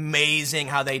was amazing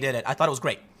how they did it. I thought it was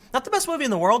great. Not the best movie in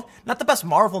the world, not the best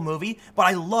Marvel movie, but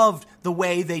I loved the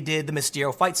way they did the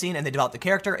Mysterio fight scene and they developed the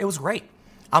character. It was great.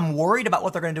 I'm worried about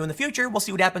what they're going to do in the future. We'll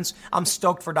see what happens. I'm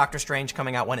stoked for Doctor Strange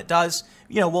coming out when it does.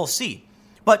 We'll see.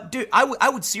 But dude, I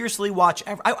would seriously watch.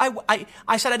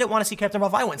 I said I didn't want to see Captain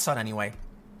Marvel. I went and saw it anyway.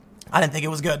 I didn't think it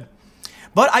was good.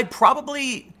 But I'd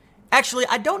probably... Actually,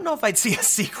 I don't know if I'd see a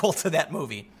sequel to that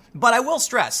movie. But I will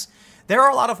stress, there are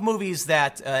a lot of movies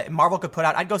that Marvel could put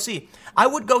out. I'd go see. I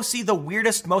would go see the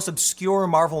weirdest, most obscure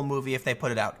Marvel movie if they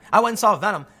put it out. I went and saw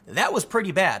Venom. That was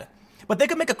pretty bad. But they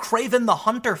could make a Kraven the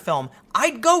Hunter film.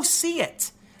 I'd go see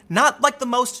it. Not like the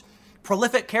most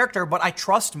prolific character, but I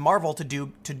trust Marvel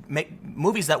to make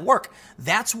movies that work.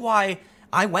 That's why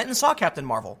I went and saw Captain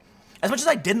Marvel. As much as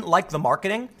I didn't like the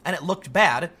marketing and it looked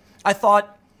bad, I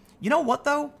thought, you know what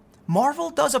though?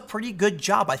 Marvel does a pretty good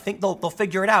job. I think they'll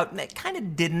figure it out. And it kind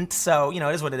of didn't, so,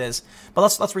 it is what it is. But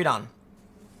let's read on.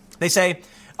 They say,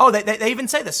 they even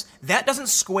say this. That doesn't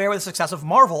square with the success of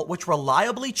Marvel, which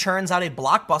reliably churns out a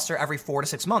blockbuster every 4 to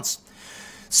 6 months.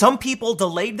 Some people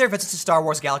delayed their visits to Star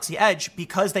Wars Galaxy Edge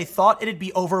because they thought it'd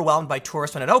be overwhelmed by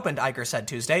tourists when it opened, Iger said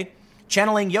Tuesday,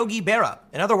 channeling Yogi Berra.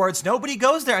 In other words, nobody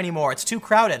goes there anymore. It's too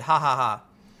crowded. Ha ha ha.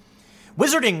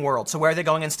 Wizarding World. So where are they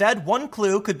going instead? One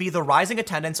clue could be the rising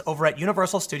attendance over at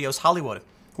Universal Studios Hollywood,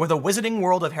 where the Wizarding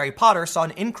World of Harry Potter saw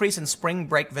an increase in spring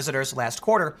break visitors last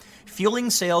quarter, fueling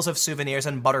sales of souvenirs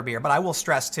and butterbeer. But I will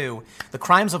stress, too, The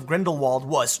Crimes of Grindelwald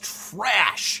was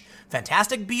trash.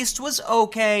 Fantastic Beasts was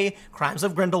okay. Crimes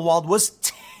of Grindelwald was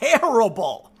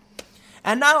terrible.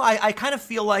 And now I kind of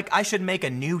feel like I should make a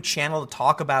new channel to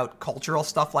talk about cultural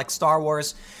stuff like Star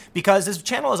Wars, because this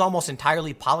channel is almost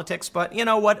entirely politics, but you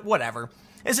know what? Whatever.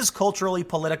 This is culturally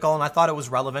political, and I thought it was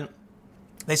relevant.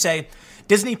 They say,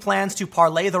 Disney plans to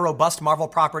parlay the robust Marvel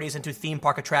properties into theme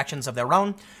park attractions of their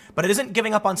own, but it isn't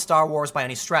giving up on Star Wars by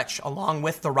any stretch. Along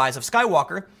with The Rise of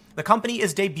Skywalker, the company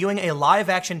is debuting a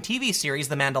live-action TV series,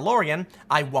 The Mandalorian,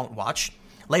 I won't watch,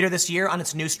 later this year on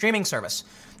its new streaming service.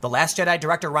 The Last Jedi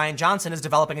director Rian Johnson is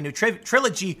developing a new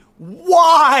trilogy.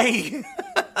 Why?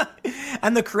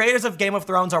 And the creators of Game of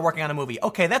Thrones are working on a movie.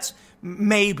 Okay, that's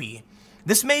maybe.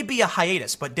 This may be a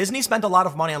hiatus, but Disney spent a lot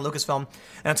of money on Lucasfilm,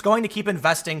 and it's going to keep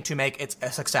investing to make it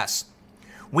a success.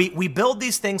 We build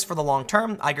these things for the long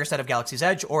term, Iger said of Galaxy's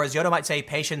Edge, or as Yoda might say,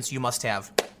 patience you must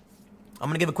have. I'm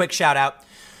going to give a quick shout out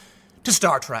to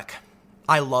Star Trek.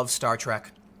 I love Star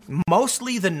Trek.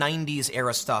 Mostly the 90s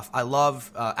era stuff. I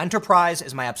love Enterprise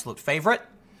is my absolute favorite.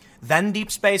 Then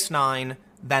Deep Space Nine.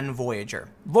 Then Voyager.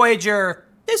 Voyager,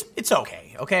 it's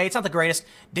okay. It's not the greatest.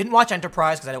 Didn't watch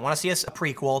Enterprise because I didn't want to see a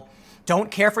prequel.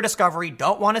 Don't care for Discovery.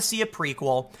 Don't want to see a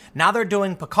prequel. Now they're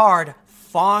doing Picard.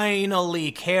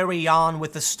 Finally carry on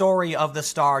with the story of the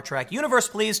Star Trek universe,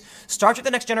 please. Star Trek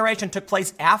The Next Generation took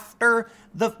place after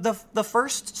the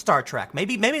first Star Trek.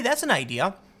 Maybe that's an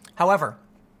idea. However,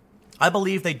 I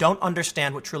believe they don't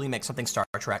understand what truly makes something Star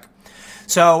Trek.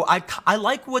 So I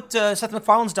like what Seth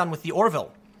MacFarlane's done with The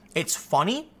Orville. It's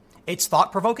funny, it's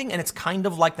thought-provoking, and it's kind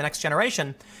of like The Next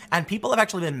Generation. And people have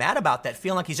actually been mad about that,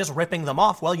 feeling like he's just ripping them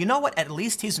off. Well, you know what? At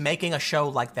least he's making a show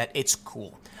like that. It's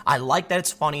cool. I like that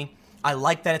it's funny. I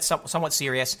like that it's somewhat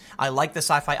serious. I like the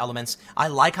sci-fi elements. I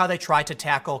like how they try to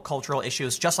tackle cultural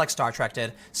issues just like Star Trek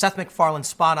did. Seth MacFarlane,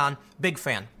 spot on. Big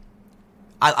fan.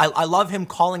 I love him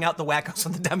calling out the wackos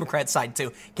on the Democrat side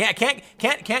too. Can't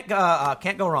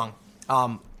go wrong.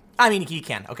 I mean, he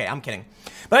can. Okay, I'm kidding.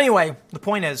 But anyway, the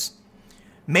point is,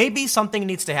 maybe something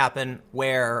needs to happen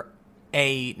where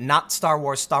a not Star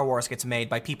Wars gets made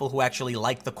by people who actually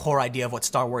like the core idea of what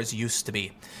Star Wars used to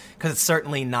be. Because it's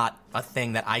certainly not a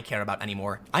thing that I care about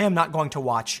anymore. I am not going to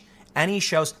watch any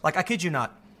shows. Like, I kid you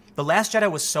not. The Last Jedi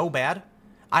was so bad,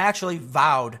 I actually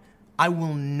vowed I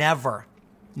will never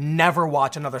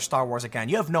watch another Star Wars again.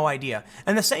 You have no idea.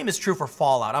 And the same is true for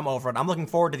Fallout. I'm over it. I'm looking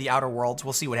forward to the Outer Worlds.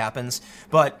 We'll see what happens.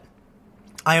 But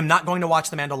I am not going to watch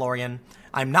The Mandalorian.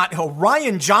 I'm not...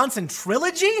 Rian Johnson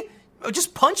trilogy?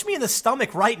 Just punch me in the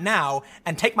stomach right now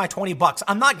and take my $20.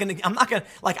 I'm not gonna,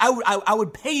 like, I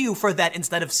would pay you for that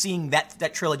instead of seeing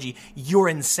that trilogy. You're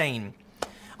insane.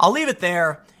 I'll leave it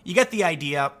there. You get the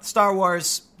idea. Star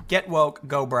Wars, get woke,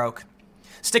 go broke.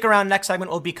 Stick around. Next segment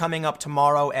will be coming up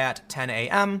tomorrow at 10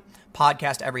 a.m.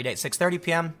 Podcast every day at 6:30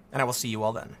 p.m. And I will see you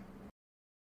all then.